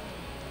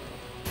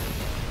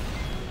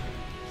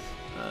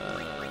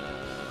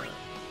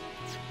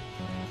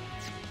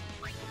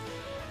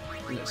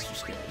 Let's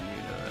just get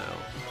Luna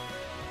out.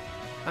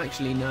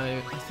 Actually,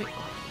 no. I think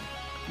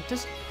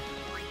does.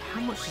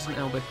 How much does an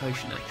elbow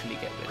potion actually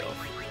get rid of?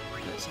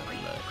 Let's have a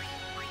look.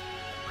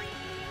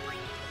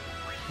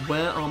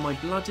 Where are my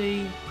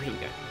bloody? Here we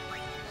go.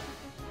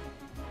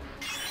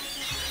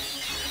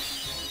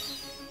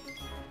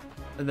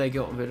 And they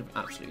got rid of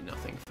absolutely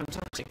nothing.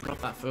 Fantastic.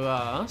 Love that for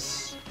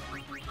us.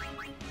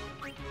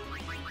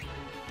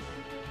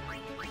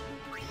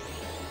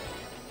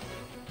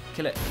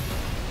 Kill it.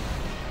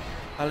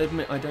 I'll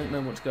admit I don't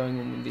know what's going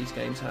on with these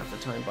games half the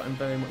time, but I'm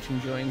very much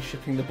enjoying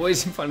shipping the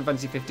boys in Final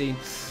Fantasy 15.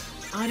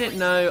 I don't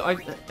know.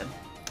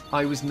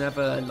 I was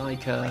never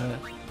like a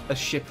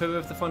shipper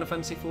of the Final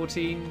Fantasy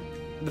 14,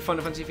 the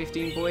Final Fantasy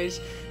 15 boys,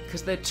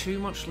 because they're too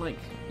much like,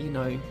 you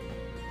know,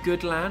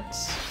 good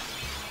lads.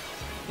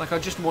 Like I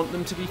just want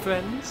them to be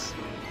friends.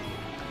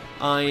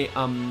 I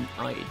don't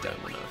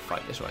want to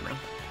fight this right now,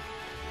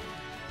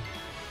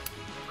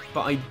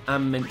 but I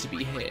am meant to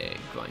be here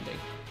grinding.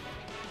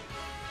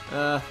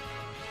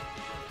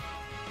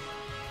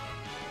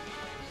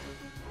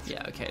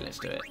 Yeah, okay, let's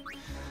do it.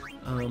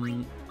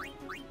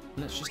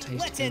 Let's just taste it.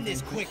 Let's end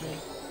this quickly.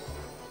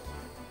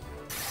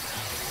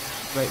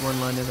 Great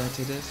one-liner there,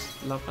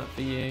 Tidus. Love that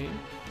for you.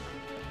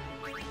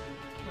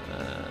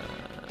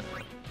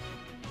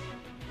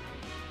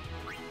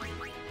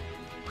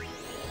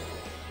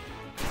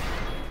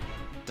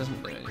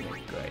 Doesn't do anything.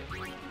 Great.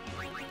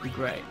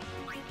 Great.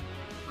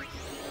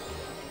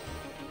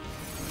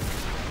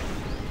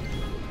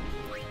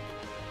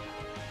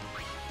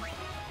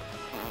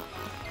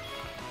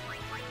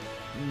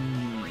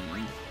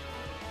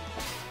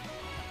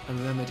 A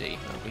remedy,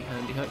 that'll be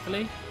handy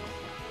hopefully.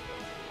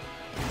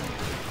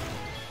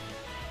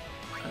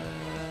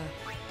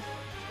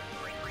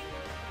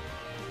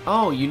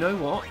 Oh, you know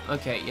what?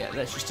 Okay, yeah,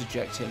 let's just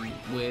eject him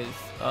with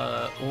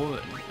Auron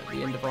at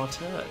the end of our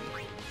turn.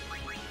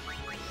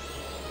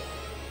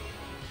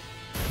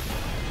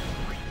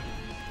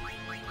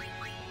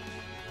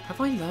 Have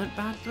I learnt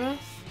Bad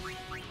Breath?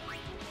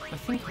 I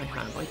think I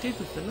have. I did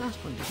with the last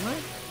one, didn't I?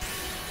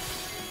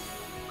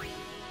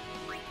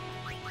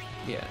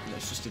 Yeah,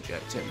 let's just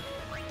eject him.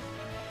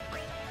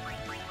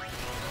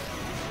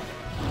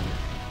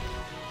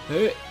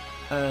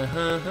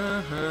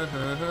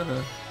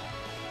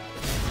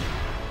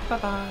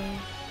 Bye-bye.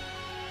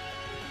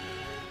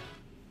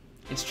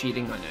 It's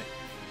cheating, I know.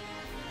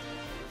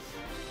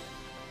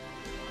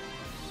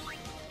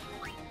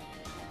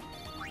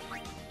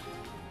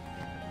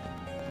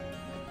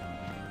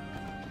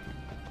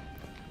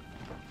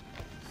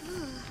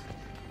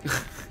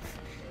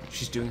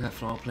 She's doing her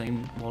flower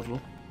plane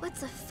model.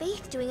 What's a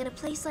faith doing in a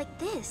place like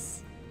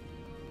this?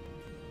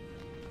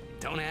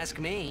 Don't ask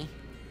me.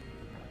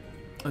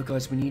 Oh,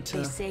 guys, we need to...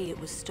 They say it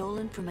was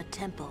stolen from a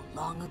temple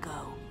long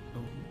ago.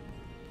 Oh.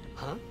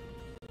 Huh?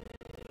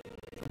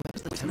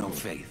 With no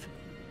faith,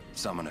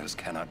 summoners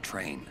cannot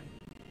train.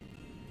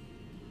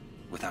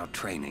 Without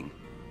training,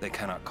 they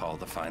cannot call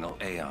the final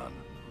Aeon.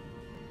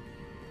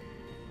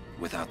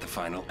 Without the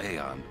final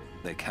Aeon,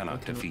 they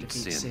cannot defeat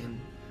sin.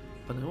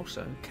 But they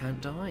also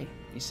can't die,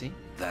 you see?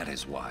 That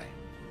is why.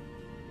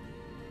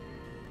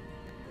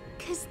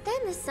 'Cause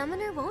then the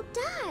summoner won't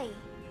die.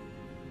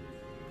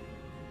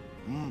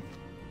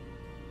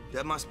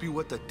 That must be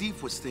what the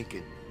thief was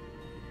thinking.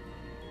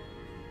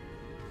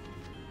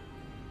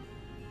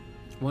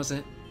 Was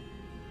it?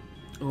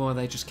 Or are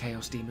they just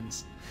chaos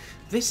demons?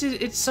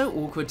 It's so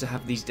awkward to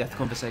have these death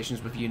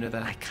conversations with Yuna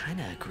there. I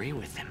kinda agree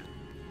with him.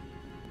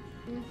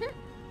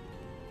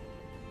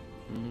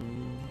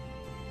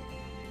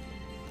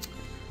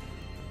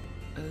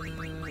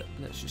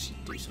 Let's just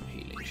do some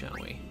healing, shall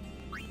we?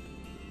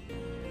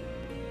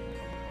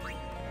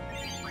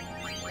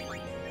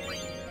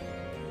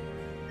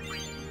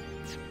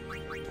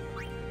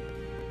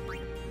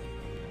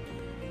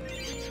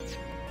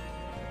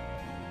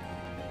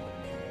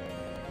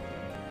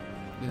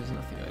 There's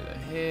nothing over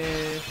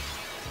here,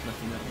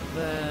 nothing over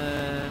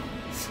there.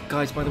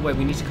 Guys, by the way,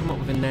 we need to come up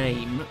with a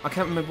name. I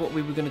can't remember what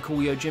we were going to call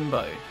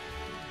Yojimbo.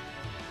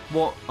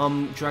 What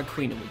drag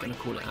queen are we going to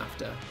call it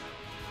after?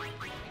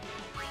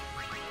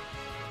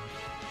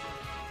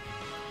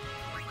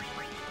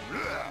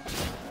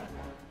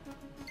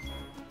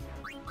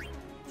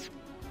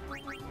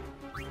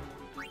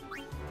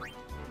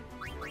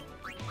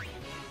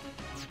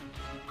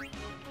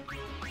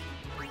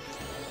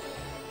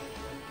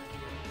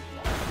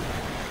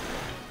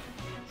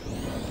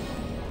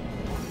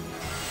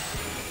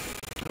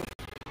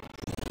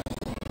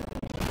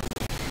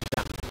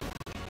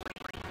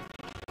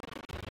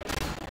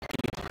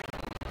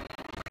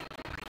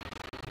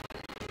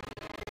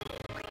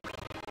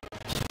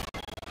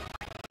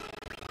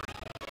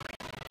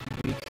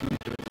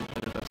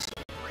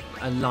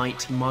 A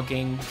light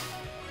mugging.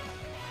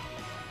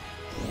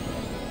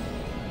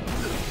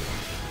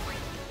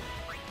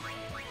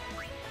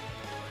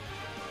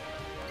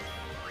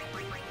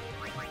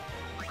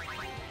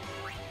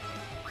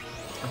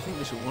 I think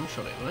this will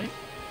one-shot it, right?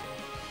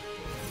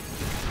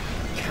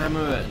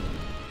 Cameron.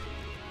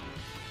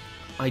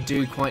 I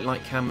do quite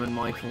like Cameron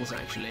Michaels,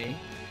 actually.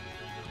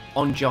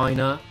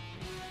 Ongina.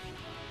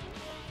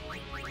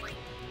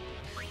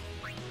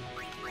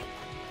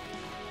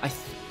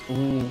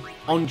 Ooh,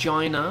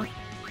 Ongina.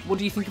 What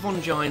do you think of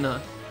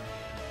Ongina?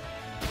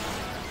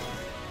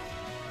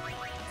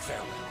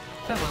 Farewell.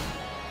 Farewell.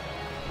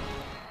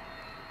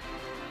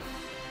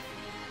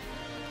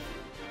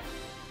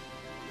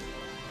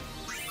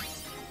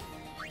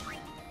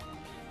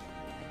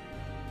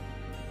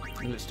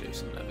 Let's do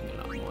some leveling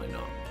up, why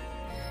not?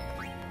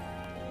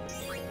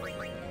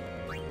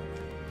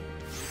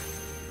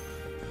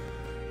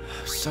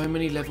 So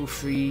many level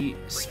 3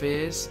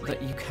 spheres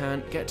that you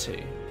can't get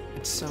to.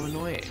 It's so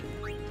annoying.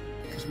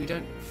 Because we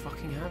don't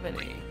fucking have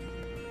any.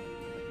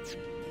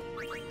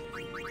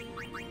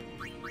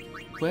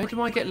 Where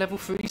do I get level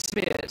 3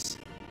 spheres?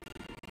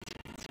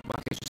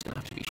 Well, it's just gonna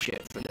have to be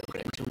shit for a little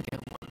bit until we get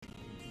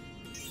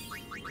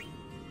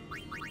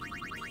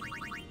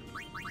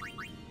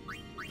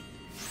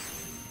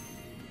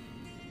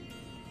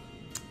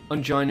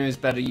one. Ongina is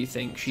better, you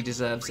think? She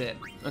deserves it.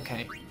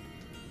 Okay.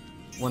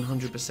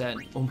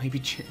 100%. Or maybe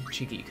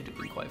Chiggy could have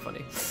been quite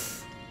funny.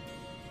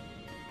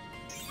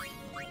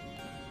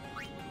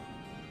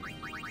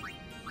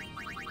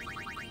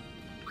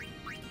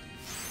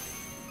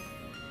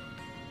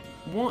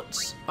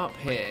 What's up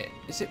here?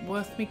 Is it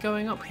worth me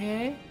going up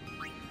here?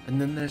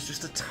 And then there's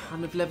just a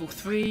ton of level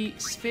 3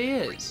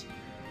 spheres.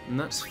 And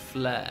that's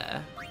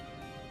Flare.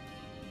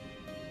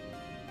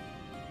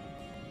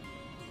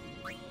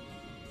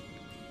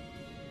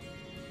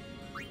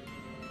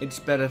 It's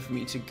better for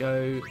me to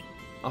go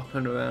up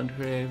and around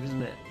here,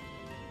 isn't it?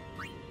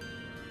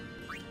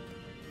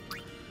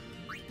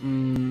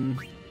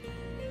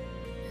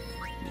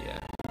 Yeah,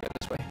 we'll go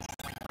this way.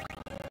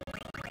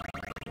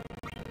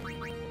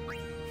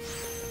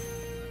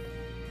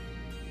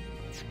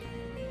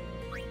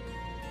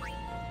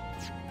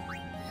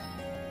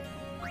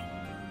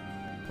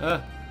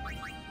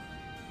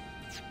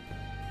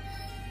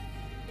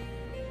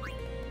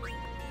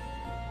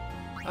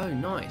 Oh,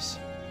 nice.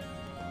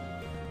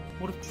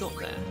 What have we got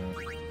there?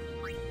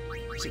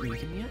 Is it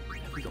weakened yet?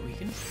 Have we got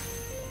weakened?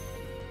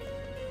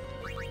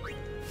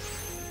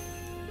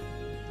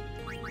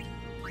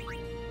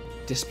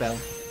 Dispel.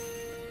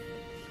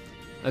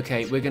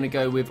 Okay, we're going to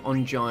go with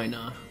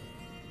angina.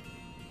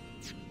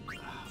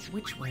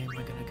 Which way am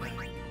I going to go?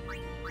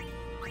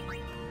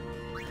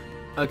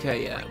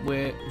 Okay, yeah,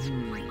 we're...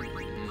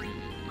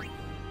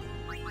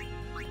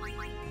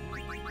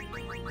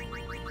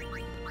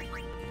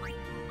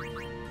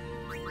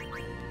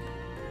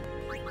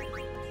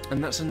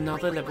 And that's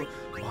another level...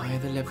 Why are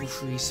the level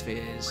 3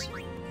 spheres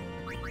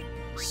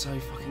so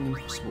fucking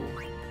impossible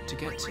to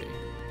get to?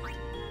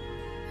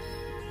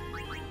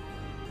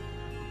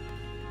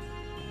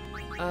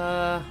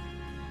 I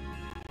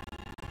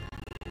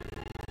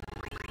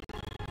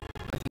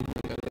think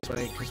we'll go this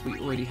way because we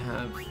already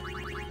have...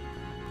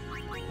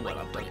 Well,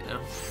 I've done it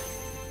now.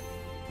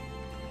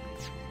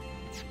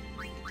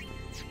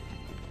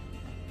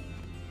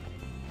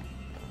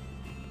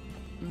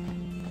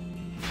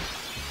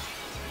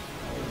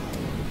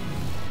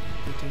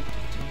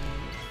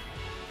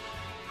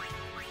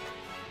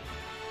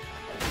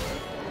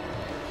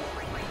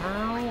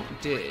 How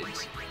did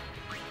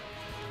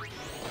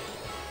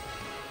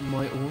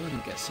my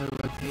Auron get so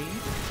OP?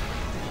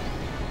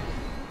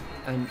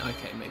 And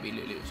okay, maybe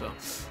Lulu as well.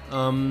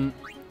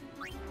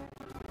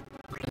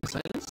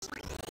 Sailors?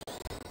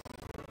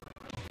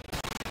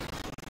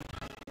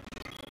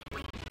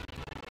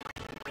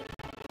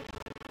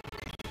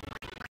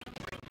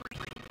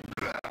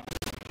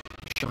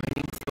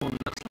 Shining Thorn,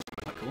 that's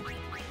quite cool.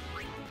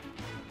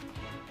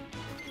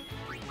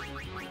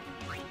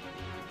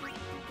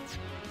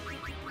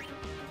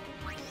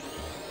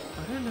 I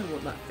don't know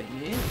what that thing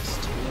is,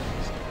 to be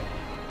honest.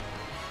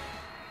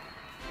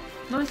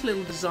 Nice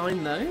little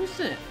design though,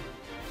 isn't it?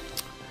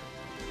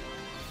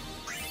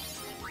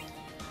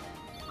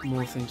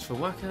 More things for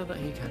Waka that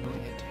he cannot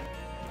yet do.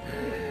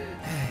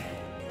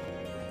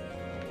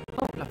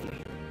 Oh, lovely.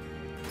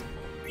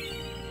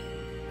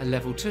 A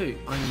level 2.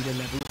 I need a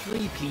level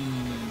 3,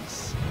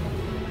 please.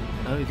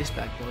 Oh, this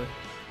bad boy.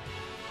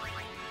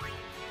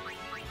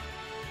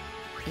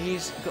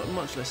 He's got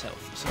much less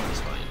health, so that's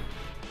fine.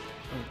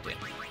 Oh dear.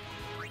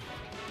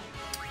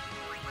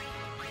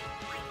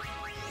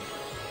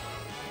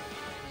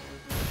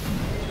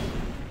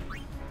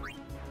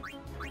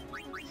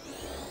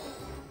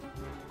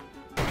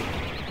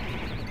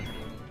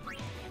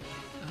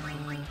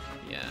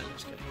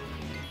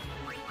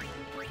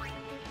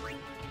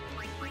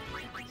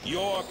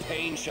 Your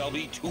pain shall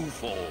be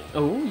twofold.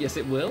 Oh, yes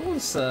it will,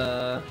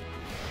 sir.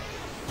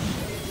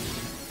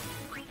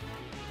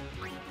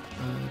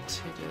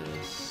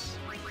 Tidus.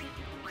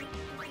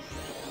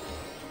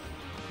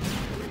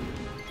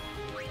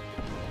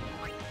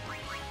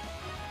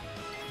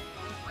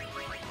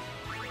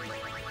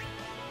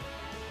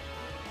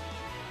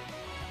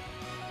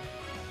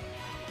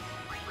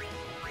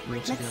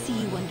 Let's see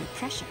you under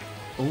pressure.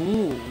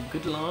 Oh,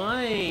 good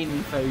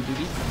line, Furry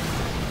Booty.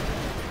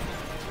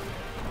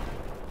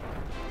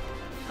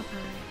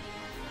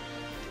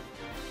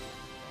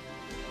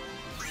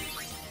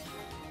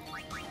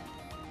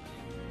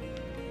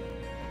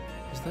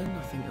 Is there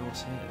nothing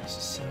else here? This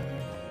is so...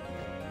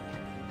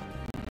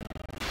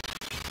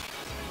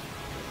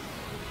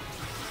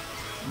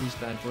 These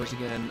bad boys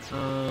again.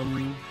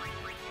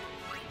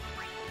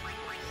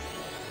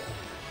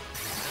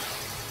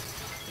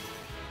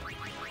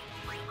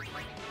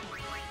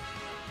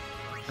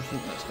 I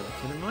think that's gonna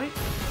kill him, right?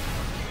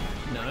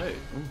 No.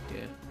 Oh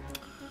dear.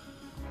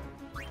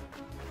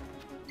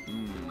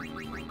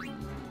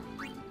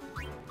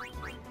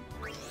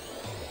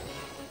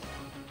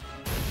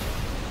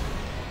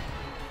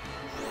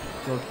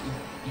 God,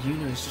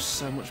 Yuno's just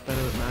so much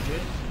better at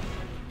magic.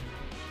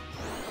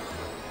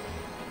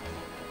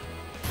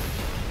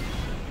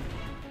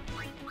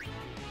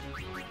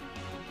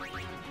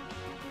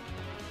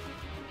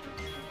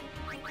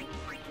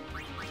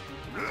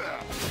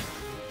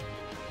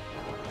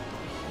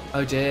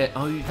 Oh dear.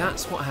 Oh,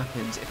 that's what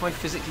happens. If I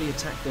physically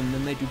attack them,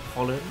 then they do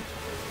pollen.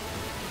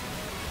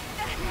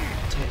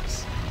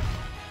 Tits.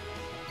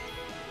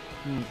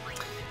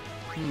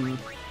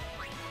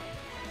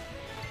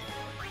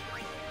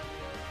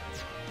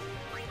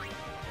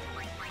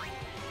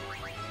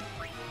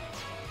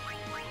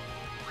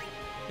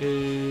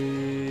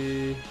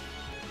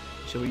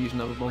 Shall we use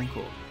another bomb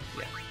core?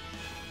 Yeah.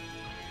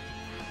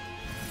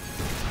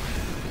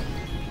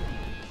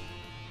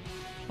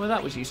 Well,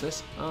 that was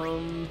useless.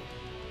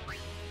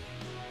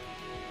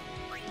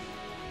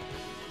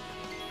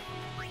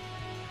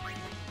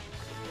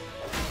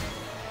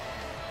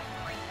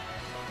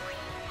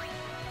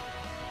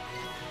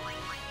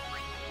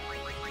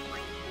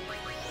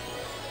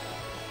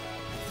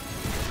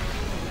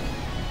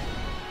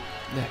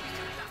 There we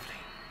go, lovely.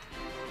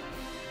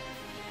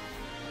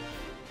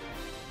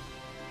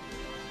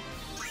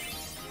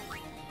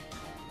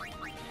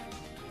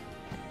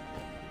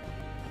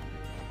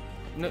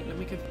 No, let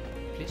me go,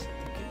 please.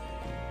 Thank you.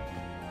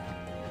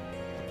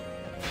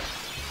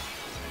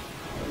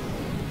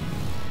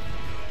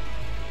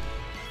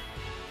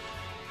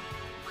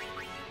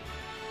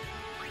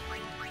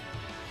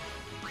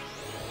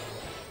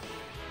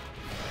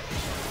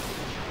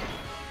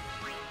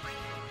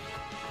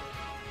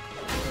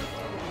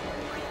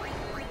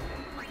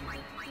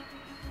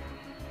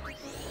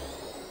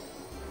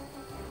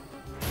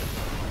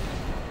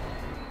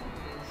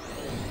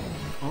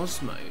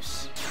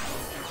 Cosmos.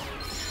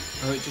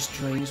 Oh, it just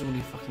drains all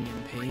your fucking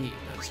MP.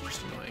 That's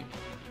just annoying.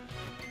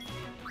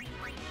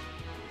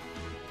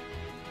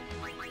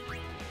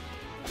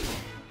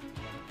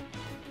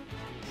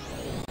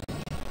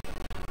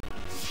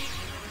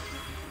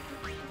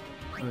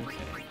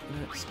 Okay,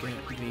 let's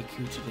get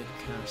Riku to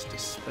cast a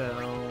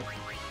spell.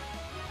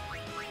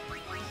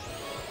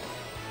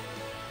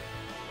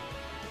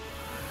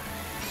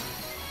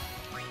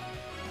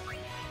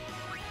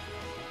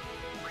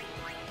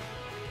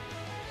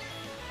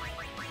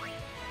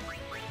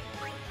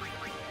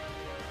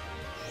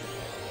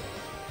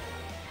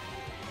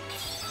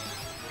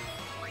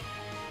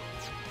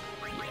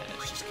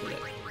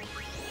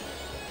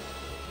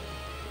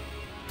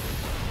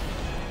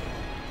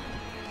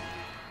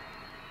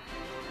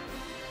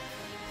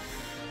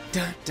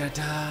 Da da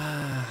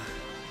da.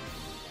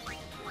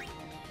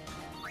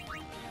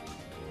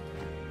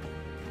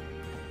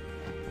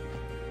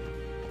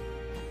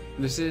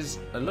 This is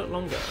a lot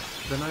longer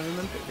than I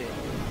remember it being.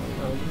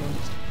 I'll be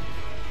honest.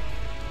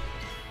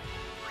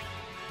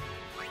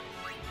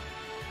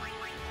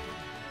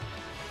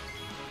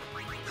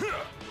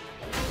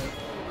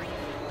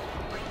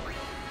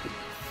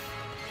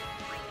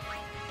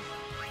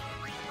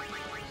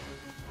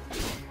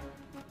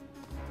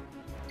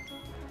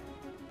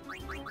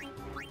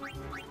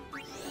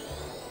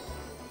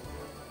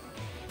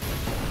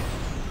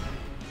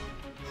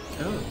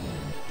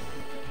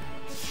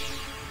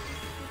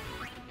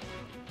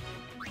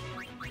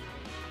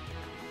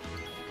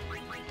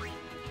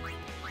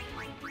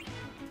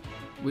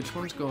 Which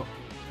one's got...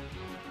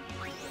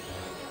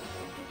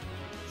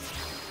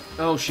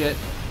 Oh shit.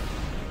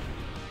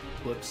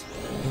 Whoops.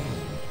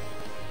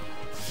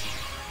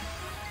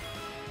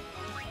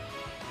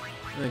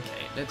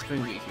 Okay, let's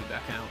bring Riku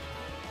back out.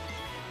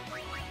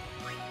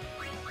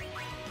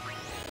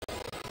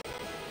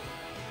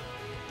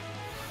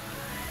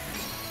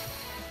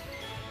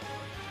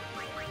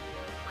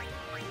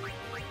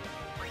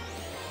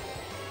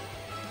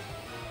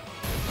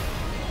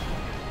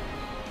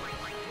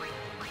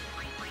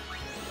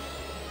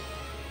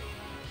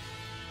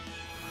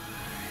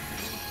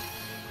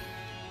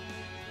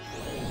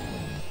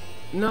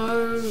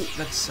 No,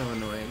 that's so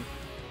annoying.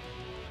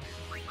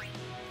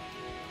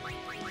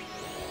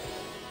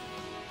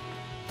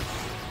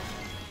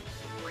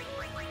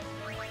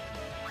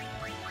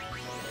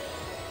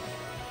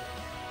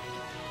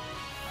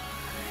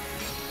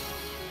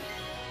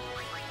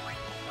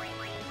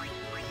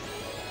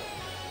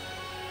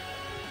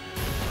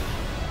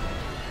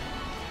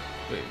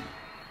 Wait.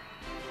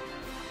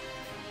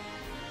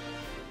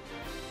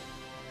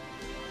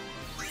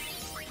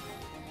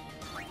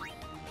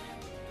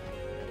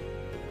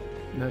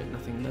 No,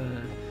 nothing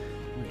there.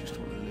 We just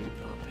want to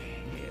loop up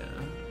here.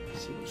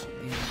 See what's at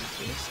the end of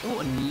this. Oh,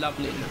 a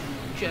lovely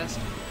little chest.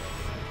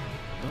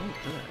 Oh,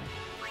 hello.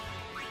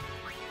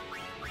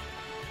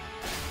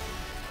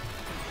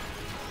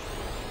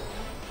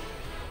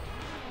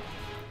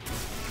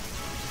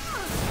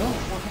 Oh,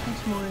 what happened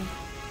to my...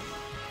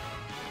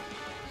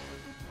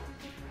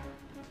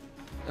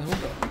 Oh,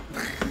 hold on.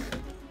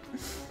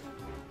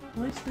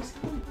 Why is this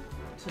one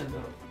turned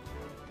up?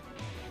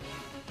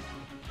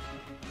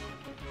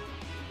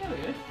 There we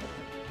go.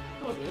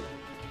 Oh, good.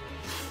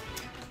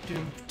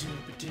 Doom, doom,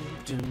 doom,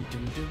 doom,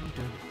 doom, doom,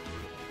 doom.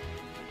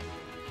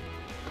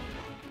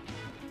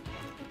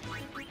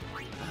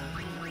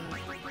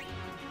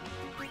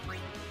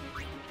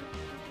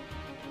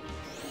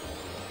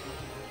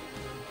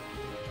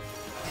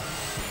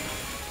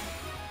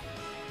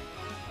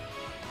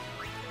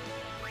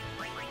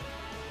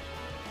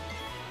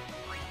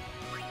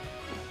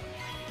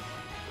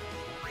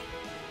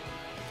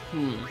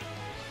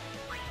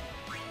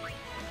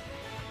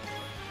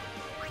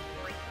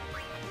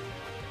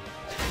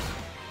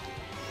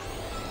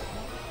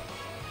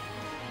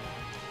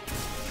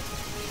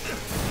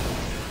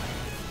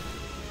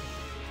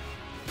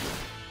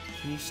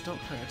 Can you stop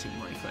hurting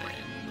my friends?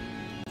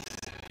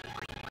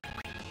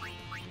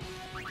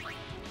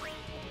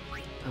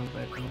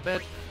 Albert,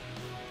 Albert.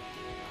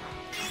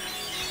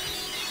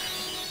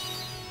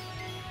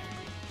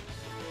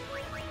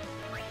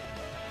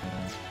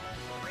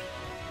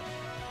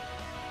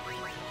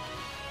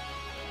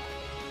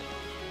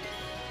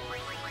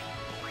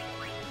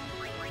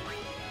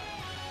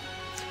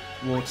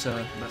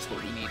 Water, that's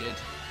what we needed.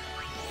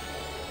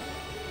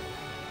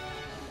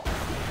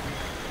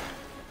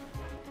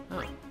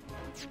 Oh.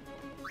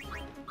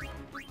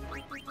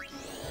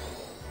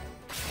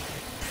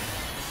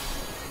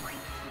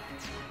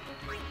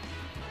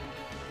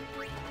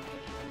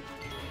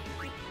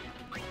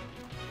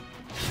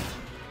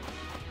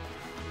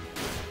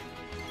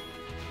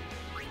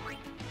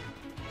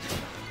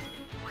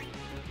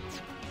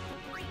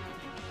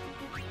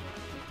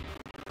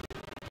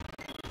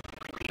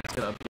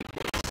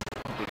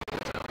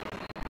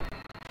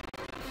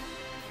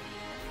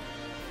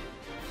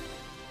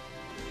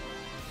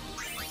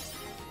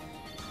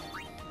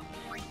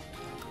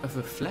 A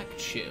reflect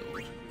shield.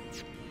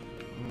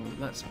 Oh,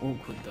 that's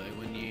awkward though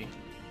when you...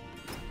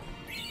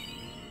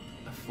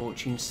 A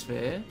fortune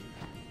sphere.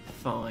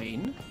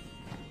 fine.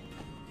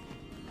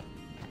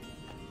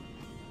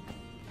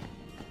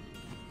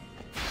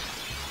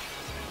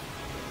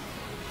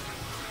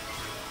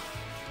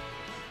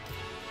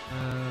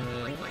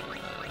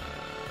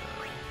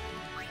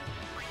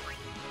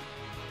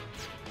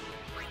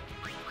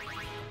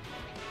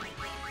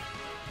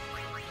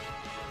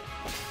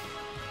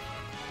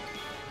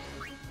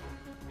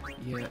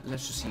 Yeah,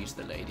 let's just use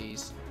the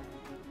ladies.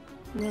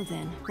 Well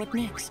then, what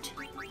next?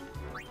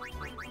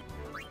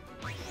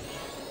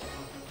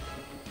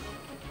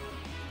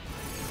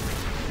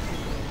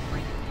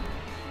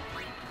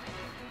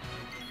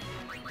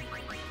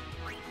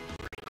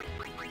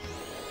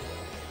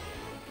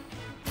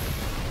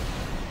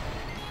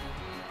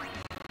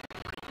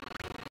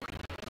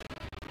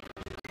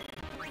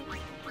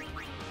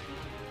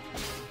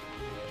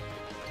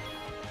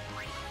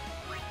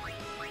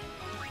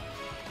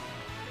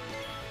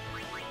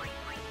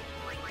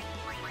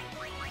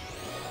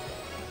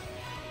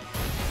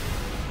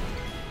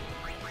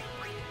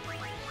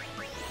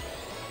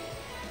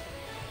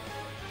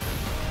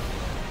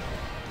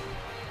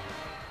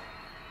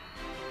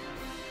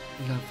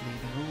 Lovely,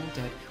 they're all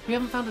dead. We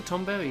haven't found a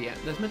Tomberry yet.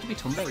 There's meant to be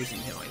Tomberries in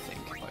here, I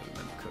think, if I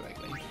remember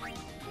correctly.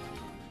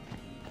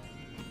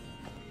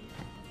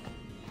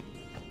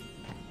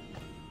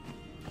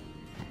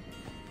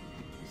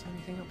 Is there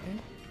anything up here?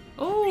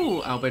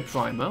 Oh, Albed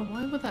Primer.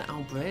 Why were there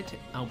Albred?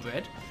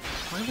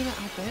 Why were there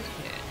Albed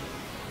here?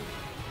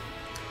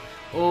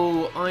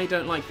 Oh, I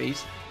don't like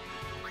these.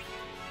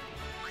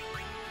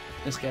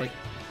 Escape.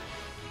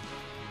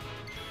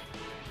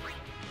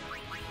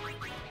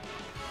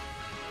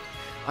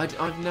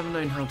 I've never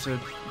known how to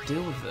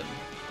deal with them.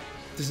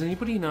 Does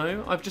anybody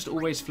know? I've just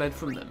always fled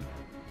from them.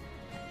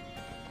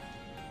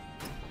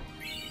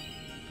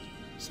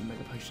 Some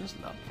mega potions,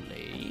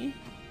 lovely.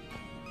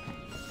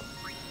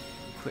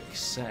 Quick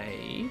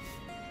save.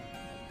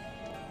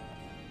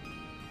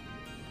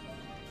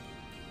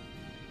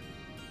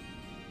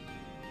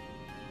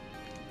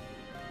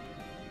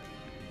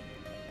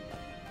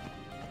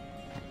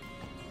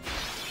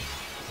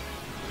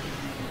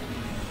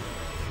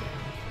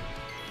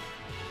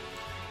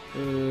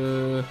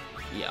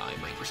 Yeah, I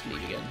might just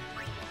leave again.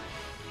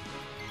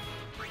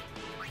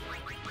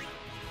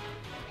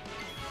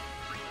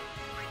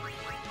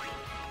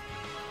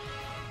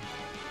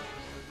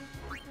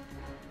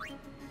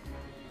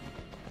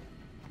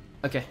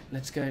 Okay,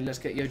 let's go. Let's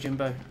get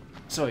Yojimbo.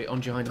 Sorry,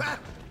 Angina. Ah,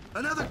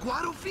 another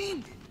Guado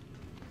fiend.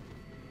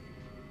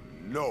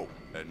 No,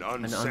 an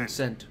unsent. An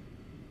unsent.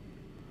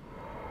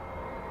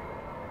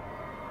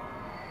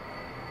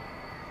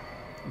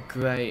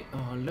 Great.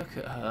 Oh, look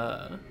at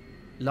her.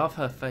 Love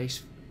her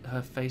face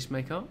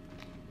makeup.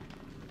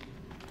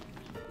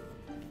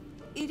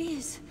 It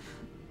is.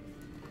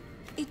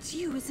 It's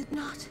you, is it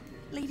not,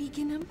 Lady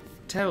Ginham?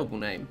 Terrible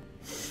name.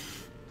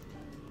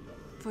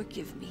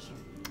 Forgive me.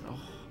 Oh,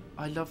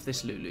 I love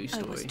this Lulu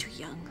story. I was too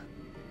young.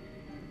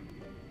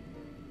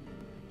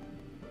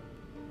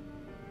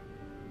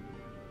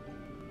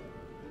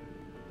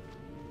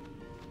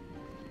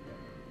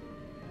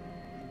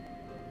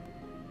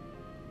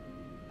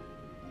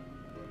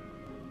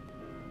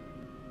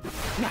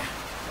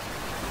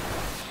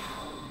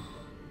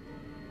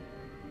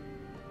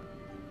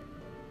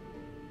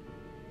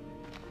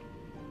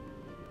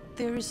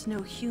 There is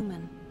no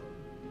human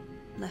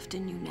left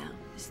in you now,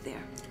 is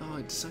there? Oh,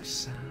 it's so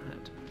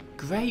sad.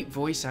 Great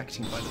voice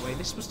acting, by the way.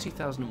 This was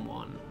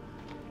 2001.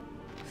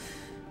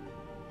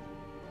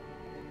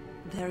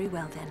 Very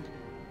well, then.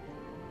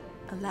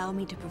 Allow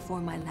me to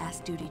perform my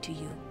last duty to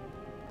you.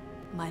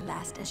 My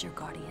last as your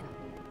guardian.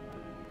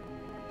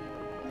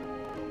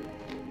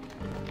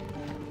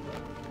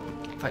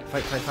 Fight,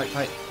 fight, fight, fight,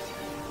 fight.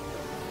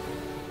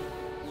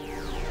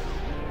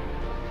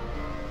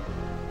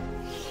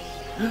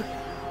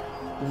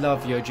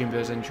 Love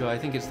Yojimbo's intro. I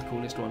think it's the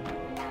coolest one.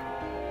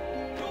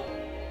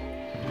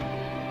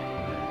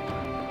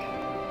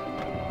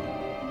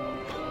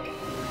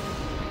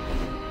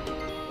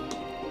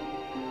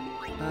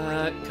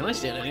 Can I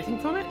steal anything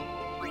from it?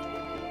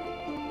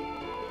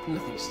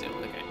 Nothing to steal.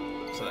 Okay,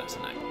 so that's a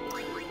no.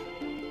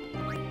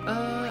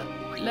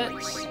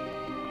 Let's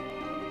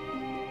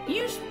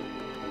use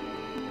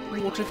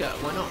water go.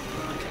 Why not?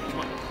 Okay, come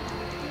on.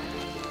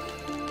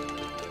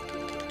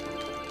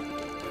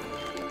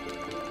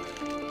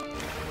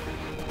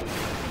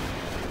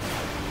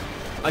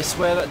 I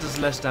swear that does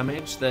less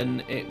damage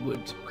than it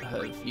would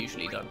have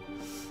usually done.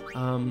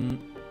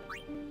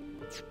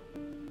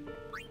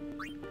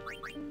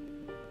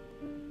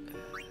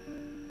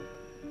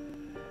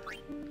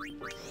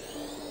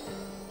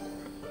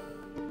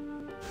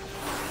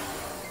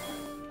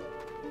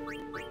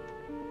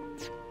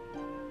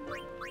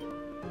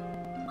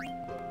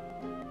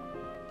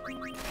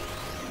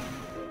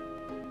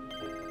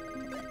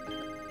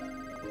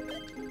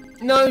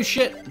 No,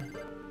 shit.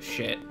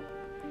 Shit.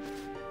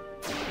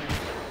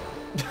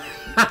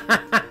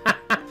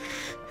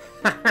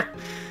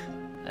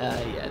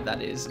 Yeah,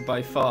 that is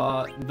by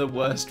far the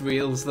worst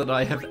reels that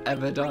I have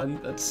ever done.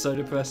 That's so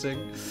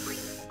depressing.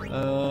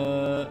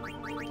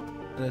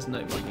 There's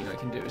no mining I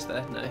can do, is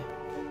there? No.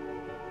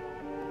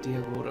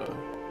 Diagoro.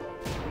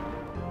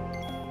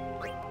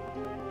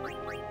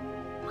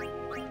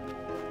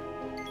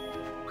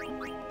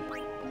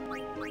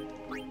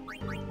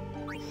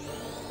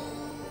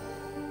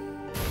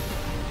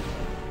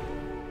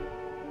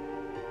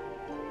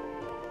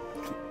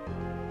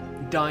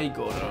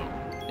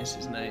 Daigoro is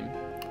his name.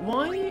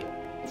 Why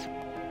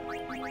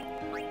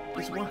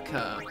is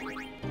Waka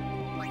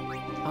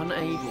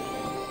unable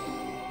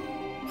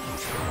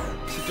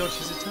to dodge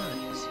his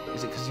attacks?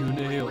 Is it because you're an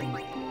Aeon?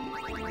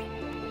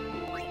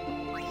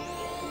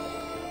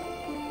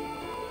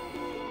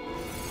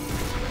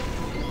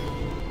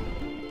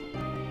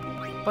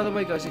 By the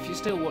way, guys, if you're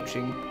still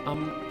watching,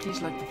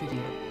 please like the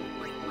video,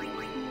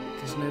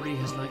 because nobody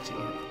has liked it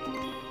yet.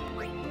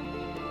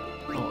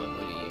 Oh, I'm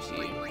going to use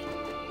you.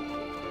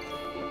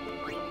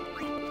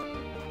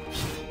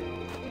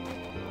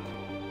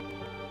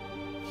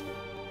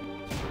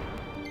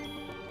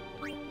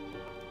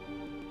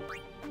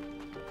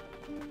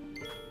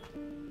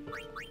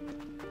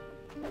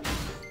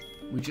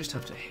 We just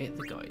have to hit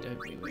the guy, don't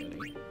we,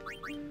 really?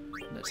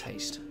 Let's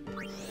haste.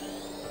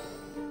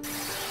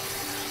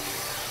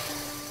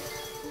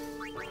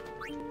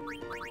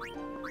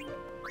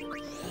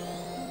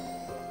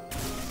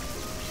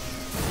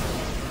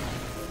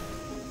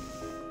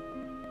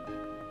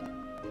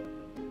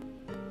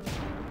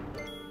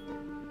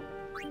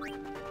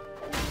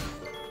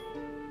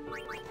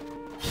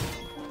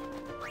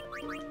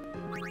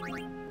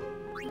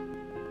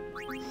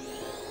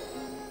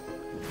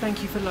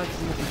 Thank you for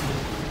liking the video.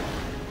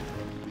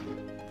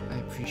 I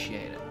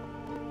appreciate it.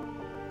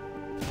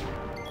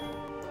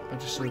 I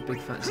just saw a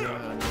big fat 0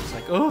 and I was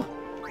like, oh!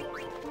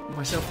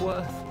 My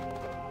self-worth.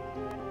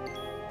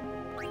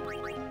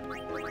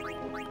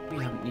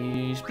 We haven't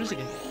used Blizzard.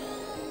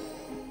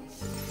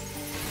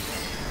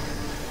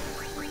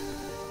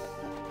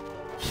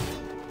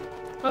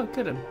 Oh,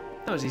 good one.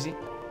 That was easy.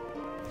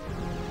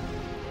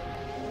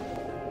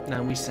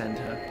 Now we send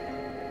her.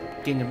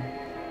 Gingham.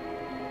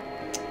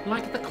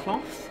 Like the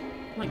cloth?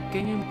 Like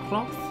gingham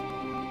cloth?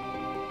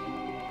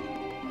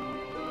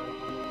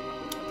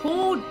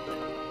 Poor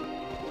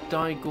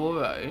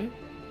Daigoro.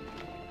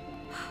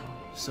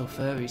 So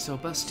furry, so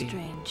busty.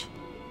 Strange.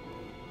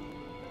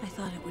 I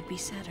thought it would be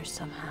sadder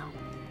somehow.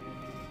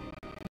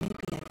 Maybe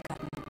I've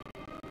gotten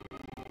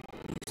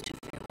used to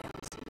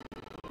farewells.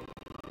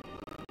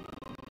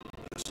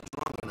 You're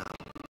stronger now.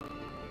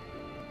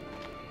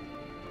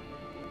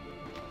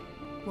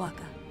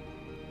 Waka,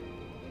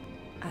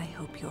 I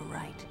hope you're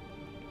right.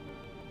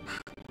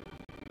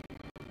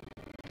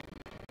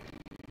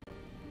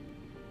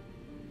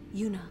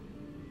 Yuna,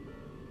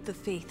 the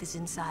faith is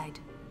inside.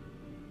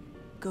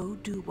 Go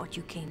do what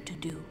you came to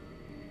do.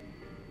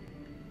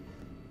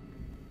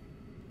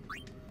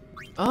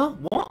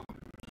 What? What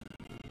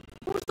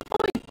was the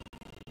point?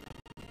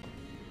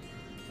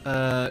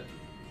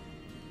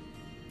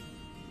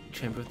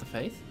 Chamber of the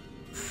Faith?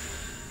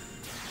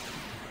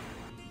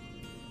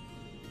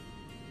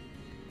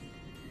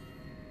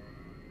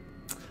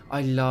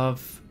 I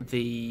love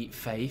the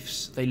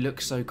faiths. They look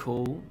so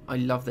cool. I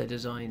love their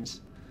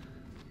designs.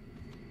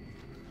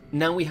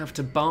 Now we have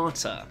to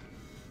barter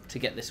to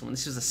get this one.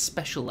 This is a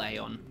special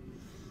Aeon.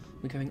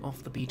 We're going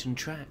off the beaten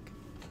track.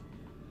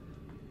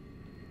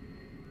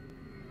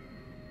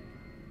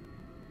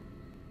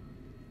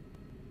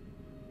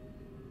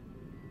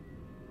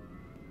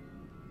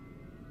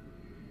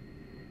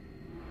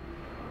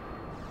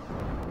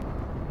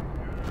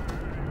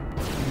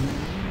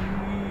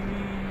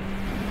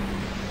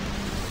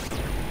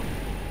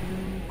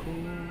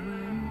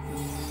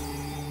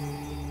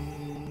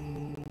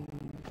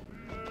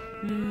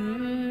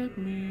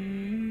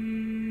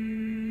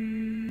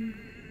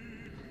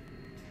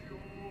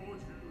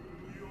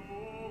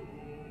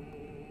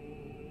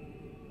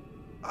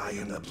 I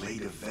am the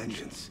blade of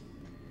vengeance.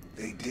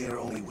 They dare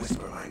only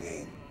whisper my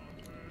name.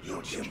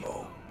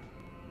 Yojimbo.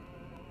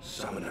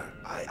 Summoner,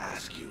 I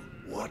ask you,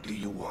 what do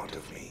you want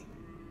of me?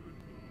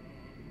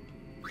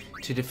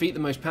 To defeat the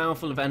most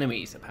powerful of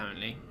enemies,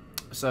 apparently.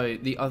 So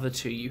the other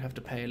two, you have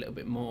to pay a little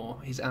bit more.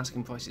 His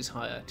asking price is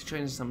higher. To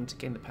train someone to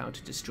gain the power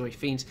to destroy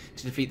fiends,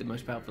 to defeat the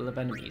most powerful of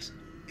enemies.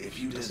 If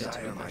you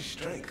desire my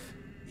strength,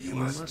 you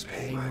must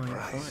pay my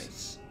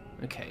price.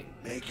 Okay.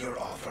 Make your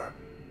offer.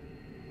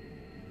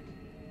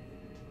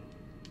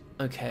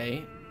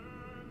 Okay.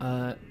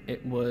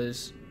 It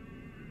was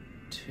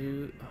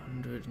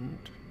 200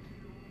 and...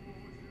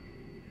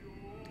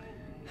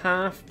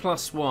 half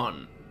plus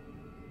 1.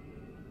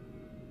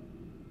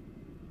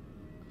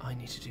 I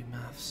need to do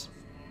maths.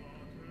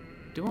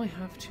 Do I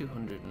have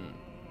 200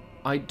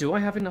 and... do I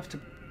have enough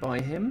to buy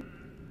him?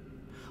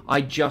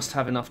 I just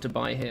have enough to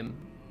buy him.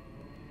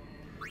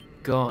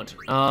 God.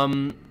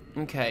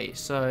 Okay,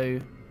 so...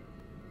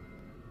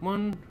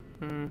 1,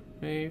 2,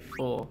 3,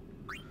 4.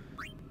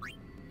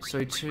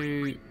 So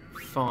 2,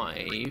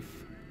 5.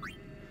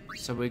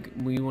 So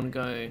we want to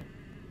go...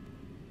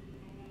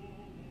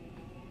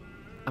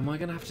 Am I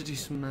going to have to do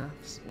some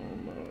maths? Oh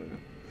no.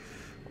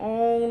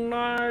 Oh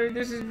no,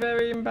 this is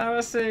very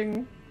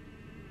embarrassing.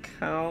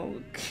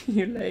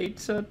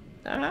 calculator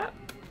app.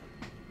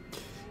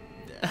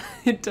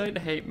 Don't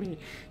hate me.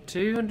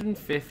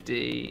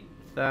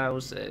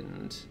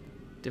 250,000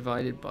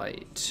 divided by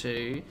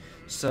 2.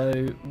 So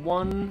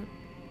 1,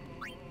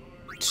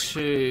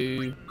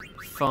 2,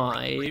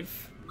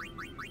 5,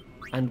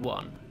 and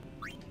 1.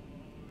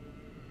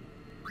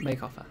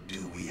 Make offer.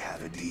 Do we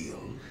have a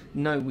deal?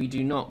 No, we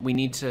do not. We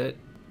need to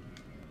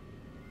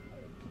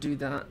do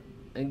that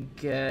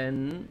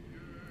again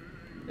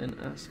and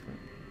ask for.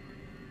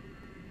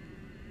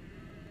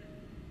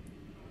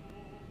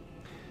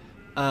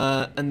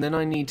 And then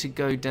I need to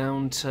go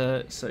down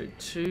to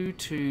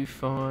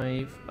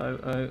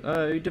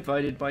 225,000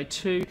 divided by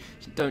 2.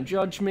 Don't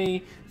judge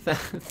me.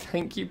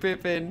 Thank you,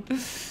 Pippin.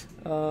 Is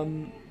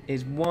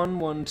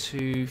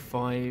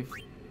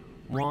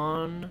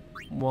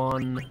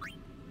 112,501.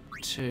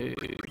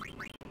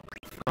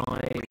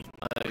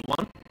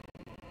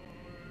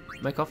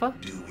 Make offer.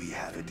 Do we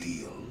have a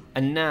deal?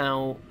 And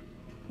now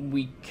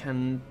we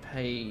can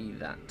pay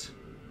that.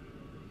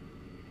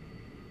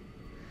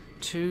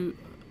 2.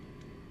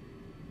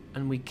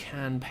 And we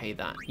can pay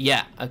that.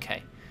 Yeah,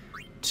 okay.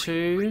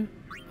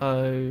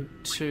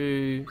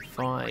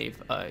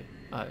 202,500.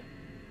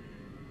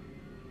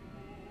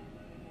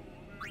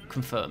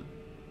 Confirm.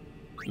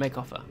 Make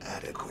offer.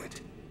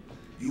 Adequate.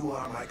 You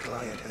are my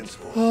client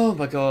henceforth. Oh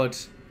my god.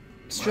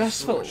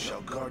 Stressful. My sword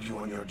shall guard you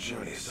on your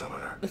journey,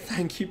 Summoner.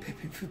 Thank you,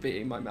 Pippin, for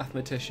being my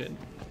mathematician.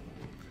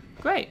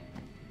 Great.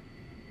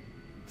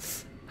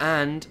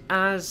 And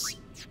as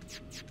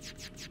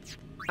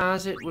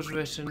it was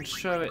written,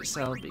 so it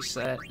shall be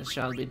said, it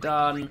shall be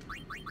done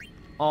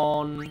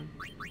on...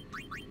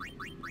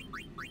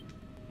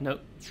 Nope.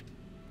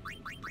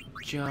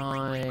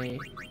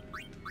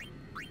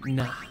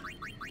 Nah.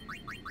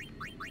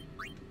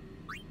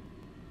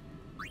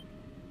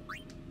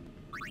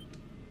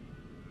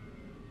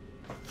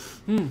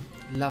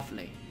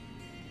 Lovely.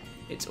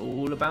 It's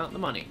all about the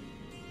money.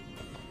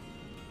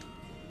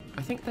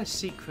 I think there's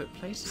secret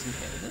places in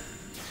here, isn't it?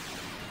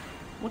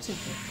 What's in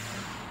here?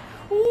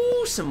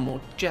 Ooh, some more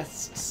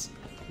chests.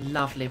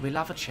 Lovely, we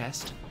love a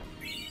chest.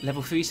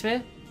 Level 3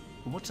 sphere?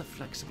 What's a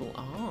flexible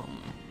arm?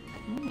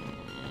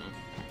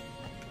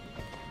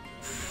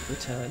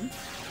 Return.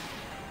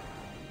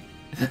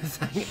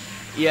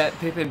 Yeah,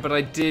 Pippin, but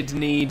I did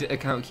need a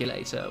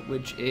calculator,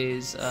 which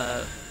is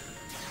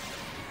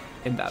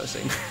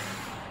embarrassing.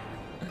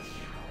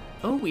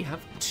 Oh, we have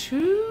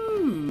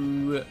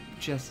 2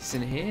 chests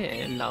in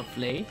here.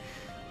 Lovely.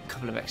 A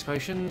couple of X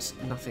potions,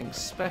 nothing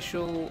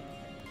special.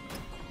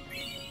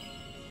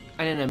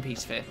 And an MP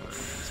sphere. Nothing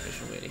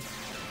special, really.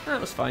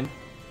 That was fine.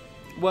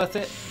 Worth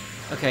it.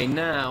 Okay,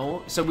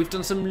 now, so we've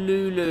done some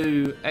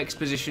Lulu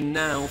exposition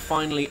now,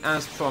 finally,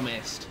 as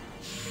promised.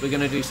 We're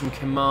going to do some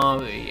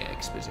Kimari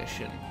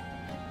exposition.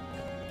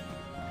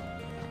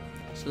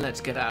 So let's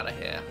get out of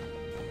here.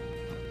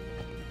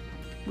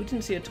 We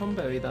didn't see a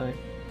Tomberry, though,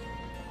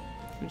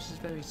 which is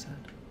very sad.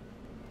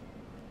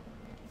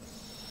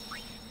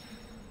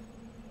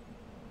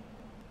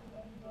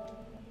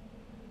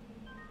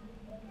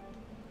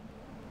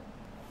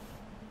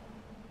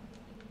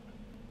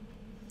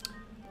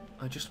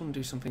 I just want to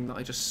do something that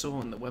I just saw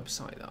on the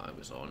website that I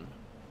was on.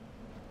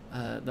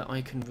 That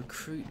I can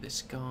recruit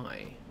this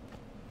guy.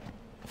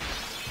 At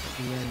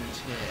the end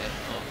here.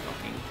 Oh,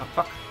 fucking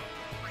fuck.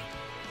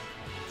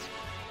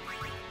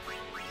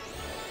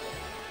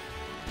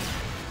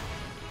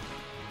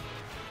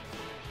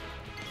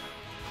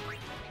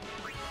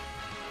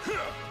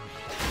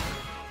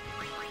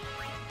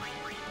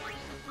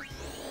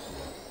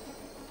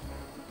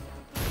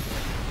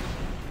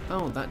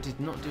 Oh, that did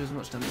not do as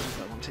much damage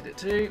as I wanted it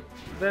to.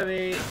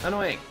 Very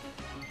annoying.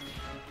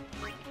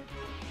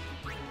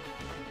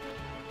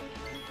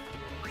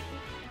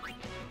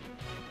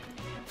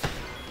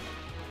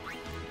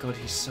 God,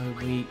 he's so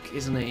weak,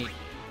 isn't he?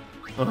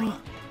 Oh.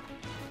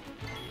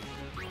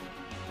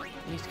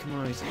 At least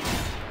Kimari's in.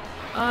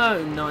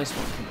 Oh, nice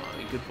one,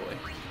 Kimari. Good boy.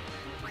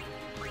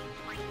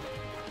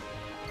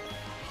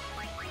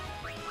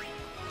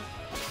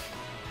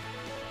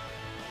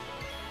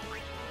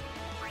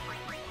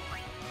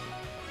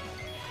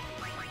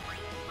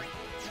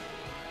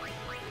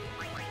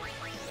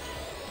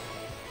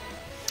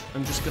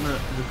 I'm just gonna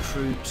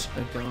recruit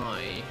a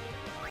guy.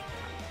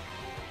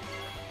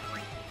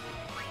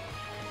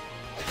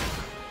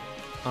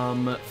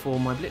 For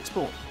my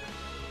Blitzball.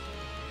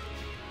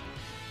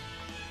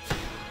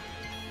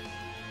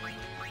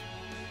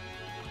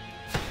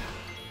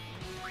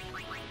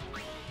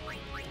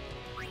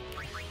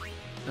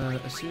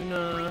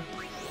 Asuna.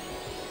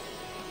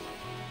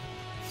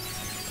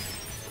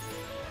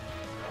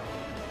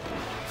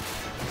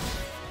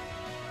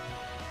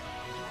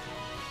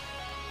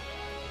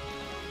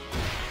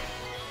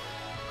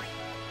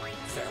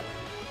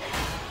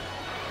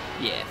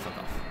 Yeah, fuck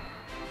off.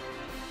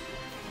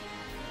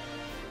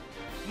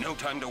 No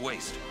time to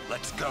waste.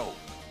 Let's go.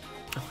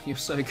 Oh, you're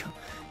so kind,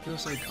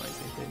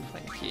 Pippin.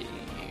 Thank you.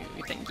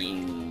 Thank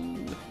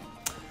you.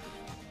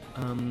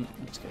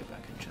 Let's go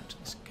back and chat to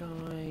this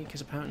guy,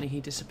 because apparently he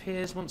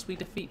disappears once we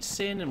defeat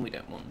Sin, and we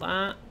don't want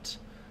that.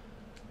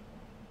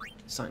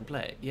 Sign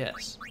play,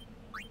 yes.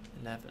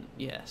 11,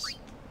 yes.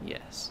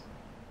 Yes.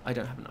 I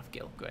don't have enough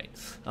gil, great.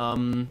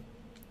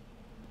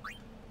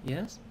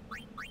 Yes?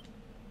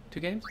 2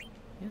 games?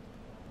 Yeah.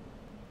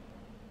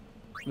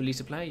 Release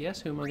a player,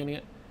 yes. Who am I gonna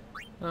get?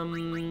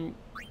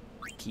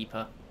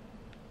 Keeper.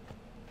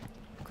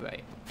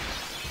 Great.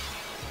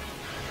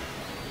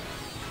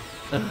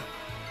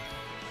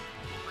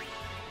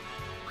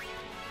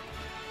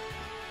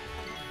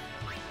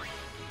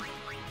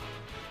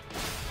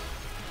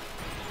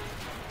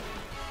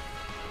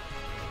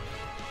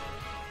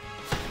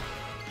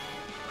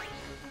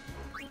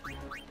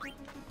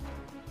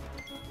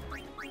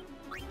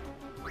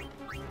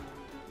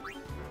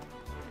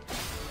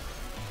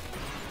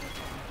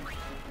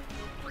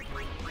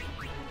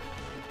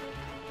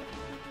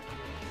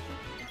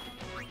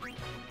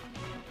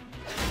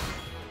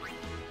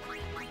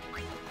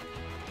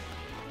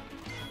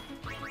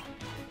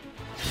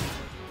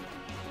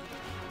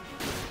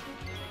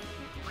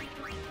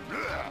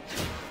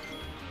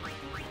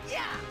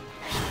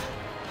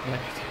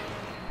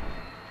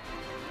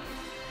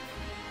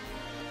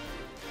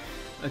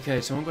 Okay,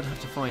 so I'm going to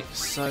have to fight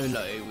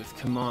solo with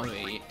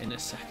Kamari in a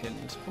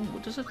second. Oh,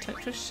 what does a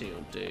Tetris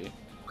shield do?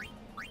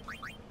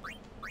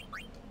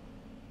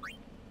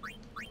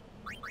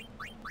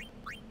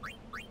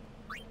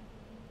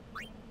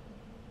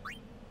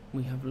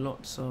 We have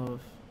lots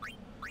of...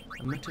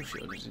 A metal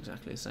shield is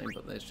exactly the same,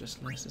 but there's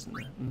just less, isn't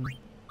there?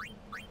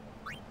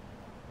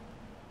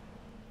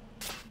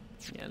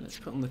 Yeah, let's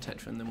put on the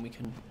Tetra and then we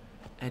can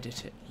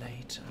edit it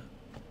later.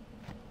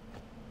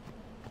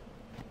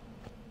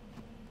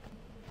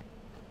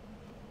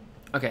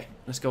 Okay,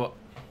 let's go up.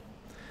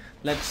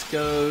 Let's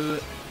go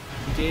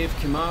give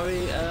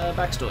Kamari a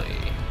backstory.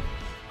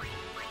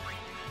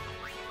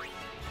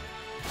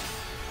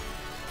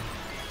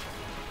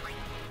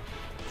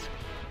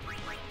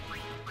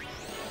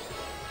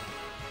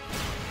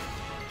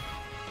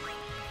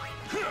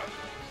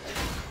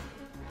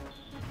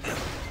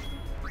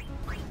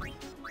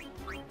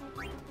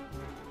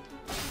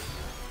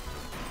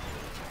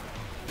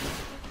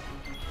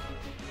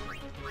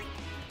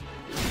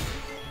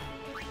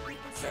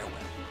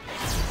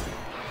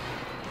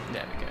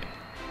 There we go.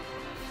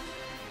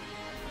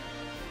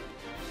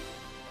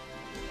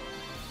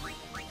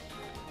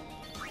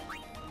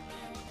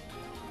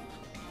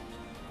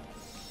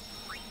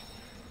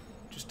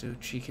 Just do a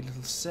cheeky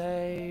little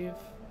save.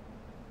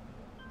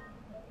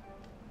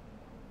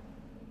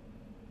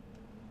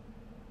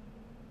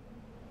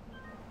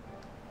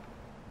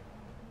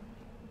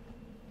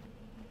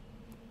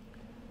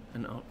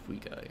 And up we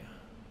go.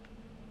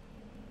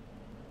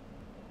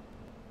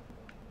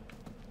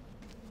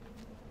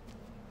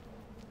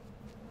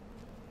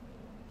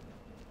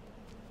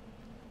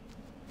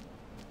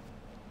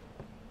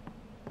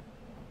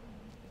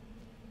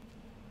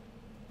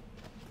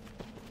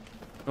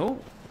 Oh.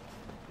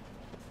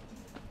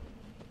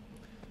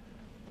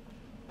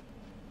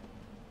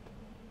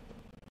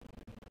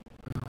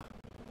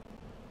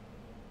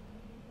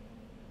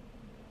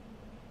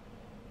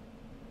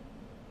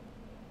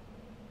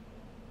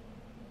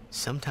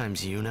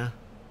 Sometimes Yuna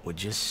would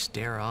just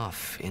stare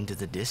off into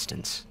the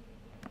distance.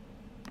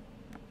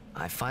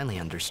 I finally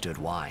understood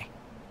why.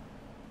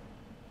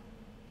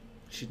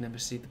 She'd never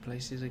see the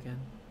places again.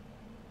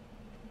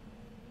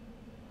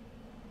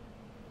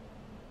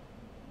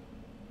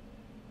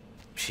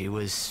 She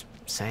was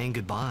saying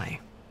goodbye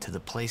to the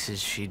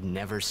places she'd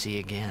never see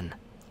again.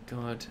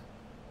 God,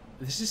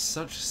 this is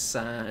such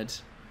sad.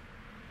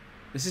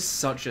 This is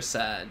such a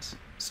sad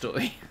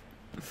story.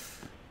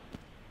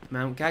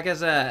 Mount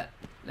Gagazet.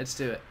 Let's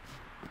do it.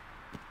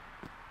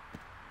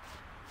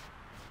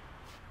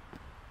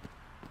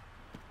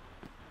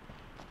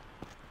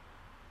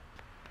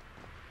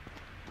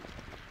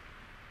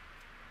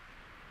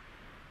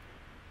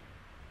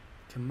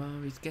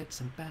 Kamari's get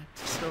some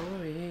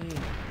backstory.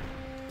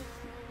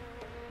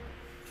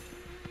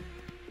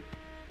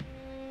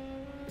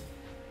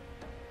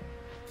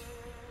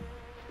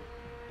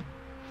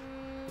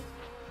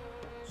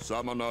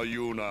 Summoner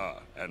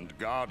Yuna and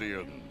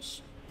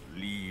Guardians,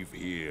 leave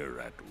here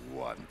at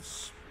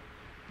once.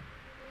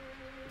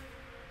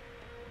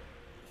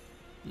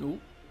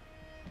 Ooh.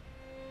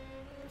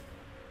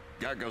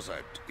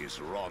 Gagazet is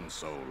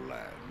Ronso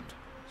land,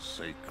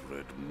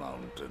 sacred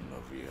mountain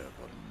of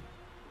Yevon.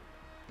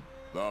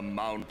 The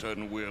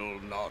mountain will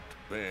not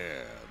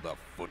bear the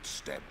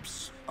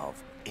footsteps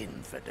of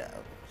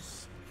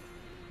infidels.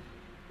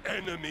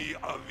 Enemy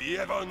of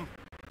Yevon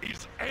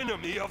is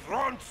enemy of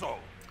Ronso.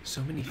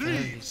 So many Leave,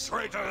 fairies.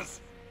 traitors!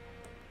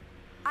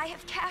 I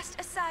have cast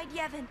aside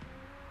Yevon.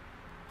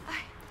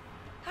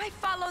 I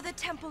follow the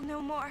temple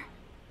no more.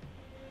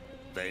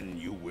 Then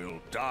you will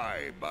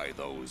die by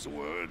those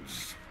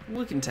words.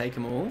 We can take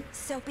them all.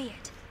 So be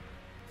it.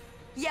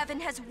 Yevon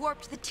has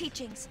warped the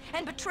teachings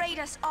and betrayed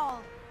us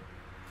all.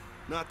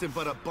 Nothing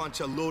but a bunch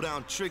of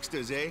low-down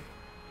tricksters, eh?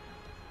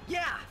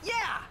 Yeah!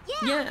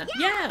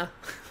 Yeah.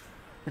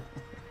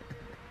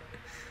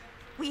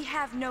 We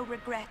have no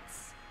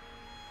regrets.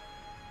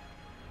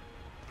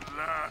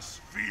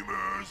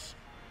 Blasphemers!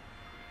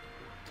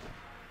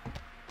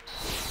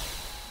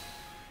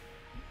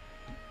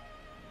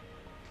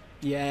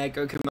 Yeah,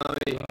 go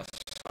Kamari.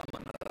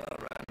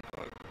 Summoner and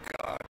her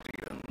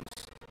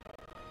guardians.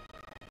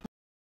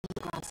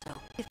 Gronso,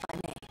 if I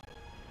may.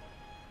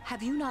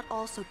 Have you not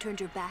also turned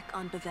your back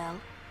on Bevel?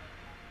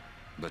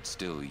 But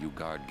still, you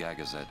guard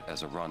Gagazet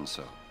as a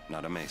Ronso,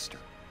 not a Maester.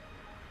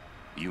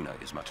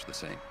 Yuna is much the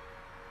same.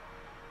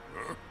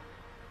 Huh?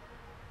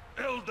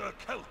 Elder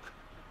Kelk!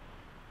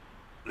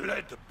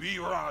 Let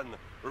Biran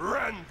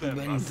rend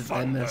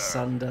them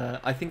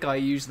asunder. I think I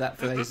used that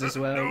phrase as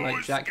well, no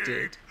like Jack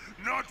escape, did.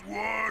 Not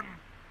one!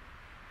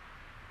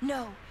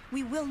 No,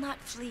 we will not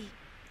flee.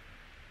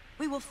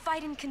 We will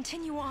fight and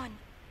continue on.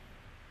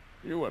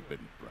 You have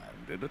been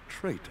branded a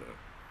traitor,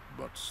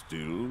 but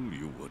still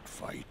you would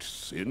fight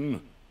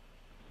sin.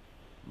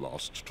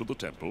 Lost to the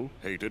temple,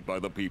 hated by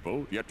the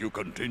people, yet you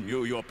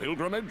continue your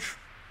pilgrimage?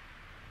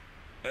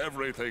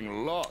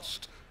 Everything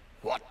lost.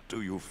 What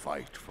do you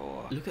fight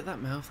for? Look at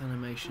that mouth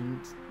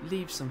animation.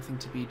 Leaves something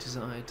to be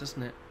desired,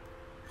 doesn't it?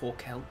 Poor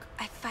Kelk.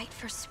 I fight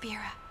for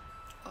Spira.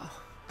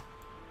 Oh.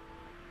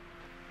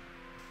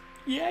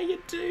 Yeah,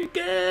 you do,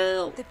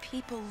 girl! The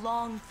people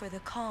long for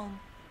the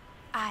calm.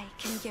 I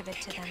can give it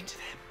to them.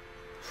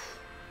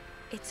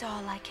 It's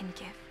all I can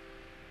give.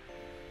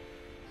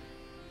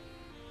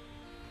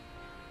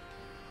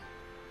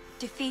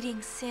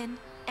 Defeating sin,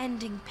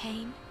 ending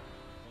pain.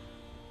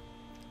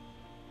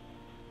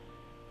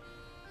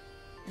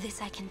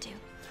 This I can do.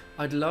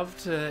 I'd love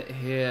to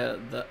hear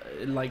the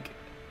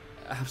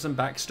have some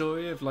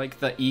backstory of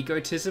the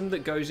egotism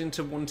that goes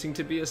into wanting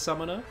to be a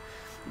summoner.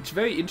 It's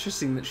very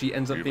interesting that she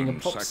ends up being a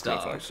pop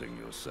star. Sacrificing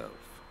yourself.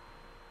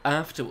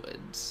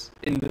 Afterwards,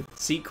 in the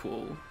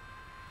sequel,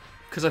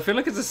 because I feel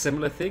like it's a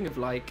similar thing of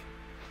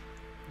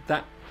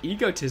that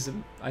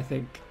egotism, I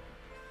think.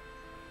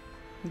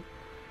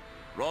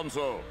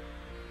 Ronso,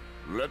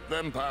 let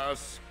them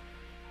pass.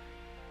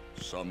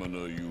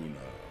 Summoner Yuna.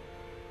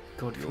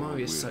 God,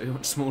 Kamari is so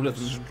much smaller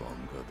than them.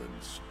 Stronger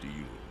than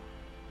steel.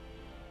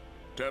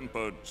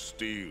 Tempered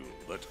steel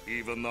that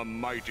even the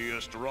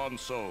mightiest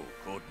Ronso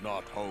could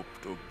not hope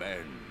to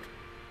bend.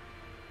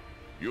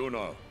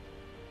 Yuna,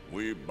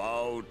 we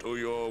bow to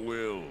your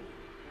will.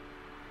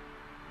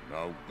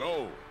 Now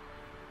go.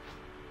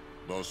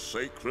 The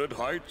sacred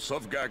heights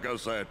of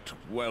Gagazet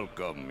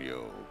welcome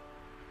you.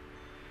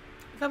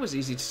 That was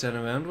easy to turn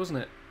around, wasn't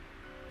it?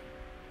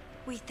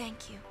 We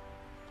thank you.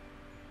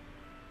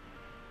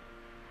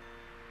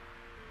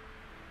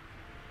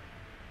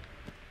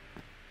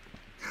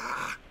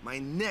 My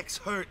neck's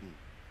hurting.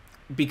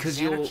 Because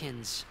you're...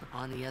 Xanarkin's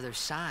on the other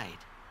side,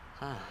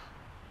 huh?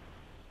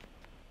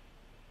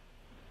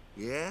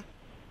 Yeah?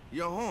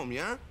 You're home,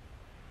 yeah?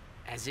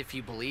 As if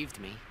you believed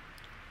me.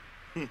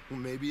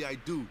 Maybe I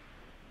do.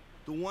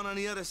 The one on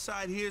the other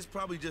side here is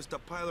probably just a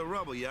pile of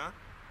rubble, yeah?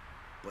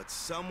 But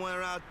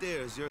somewhere out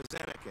there is your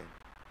Xanakin.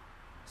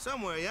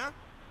 Somewhere, yeah?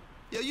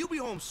 Yeah, you'll be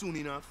home soon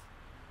enough.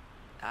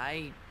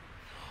 I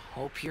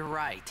hope you're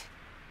right.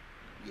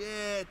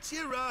 Yeah,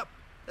 cheer up.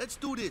 Let's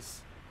do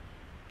this.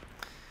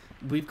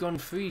 We've gone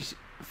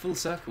full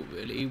circle,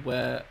 really,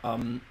 where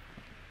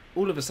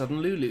all of a sudden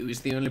Lulu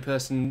is the only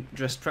person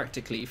dressed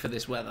practically for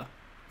this weather.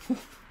 You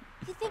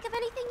think of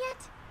anything yet?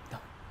 No.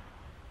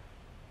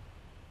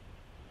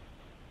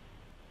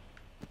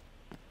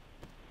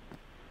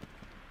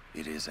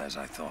 It is as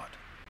I thought.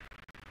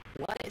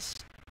 What is?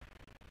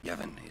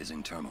 Yevon is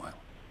in turmoil.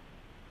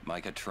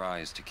 Micah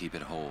tries to keep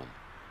it whole,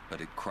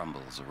 but it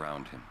crumbles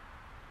around him.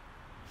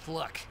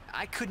 Look,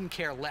 I couldn't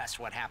care less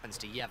what happens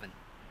to Yevon.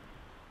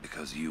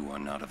 Because you are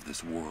not of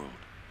this world.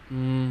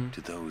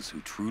 To those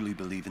who truly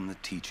believe in the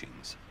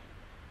teachings,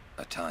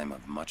 a time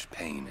of much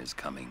pain is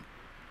coming.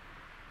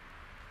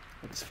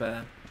 That's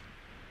fair.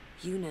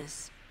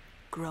 Yuna's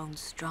grown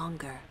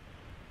stronger.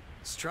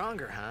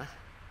 Stronger, huh?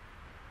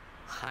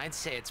 I'd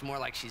say it's more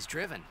like she's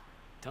driven,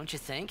 don't you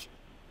think?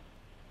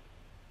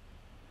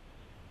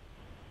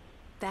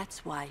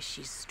 That's why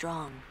she's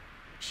strong.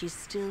 She's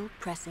still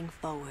pressing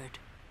forward.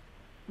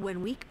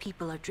 When weak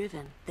people are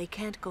driven, they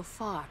can't go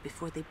far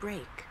before they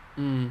break.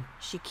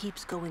 She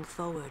keeps going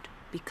forward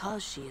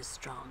because she is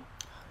strong.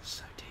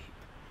 So deep.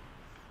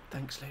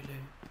 Thanks, Lulu.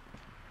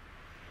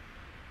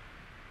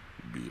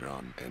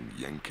 Biran and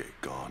Yenke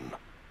gone.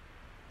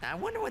 I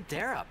wonder what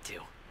they're up to.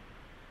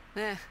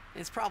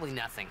 It's probably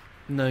nothing.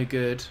 No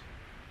good.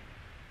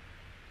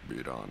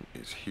 Biran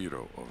is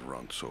hero of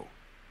Ronso.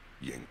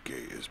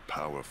 Yenke is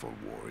powerful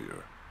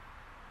warrior.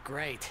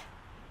 Great.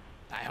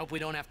 I hope we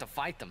don't have to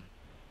fight them.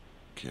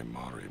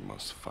 Kimari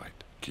must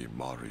fight.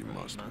 Kimari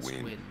must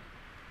win.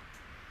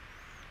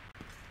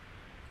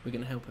 We're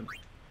gonna help him.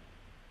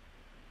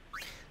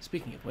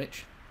 Speaking of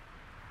which,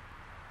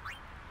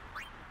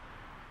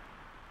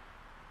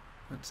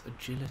 that's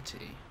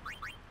agility.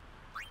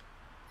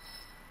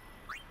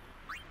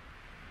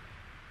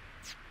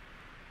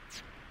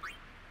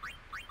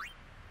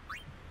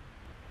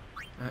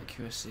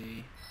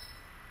 Accuracy.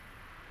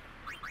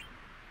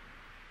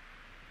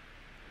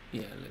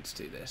 Yeah, let's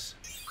do this.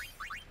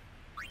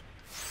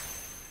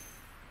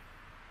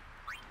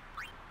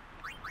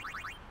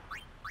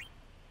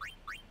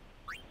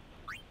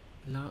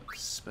 Luck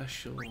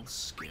special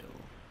skill.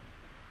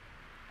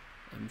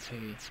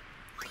 MP.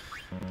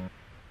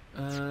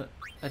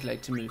 I'd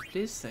like to move,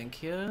 please.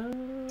 Thank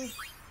you.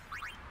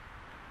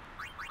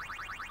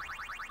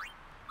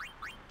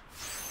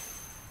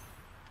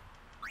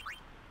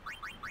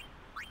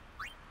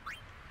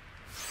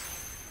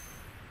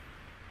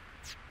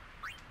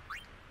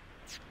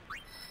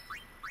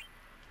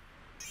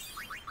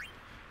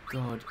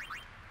 God,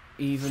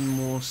 even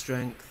more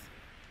strength.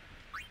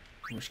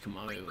 I wish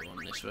Kamari were on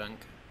this rank.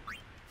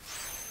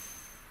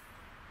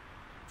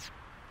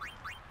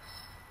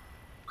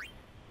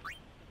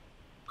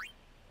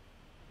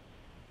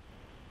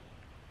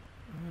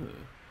 Oh,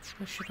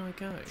 where should I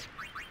go?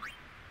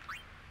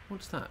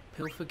 What's that?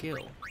 Pilfer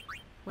Gill.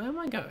 Where am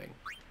I going?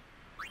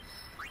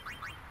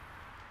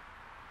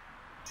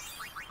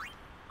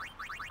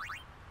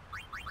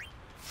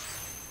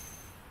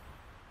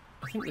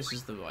 I think this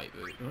is the right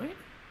route, right?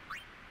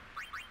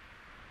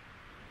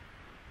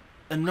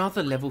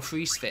 Another level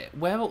 3 sphere.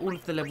 Where are all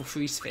of the level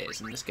 3 spheres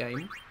in this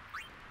game?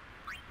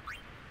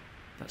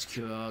 That's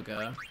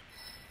Kuraga.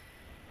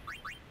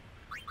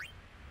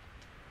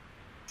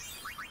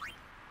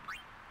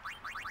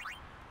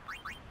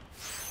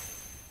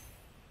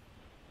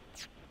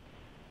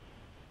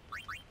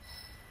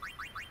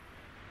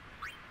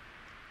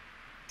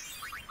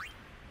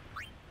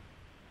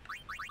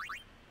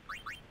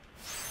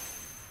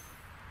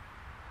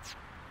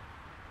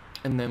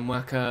 And then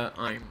Waka,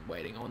 I'm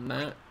waiting on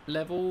that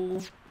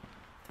level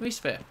 3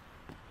 sphere.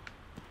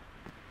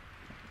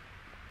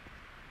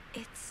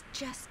 It's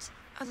just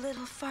a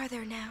little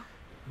farther now.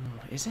 Oh,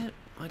 is it?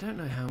 I don't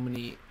know how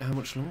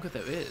much longer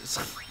there is.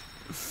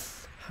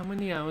 How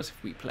many hours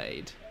have we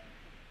played?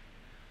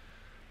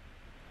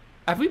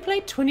 Have we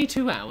played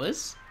 22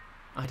 hours?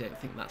 I don't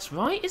think that's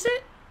right, is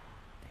it?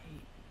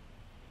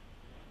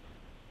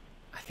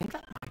 I think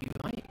that might be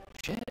right.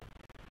 Shit.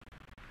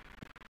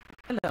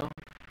 Hello.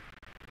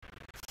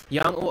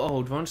 Young or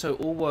old, Ronso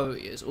all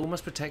warriors, all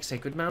must protect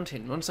Sacred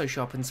Mountain. Ronso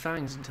sharpens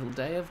fangs until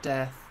day of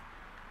death.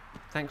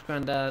 Thanks,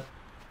 Grandad.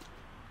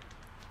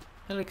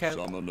 Hello, Cat.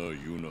 Summoner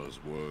Yuna's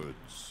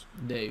words.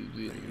 They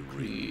will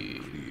clear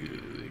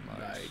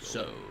my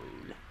soul.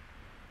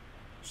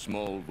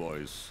 Small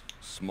voice,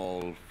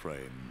 small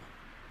frame,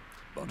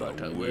 but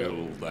a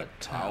will that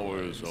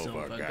towers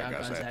over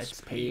Gagazet's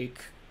peak.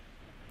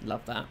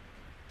 Love that.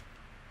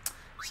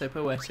 So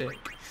poetic.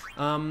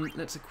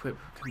 Let's equip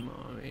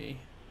Kamari.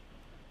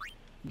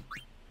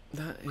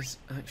 That is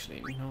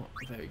actually not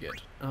very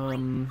good. Well,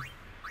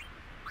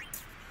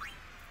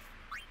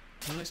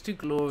 let's do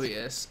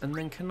Glorious, and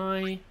then can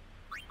I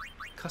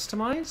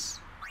customize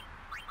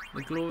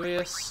the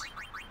Glorious?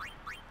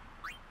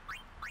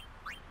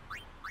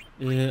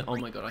 Yeah. Oh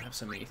my god, I have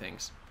so many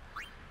things.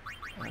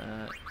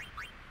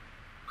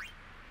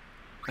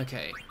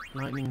 Okay,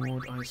 Lightning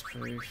Ward, Ice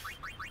Proof,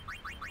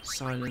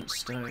 Silent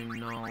Stone,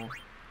 Null,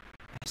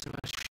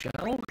 SOS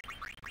Shell.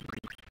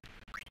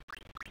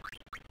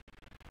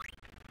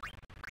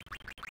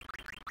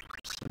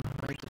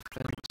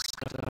 Defense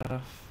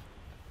stuff.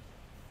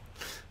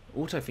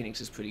 Auto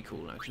Phoenix is pretty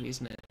cool, actually,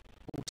 isn't it?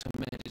 Auto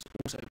Med is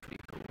also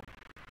pretty cool.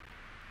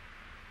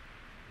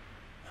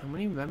 How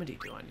many remedy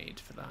do I need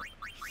for that?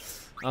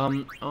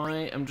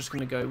 I am just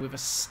going to go with a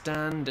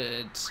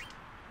standard.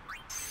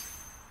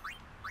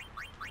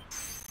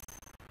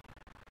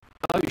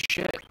 Oh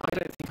shit! I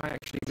don't think I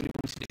actually really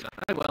wanted to do that.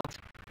 Oh well,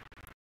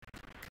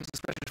 because the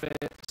special fit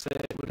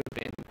would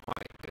have been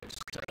quite good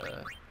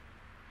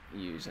to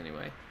use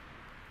anyway.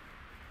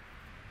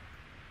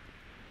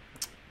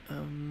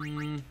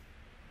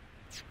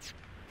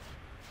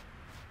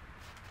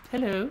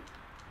 Hello.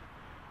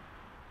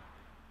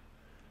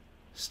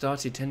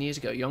 Started 10 years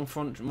ago. Young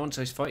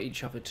Montos fight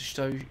each other to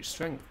show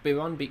strength.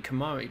 Biran beat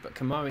Kamari, but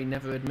Kamari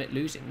never admit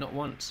losing, not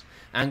once.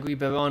 Angry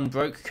Biran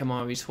broke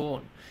Kamari's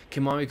horn.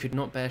 Kamari could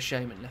not bear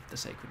shame and left the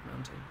Sacred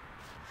Mountain.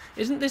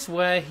 Isn't this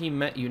where he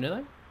met Yuna,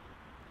 though?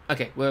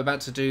 Okay, we're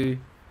about to do...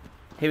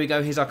 Here we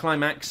go, here's our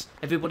climax.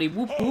 Everybody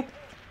whoop whoop.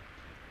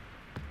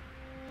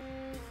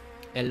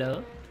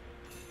 Hello.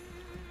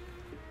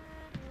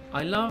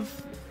 I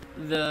love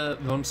the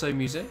Ronso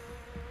music.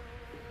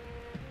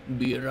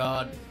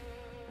 Biran.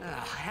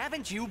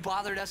 Haven't you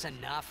bothered us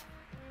enough?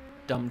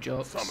 Dumb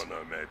jokes.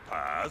 Summoner may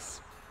pass.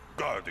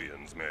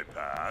 Guardians may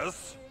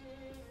pass.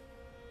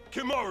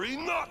 Kimari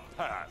not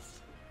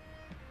pass.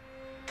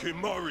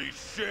 Kimari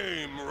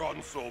shame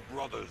Ronso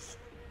brothers.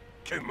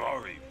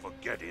 Kimari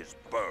forget his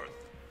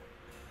birth.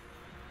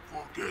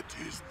 Forget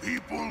his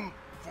people.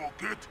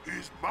 Forget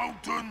his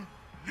mountain.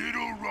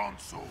 Little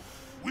Ronso.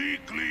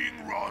 Weakling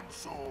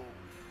Ronso.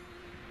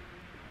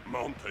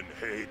 Mountain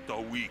hate the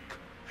weak.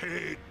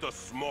 Hate the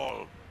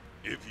small.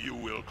 If you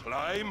will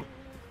climb,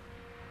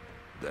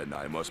 Then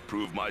I must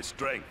prove my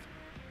strength.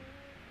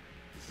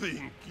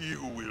 think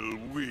you will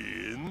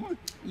win?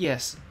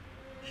 Yes.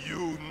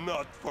 You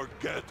not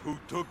forget who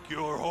took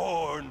your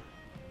horn.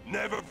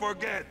 Never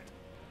forget.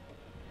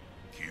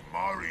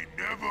 Kimari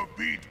never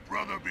beat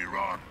Brother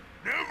Biran.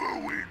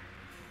 Never win.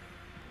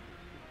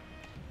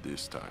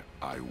 This time,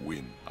 I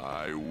win.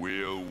 I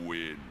will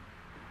win.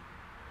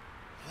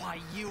 Why,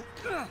 you...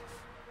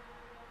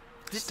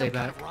 This Stay some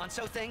kind back. of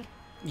Ronso thing?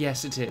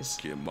 Yes, it is.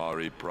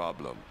 Kimari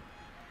problem.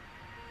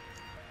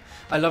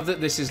 I love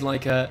that this is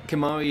like a...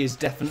 Kimari is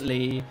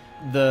definitely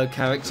the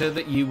character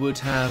that you would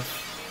have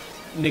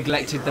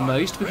neglected the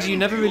most because you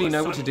never really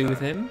know what to do with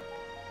him.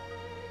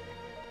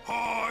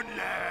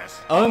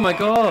 Oh my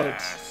god!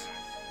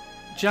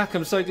 Jack,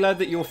 I'm so glad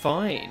that you're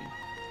fine.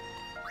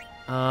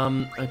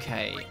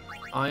 Okay.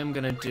 I am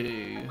gonna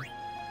do...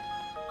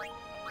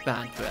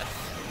 Bad Breath.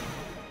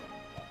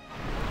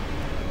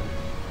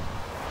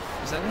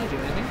 Is that gonna do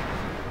anything?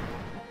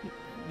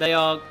 They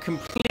are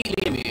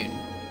completely immune.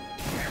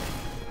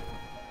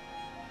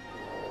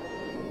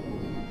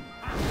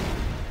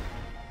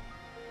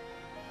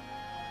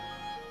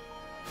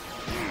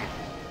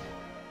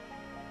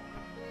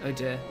 Oh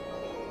dear.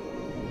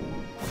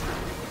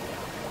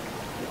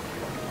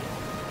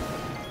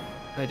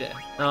 Oh dear.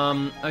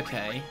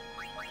 Okay.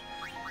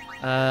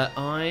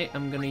 I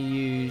am gonna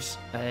use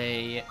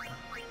a...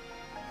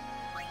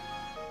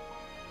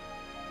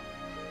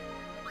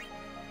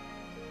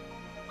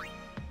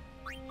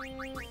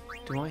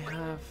 Do I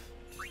have...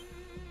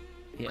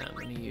 Yeah, I'm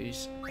gonna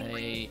use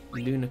a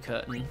Lunar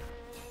Curtain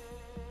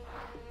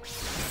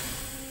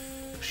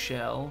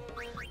shell,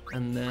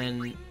 and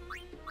then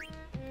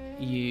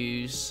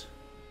use...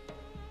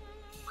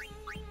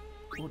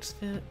 What's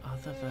the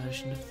other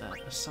version of that?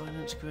 A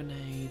Silence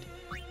Grenade...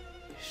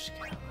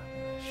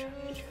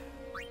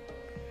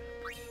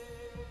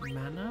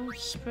 Mana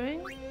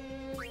Spring?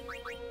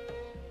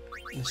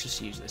 Let's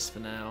just use this for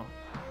now.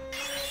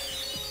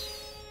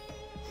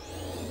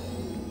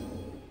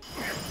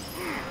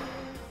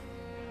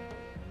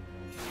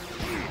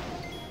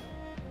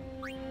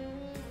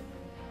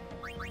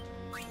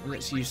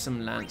 Let's use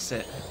some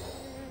Lancet.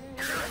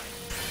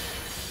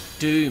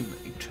 Doom,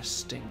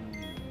 interesting.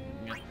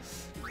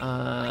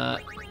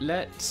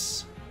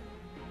 Let's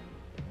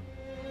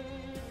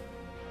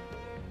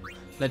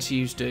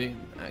use Doom,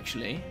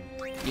 actually.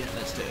 Yeah,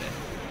 let's do it.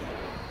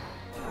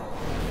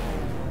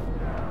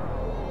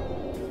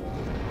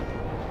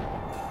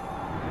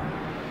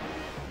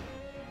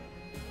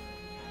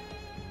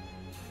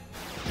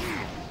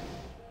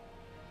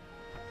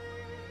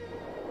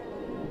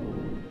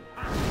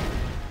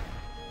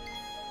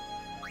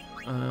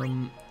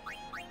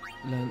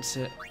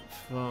 Lancet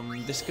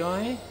from this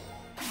guy.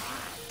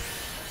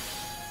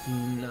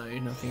 No,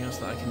 nothing else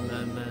that I can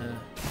learn there.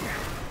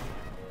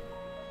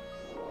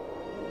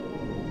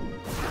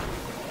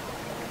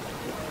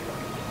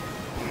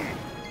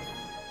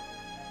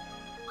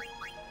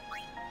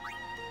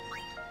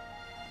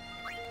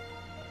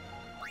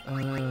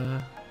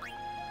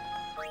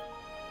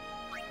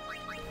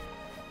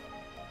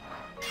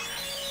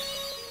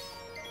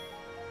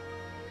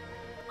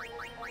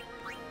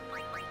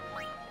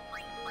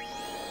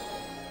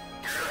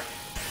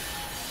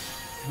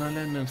 Can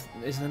I learn?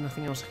 Is there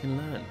nothing else I can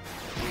learn?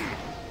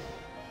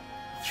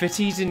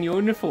 Fitties in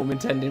uniform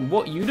attending.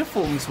 What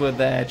uniforms were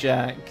there,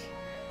 Jack?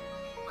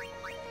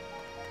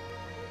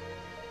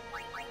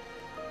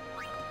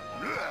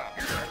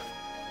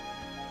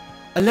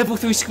 A level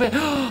 3 square.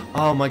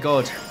 Oh my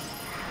god.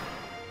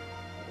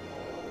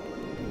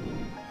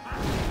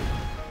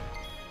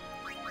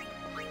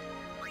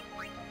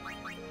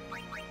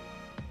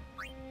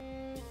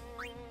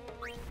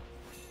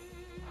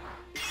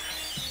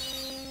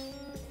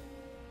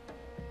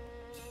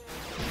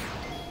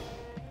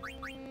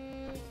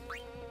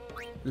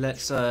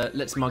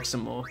 Let's mug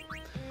some more.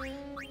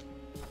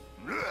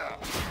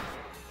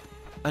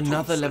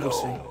 Another level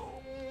 3.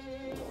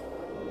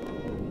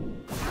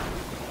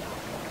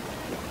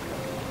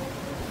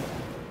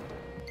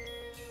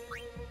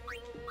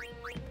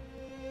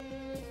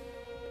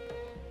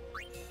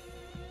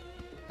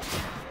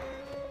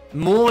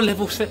 More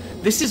level 3.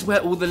 This is where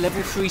all the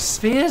level 3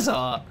 spheres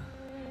are.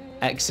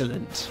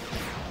 Excellent.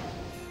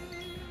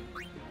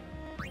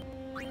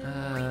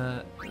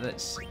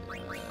 Let's.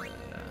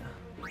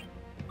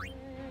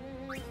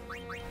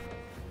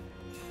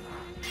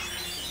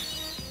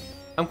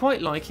 I'm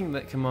quite liking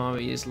that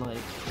Kimari is like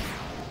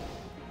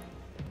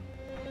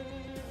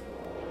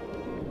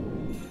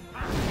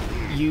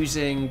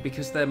using,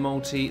 because they're a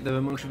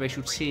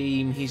multiracial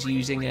team, he's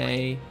using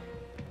a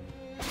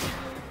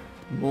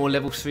more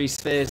level 3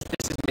 spheres.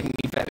 This is making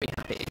me very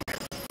happy.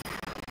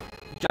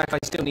 Jack, I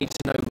still need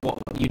to know what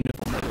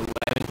uniform they were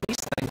wearing.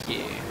 Please, thank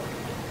you.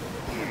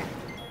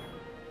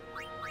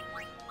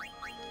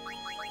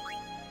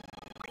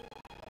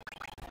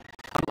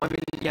 I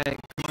really, yeah,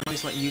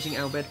 Kimari's like using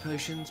Albed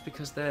potions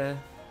because they're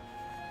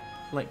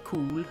like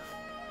cool.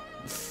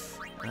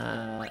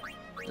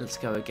 Let's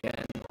go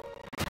again.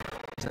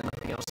 Is there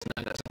nothing else to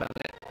know? That's about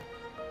it.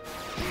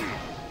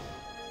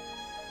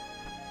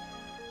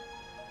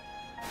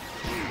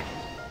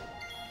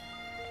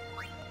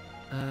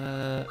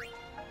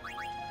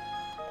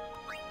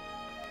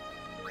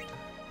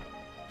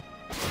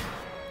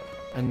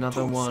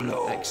 Another one.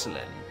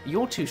 Excellent.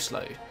 You're too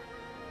slow.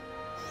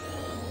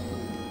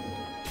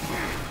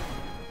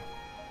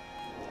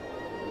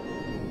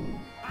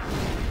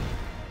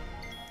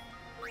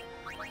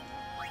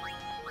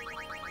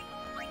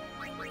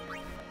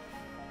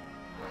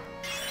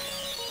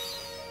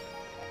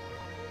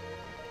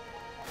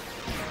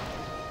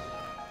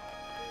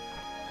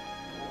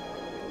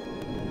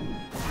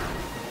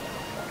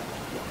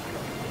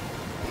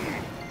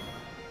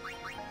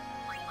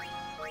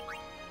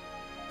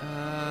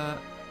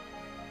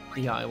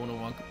 Yeah, I want to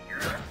walk.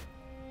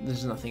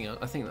 There's nothing else.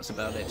 I think that's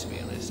about it, to be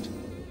honest.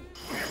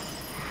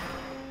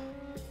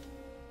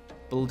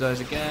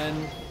 Bulldoze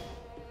again.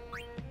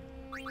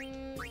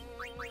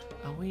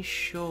 Are we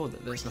sure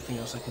that there's nothing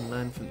else I can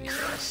learn from these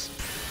guys?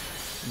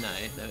 No,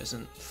 there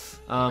isn't.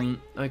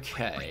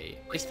 Okay.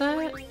 Is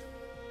there...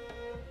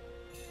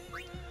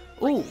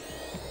 Ooh!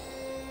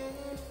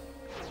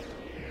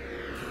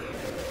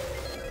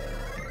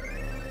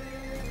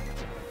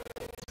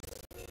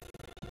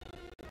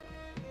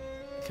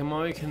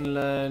 Kamari can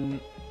learn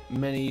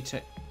many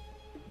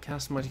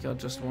cast Mighty Guard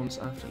just once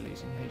after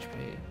losing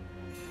HP.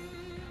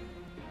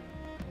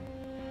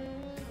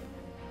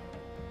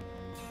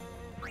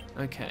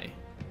 Okay.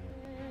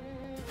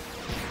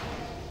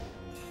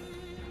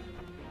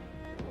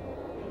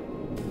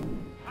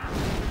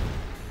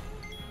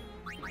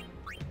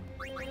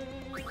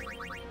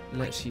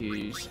 Let's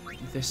use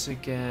this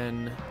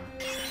again.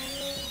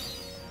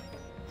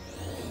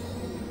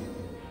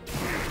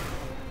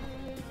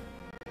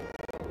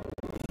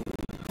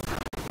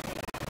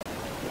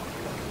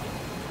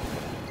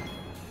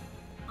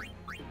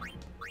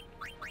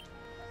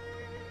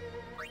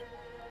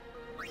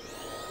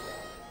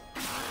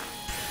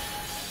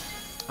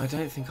 I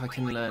don't think I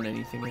can learn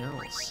anything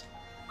else,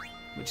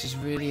 which is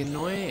really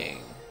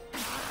annoying.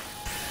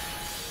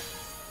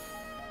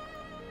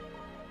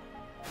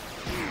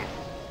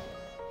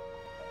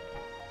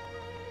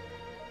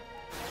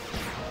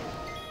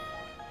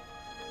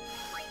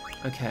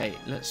 Okay,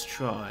 let's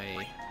try.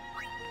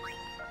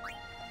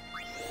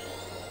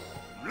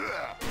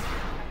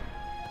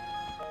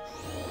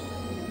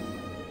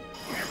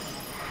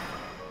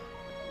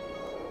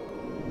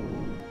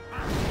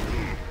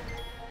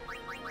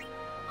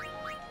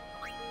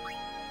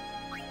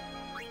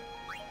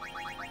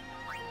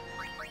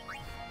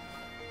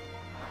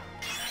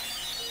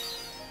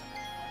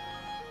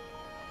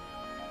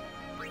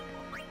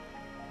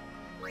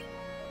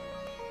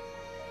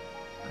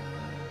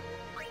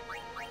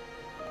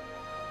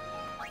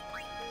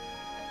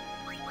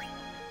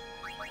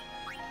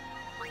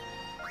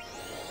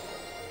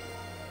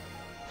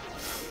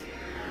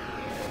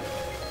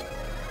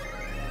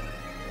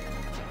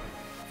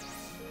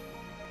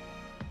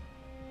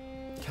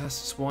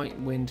 Casts White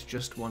Wind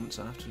just once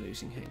after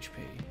losing HP.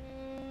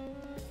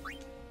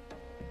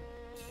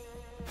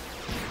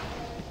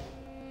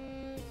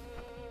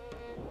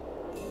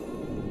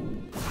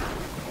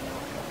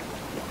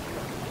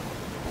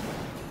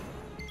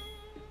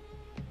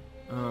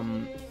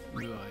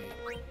 Right.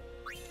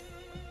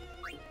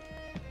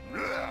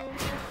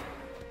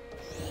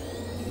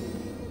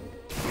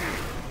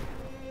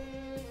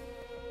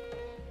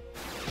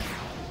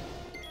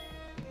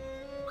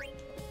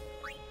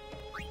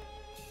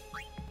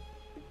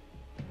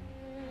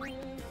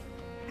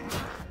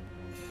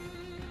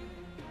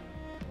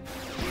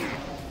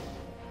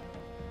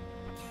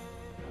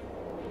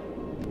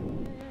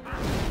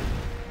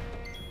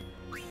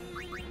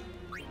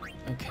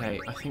 Okay,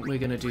 I think we're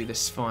going to do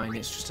this fine.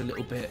 It's just a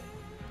little bit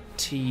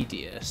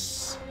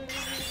tedious.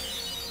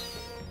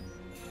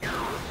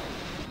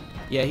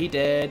 Yeah, he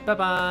did.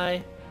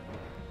 Bye-bye.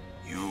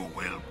 You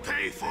will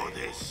pay for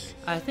this.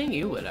 I think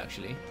you will,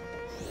 actually.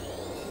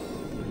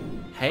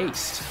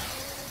 Haste.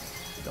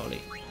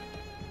 Dolly.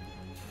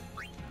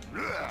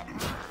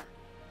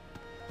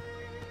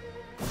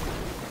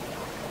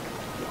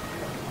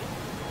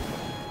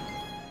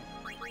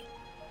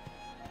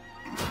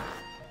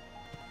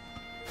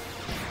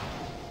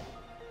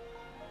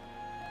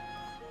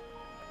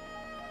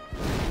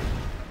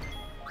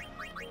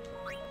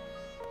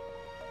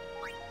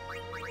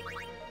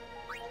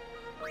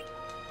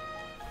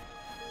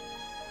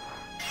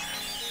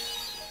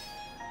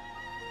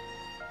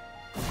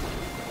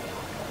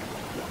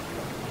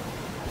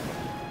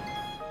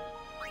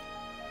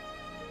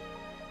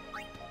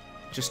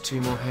 Just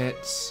 2 more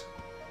hits.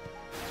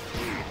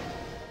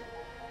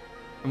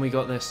 And we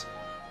got this.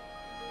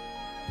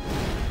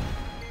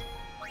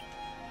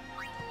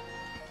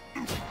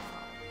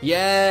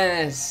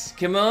 Yes!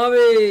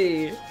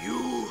 Kimari!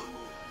 You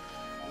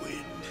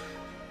win.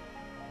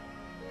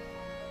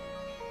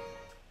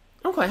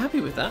 I'm quite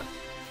happy with that.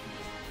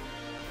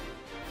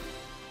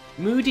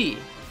 Moody.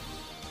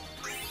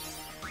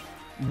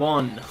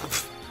 1.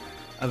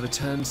 A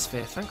return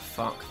sphere. Thank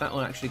fuck. That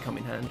will actually come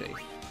in handy.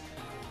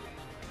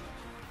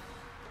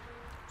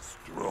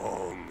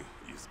 Strong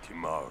is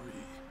Kimari.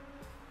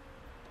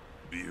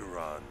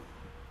 Biran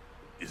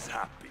is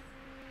happy.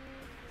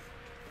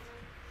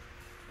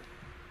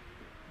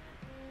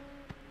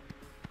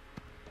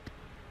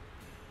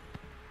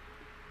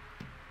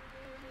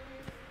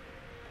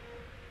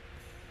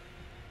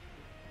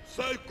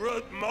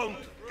 Sacred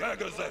Mount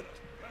Gagazet.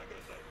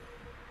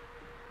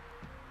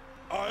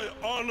 I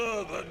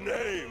honor the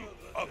name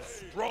of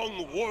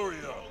strong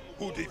warrior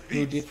who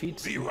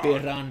defeats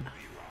Biran.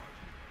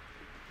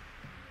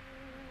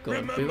 God,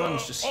 Remember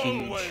Biran's just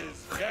huge.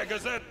 always,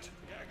 Gagazet,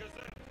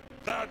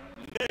 that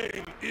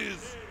name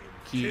is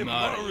Kimari.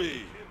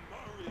 Kimari.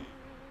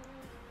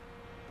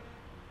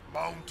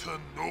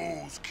 Mountain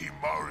knows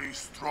Kimari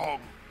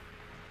strong.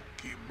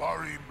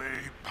 Kimari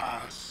may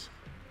pass.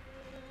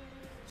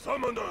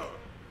 Summoner,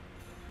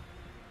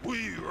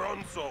 we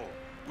Ronso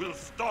will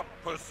stop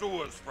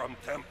pursuers from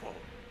temple.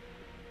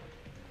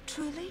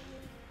 Truly?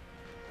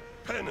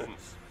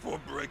 Penance for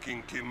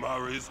breaking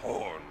Kimari's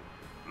horn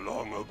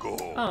long ago.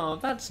 Oh,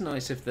 that's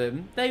nice of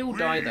them. They all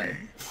die though.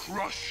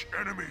 Crush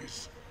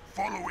enemies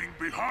following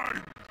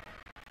behind.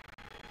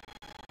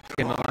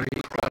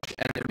 Kimari crush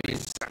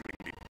enemies.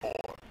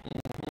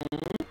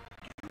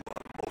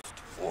 Most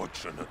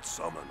fortunate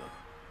summoner.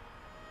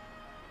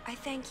 I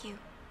thank you.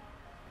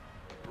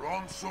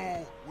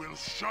 Ronso will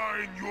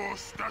shine your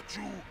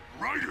statue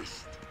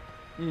brightest.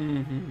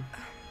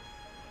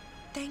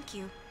 Thank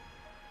you.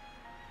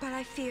 But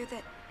I fear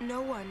that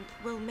no one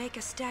will make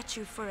a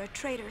statue for a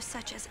traitor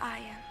such as I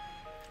am.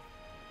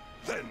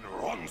 Then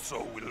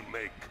Ronso will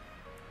make.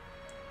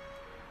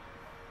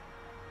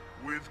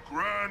 With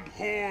grand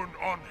horn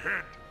on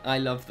head. I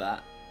love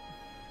that.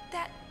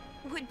 That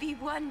would be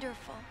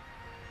wonderful.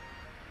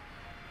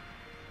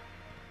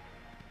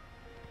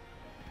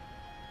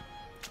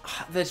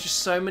 There's just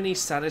so many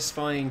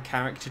satisfying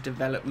character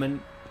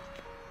development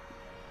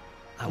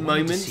I wanted to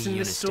moments see in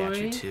the Yuna's story.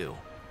 statue too,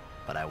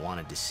 but I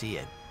wanted to see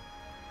it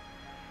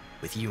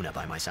with Yuna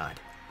by my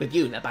side. With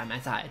Yuna by my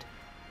side.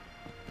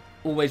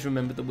 Always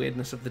remember the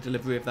weirdness of the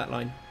delivery of that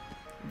line.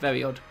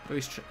 Very odd.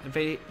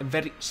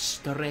 Very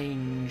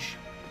strange.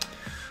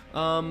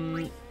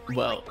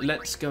 Well,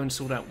 let's go and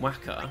sort out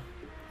Waka.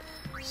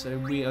 So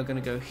we are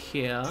going to go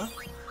here,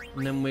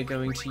 and then we're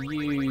going to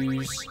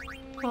use...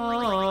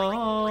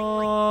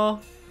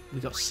 we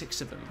got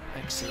 6 of them.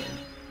 Excellent.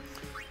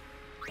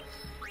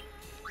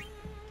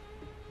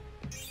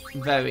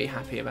 Very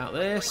happy about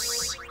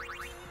this.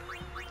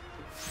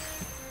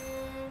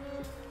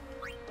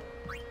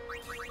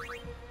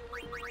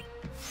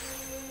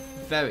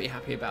 Very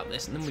happy about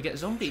this, and then we get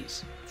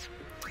zombies.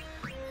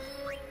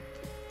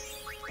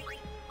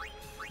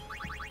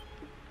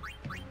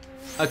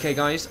 Okay,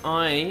 guys,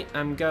 I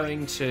am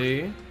going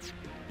to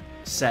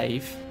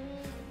save.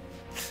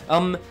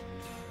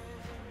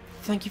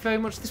 Thank you very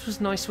much. This was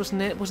nice,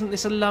 wasn't it? Wasn't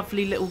this a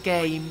lovely little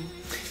game?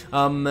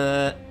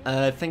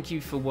 Thank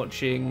you for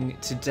watching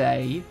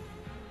today.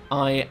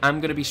 I am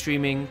going to be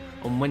streaming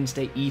on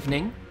Wednesday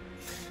evening.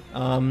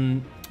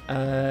 Dream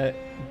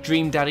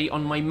Daddy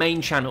on my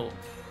main channel.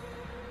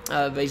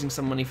 Raising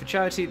some money for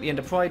charity at the end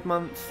of Pride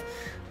Month.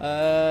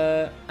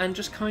 And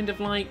just kind of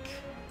like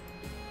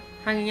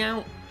hanging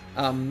out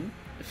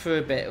for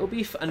a bit. It'll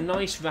be a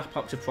nice wrap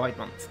up to Pride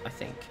Month, I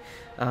think.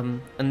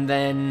 And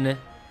then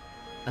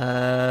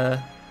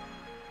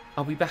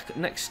I'll be back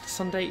next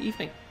Sunday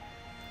evening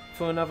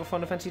for another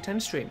Final Fantasy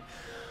X stream.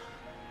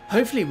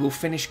 Hopefully we'll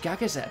finish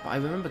Gagazet, but I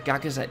remember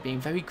Gagazet being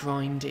very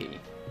grindy.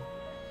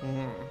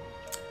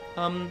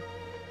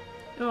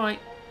 Alright.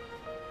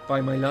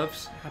 Bye, my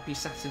loves. Happy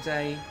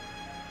Saturday.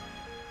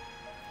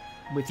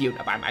 With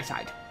Yuna by my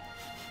side.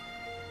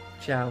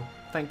 Ciao.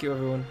 Thank you,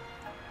 everyone.